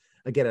was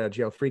a get out of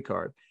jail free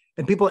card.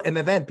 And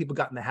then people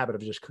got in the habit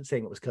of just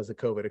saying it was because of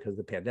COVID or because of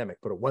the pandemic,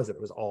 but it wasn't.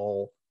 It was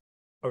all,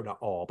 or not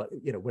all, but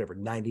whatever,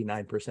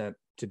 99%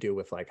 to do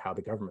with like how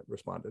the government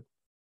responded.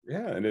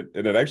 Yeah, and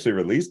it actually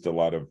released a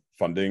lot of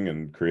funding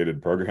and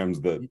created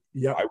programs that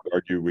I would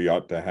argue we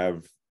ought to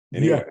have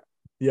anyway.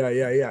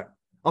 Yeah.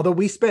 Although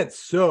we spent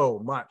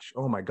so much,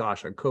 oh my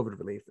gosh, on COVID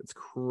relief, it's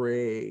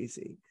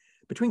crazy.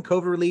 Between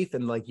COVID relief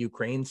and like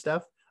Ukraine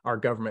stuff, our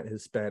government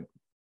has spent,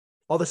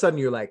 all of a sudden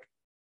you're like,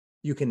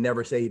 you can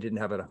never say you didn't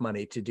have enough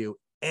money to do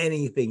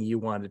anything you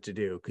wanted to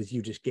do because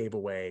you just gave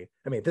away,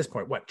 I mean, at this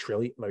point, what, $1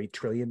 trillion,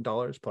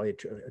 probably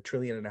 $1.5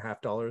 trillion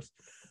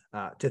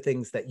to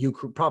things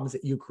that problems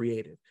that you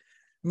created.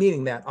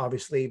 Meaning that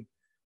obviously,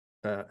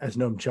 as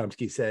Noam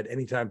Chomsky said,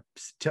 anytime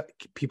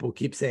people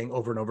keep saying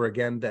over and over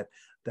again that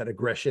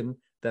aggression,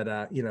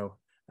 that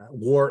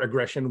war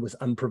aggression was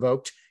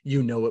unprovoked,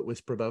 it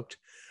was provoked.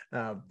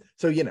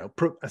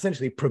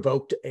 Essentially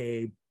provoked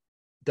the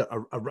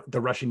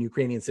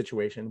Russian-Ukrainian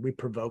situation. We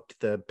provoked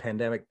the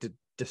pandemic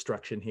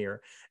destruction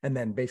here, and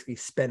then basically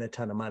spent a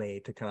ton of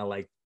money to kind of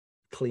like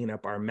clean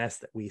up our mess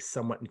that we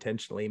somewhat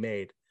intentionally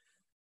made.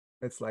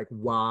 It's like,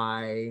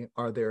 why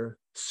are there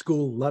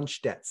school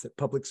lunch debts at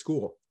public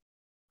school?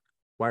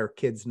 Why are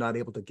kids not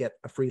able to get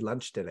a free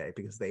lunch today?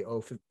 Because they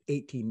owe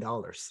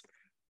 $18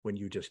 when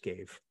you just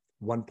gave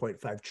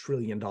 $1.5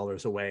 trillion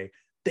away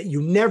that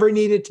you never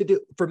needed to do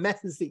for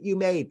messes that you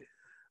made.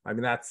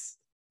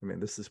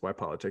 This is why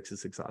politics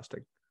is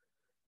exhausting.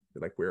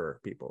 Like, we're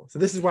people. So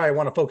this is why I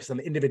want to focus on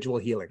the individual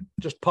healing.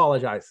 Just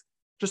apologize.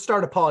 Just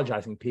start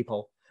apologizing,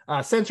 people.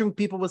 Censoring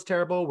people was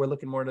terrible. We're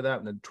looking more into that.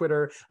 And then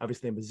Twitter,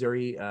 obviously, the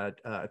Missouri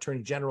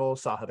Attorney General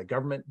saw how the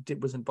government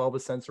was involved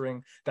with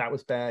censoring. That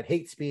was bad.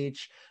 Hate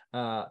speech.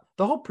 The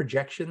whole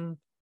projection,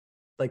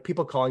 like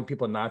people calling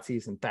people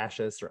Nazis and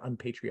fascists or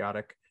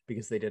unpatriotic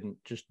because they didn't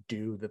just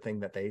do the thing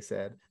that they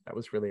said. That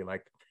was really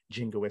like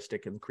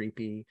jingoistic and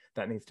creepy.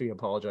 That needs to be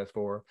apologized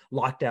for.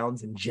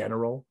 Lockdowns in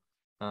general.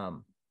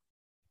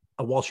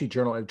 A Wall Street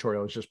Journal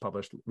editorial was just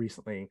published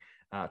recently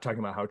talking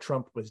about how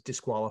Trump was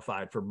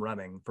disqualified from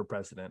running for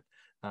president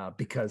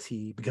because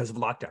of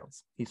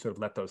lockdowns. He sort of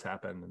let those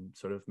happen and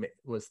sort of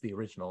was the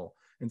original,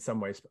 in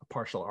some ways,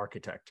 partial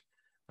architect.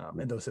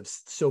 And those have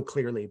so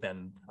clearly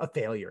been a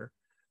failure,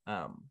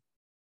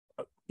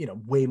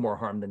 way more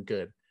harm than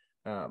good,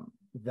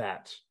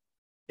 that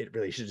it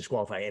really should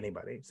disqualify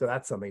anybody. So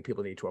that's something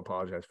people need to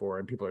apologize for.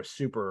 And people are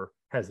super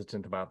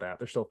hesitant about that.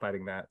 They're still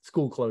fighting that.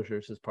 School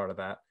closures is part of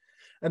that.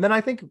 And then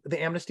I think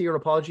the amnesty or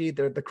apology,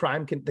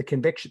 the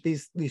conviction,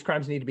 these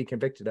crimes need to be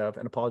convicted of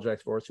and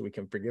apologized for so we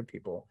can forgive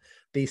people.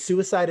 The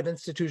suicide of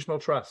institutional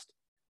trust,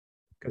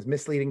 because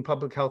misleading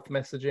public health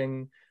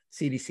messaging,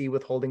 CDC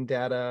withholding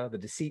data, the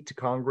deceit to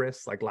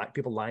Congress, like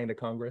people lying to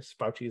Congress.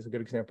 Fauci is a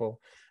good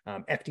example.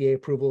 FDA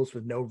approvals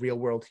with no real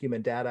world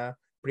human data.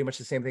 Pretty much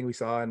the same thing we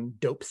saw in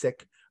Dope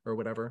Sick or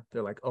whatever.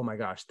 They're like, oh my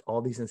gosh,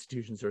 all these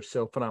institutions are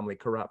so phenomenally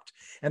corrupt.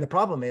 And the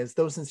problem is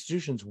those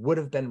institutions would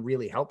have been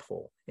really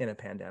helpful in a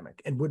pandemic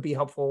and would be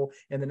helpful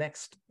in the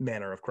next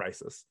manner of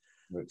crisis.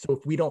 Right. So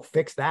if we don't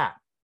fix that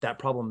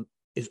problem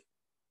it's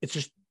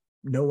just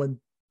no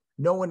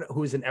one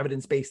who's an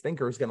evidence-based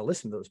thinker is going to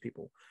listen to those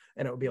people.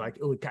 And it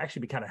would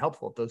actually be kind of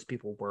helpful if those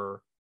people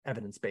were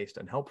evidence-based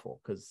and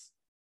helpful, because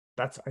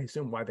that's, I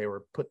assume, why they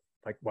were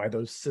why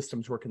those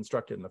systems were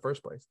constructed in the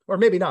first place. Or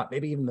maybe not,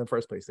 maybe even in the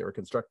first place they were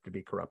constructed to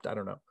be corrupt. I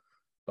don't know.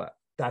 But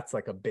that's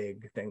like a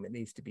big thing that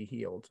needs to be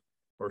healed,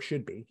 or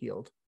should be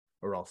healed,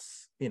 or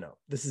else,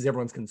 this is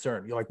everyone's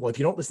concern. You're like, well, if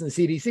you don't listen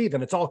to CDC,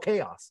 then it's all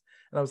chaos.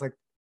 And I was like,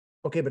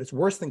 okay, but it's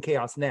worse than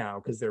chaos now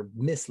because they're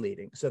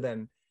misleading. So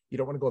then you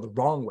don't want to go the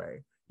wrong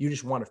way. You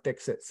just want to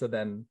fix it. So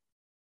then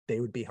they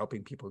would be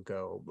helping people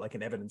go like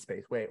an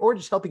evidence-based way, or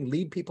just helping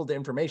lead people to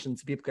information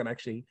so people can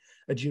actually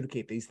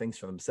adjudicate these things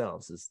for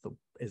themselves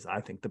is I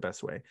think the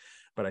best way.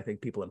 But I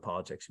think people in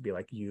politics would be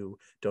like, you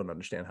don't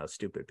understand how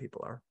stupid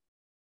people are.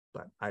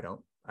 But I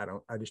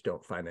just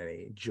don't find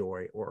any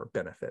joy or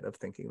benefit of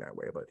thinking that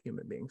way about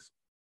human beings,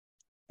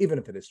 even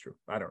if it is true.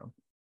 I don't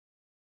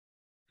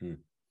know.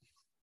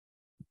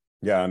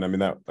 Yeah. And I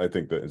mean, I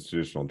think the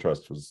institutional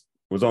trust was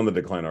on the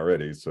decline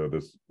already. So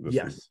this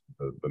yes. is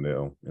the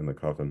nail in the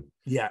coffin.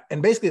 Yeah.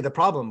 And basically the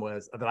problem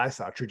was that I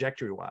saw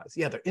trajectory wise.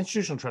 Yeah, the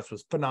institutional trust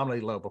was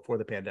phenomenally low before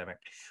the pandemic,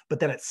 but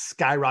then it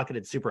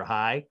skyrocketed super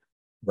high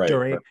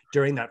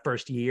during that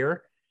first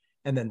year.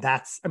 And then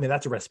that's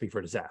a recipe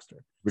for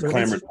disaster. We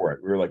clamored for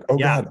it. We were like, oh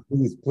yeah, God,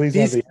 please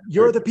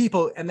you're the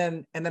people. And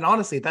then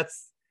honestly, that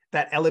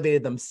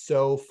elevated them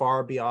so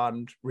far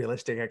beyond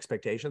realistic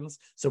expectations.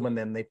 So when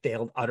then they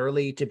failed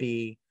utterly to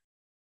be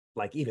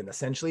like even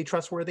essentially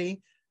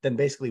trustworthy, then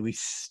basically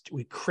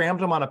we crammed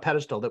them on a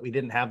pedestal that we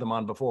didn't have them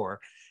on before.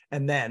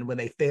 And then when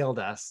they failed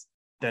us,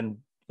 then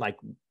like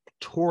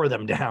tore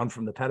them down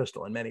from the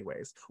pedestal in many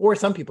ways. Or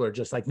some people are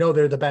just like, no,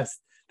 they're the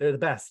best,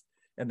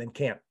 and then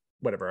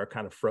are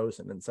kind of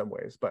frozen in some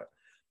ways. But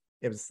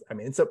it's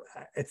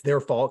it's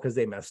their fault because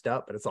they messed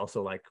up, but it's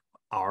also like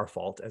our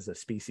fault as a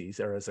species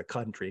or as a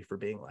country for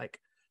being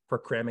for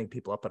cramming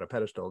people up on a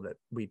pedestal that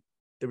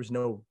there was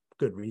no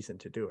good reason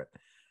to do it.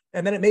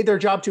 And then it made their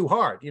job too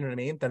hard. You know what I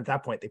mean? Then at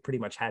that point, they pretty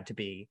much had to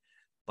be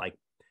like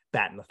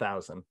batting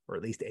 1,000 or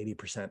at least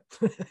 80%,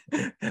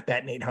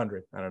 batting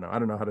 800. I don't know. I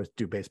don't know how to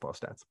do baseball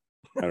stats.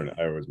 I don't know.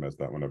 I always mess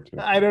that one up too.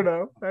 I don't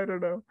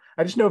know.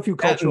 I just know a few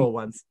cultural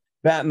ones.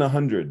 Batting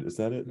 100. Is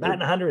that it? Batting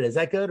 100. Is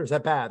that good or is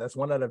that bad? That's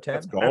 1 out of 10.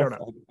 I don't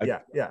know.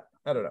 Yeah.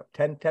 I don't know.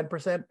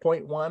 10%,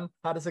 0.1.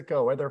 How does it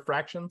go? Are there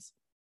fractions?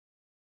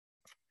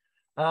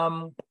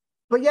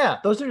 But yeah,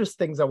 those are just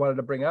things I wanted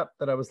to bring up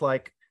that I was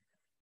like,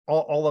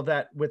 all of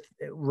that with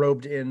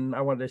robed in.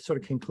 I wanted to sort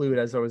of conclude,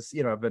 as I was,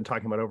 I've been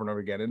talking about over and over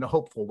again in a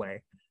hopeful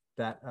way,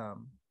 that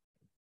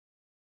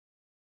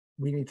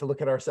we need to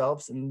look at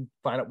ourselves and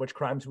find out which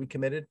crimes we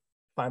committed,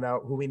 find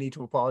out who we need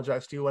to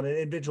apologize to on an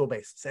individual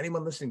basis,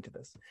 anyone listening to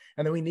this.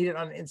 And then we need it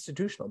on an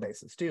institutional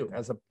basis too,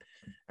 as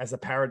a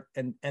parent,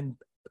 and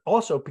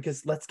also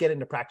because let's get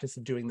into practice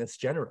of doing this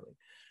generally,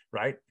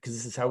 right? Because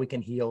this is how we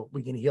can heal.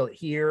 We can heal it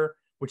here,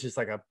 which is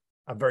like a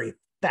very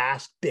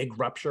fast, big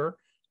rupture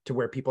to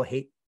where people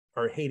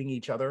are hating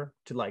each other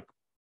to like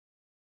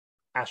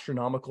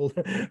astronomical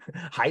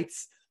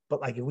heights.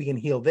 But like, if we can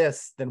heal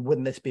this, then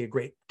wouldn't this be a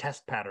great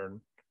test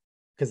pattern?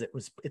 Because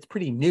it's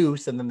pretty new.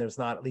 So then there's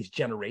not at least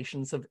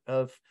generations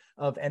of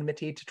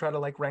enmity to try to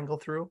like wrangle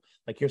through.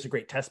 Like, here's a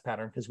great test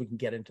pattern because we can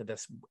get into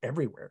this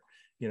everywhere.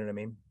 You know what I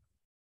mean?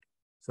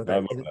 So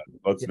that,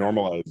 let's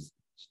normalize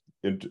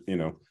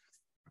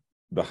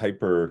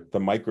the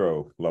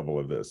micro level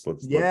of this.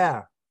 Let's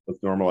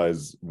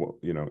normalize,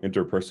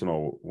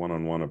 interpersonal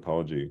one-on-one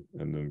apology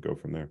and then go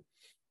from there.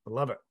 I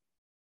love it.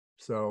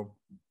 So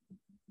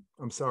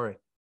I'm sorry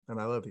and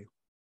I love you.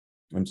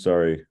 I'm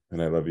sorry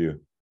and I love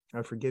you.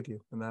 I forgive you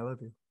and I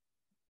love you.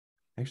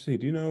 Actually,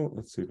 do you know,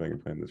 let's see if I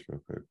can find this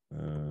real quick.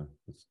 I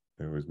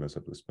always mess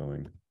up the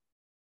spelling.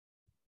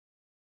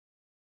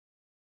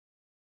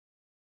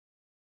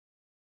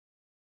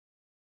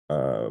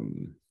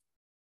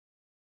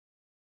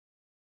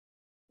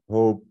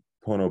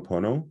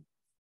 Ho'oponopono.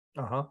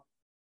 Uh-huh.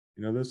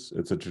 You know this?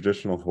 It's a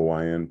traditional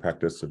Hawaiian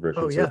practice of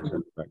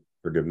reconciliation and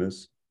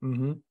forgiveness.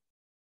 Mm-hmm.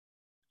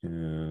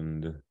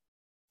 And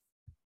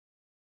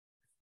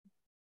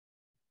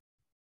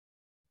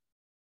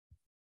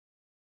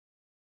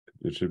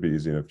it should be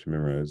easy enough to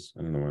memorize.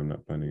 I don't know why I'm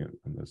not finding it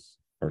on this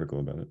article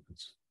about it.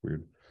 It's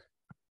weird.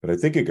 But I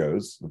think it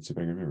goes. Let's see if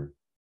I can remember.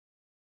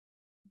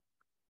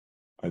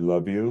 I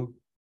love you.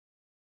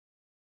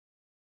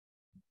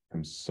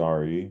 I'm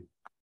sorry.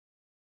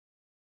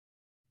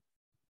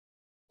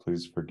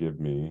 Please forgive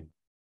me.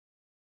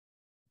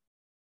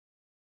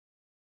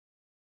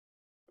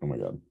 Oh my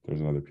God, there's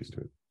another piece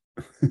to it.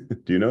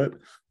 Do you know it?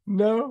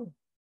 No.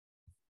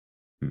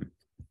 We're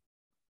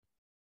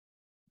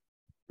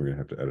gonna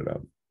have to edit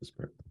out this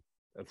part.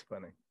 That's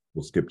funny.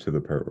 We'll skip to the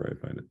part where I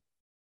find it.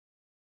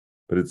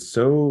 But it's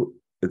so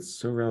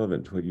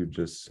relevant to what you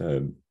just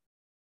said.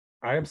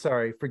 I am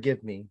sorry.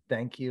 Forgive me.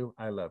 Thank you.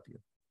 I love you.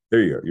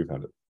 There you go. You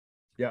found it.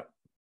 Yeah.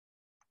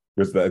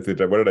 What did I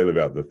leave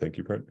out? The thank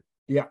you part?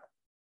 Yeah.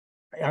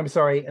 I'm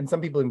sorry. And some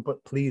people can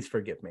put, please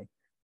forgive me.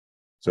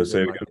 So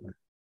say it again.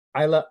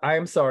 I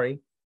am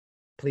sorry.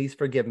 Please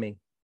forgive me.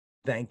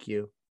 Thank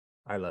you.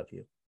 I love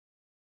you.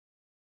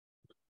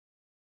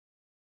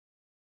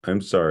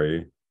 I'm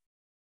sorry.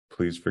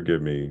 Please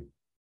forgive me.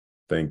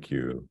 Thank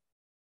you.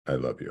 I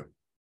love you.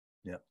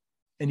 Yeah.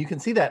 And you can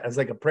see that as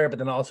like a prayer, but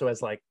then also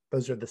as like,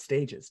 those are the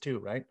stages too,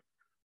 right?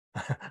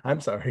 I'm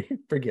sorry.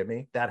 Forgive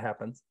me. That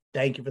happens.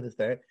 Thank you for this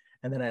day.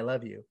 And then I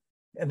love you.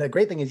 And the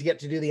great thing is you get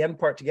to do the end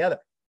part together.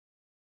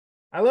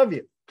 I love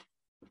you.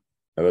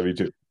 I love you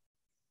too.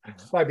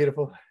 Bye,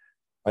 beautiful.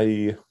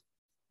 Bye.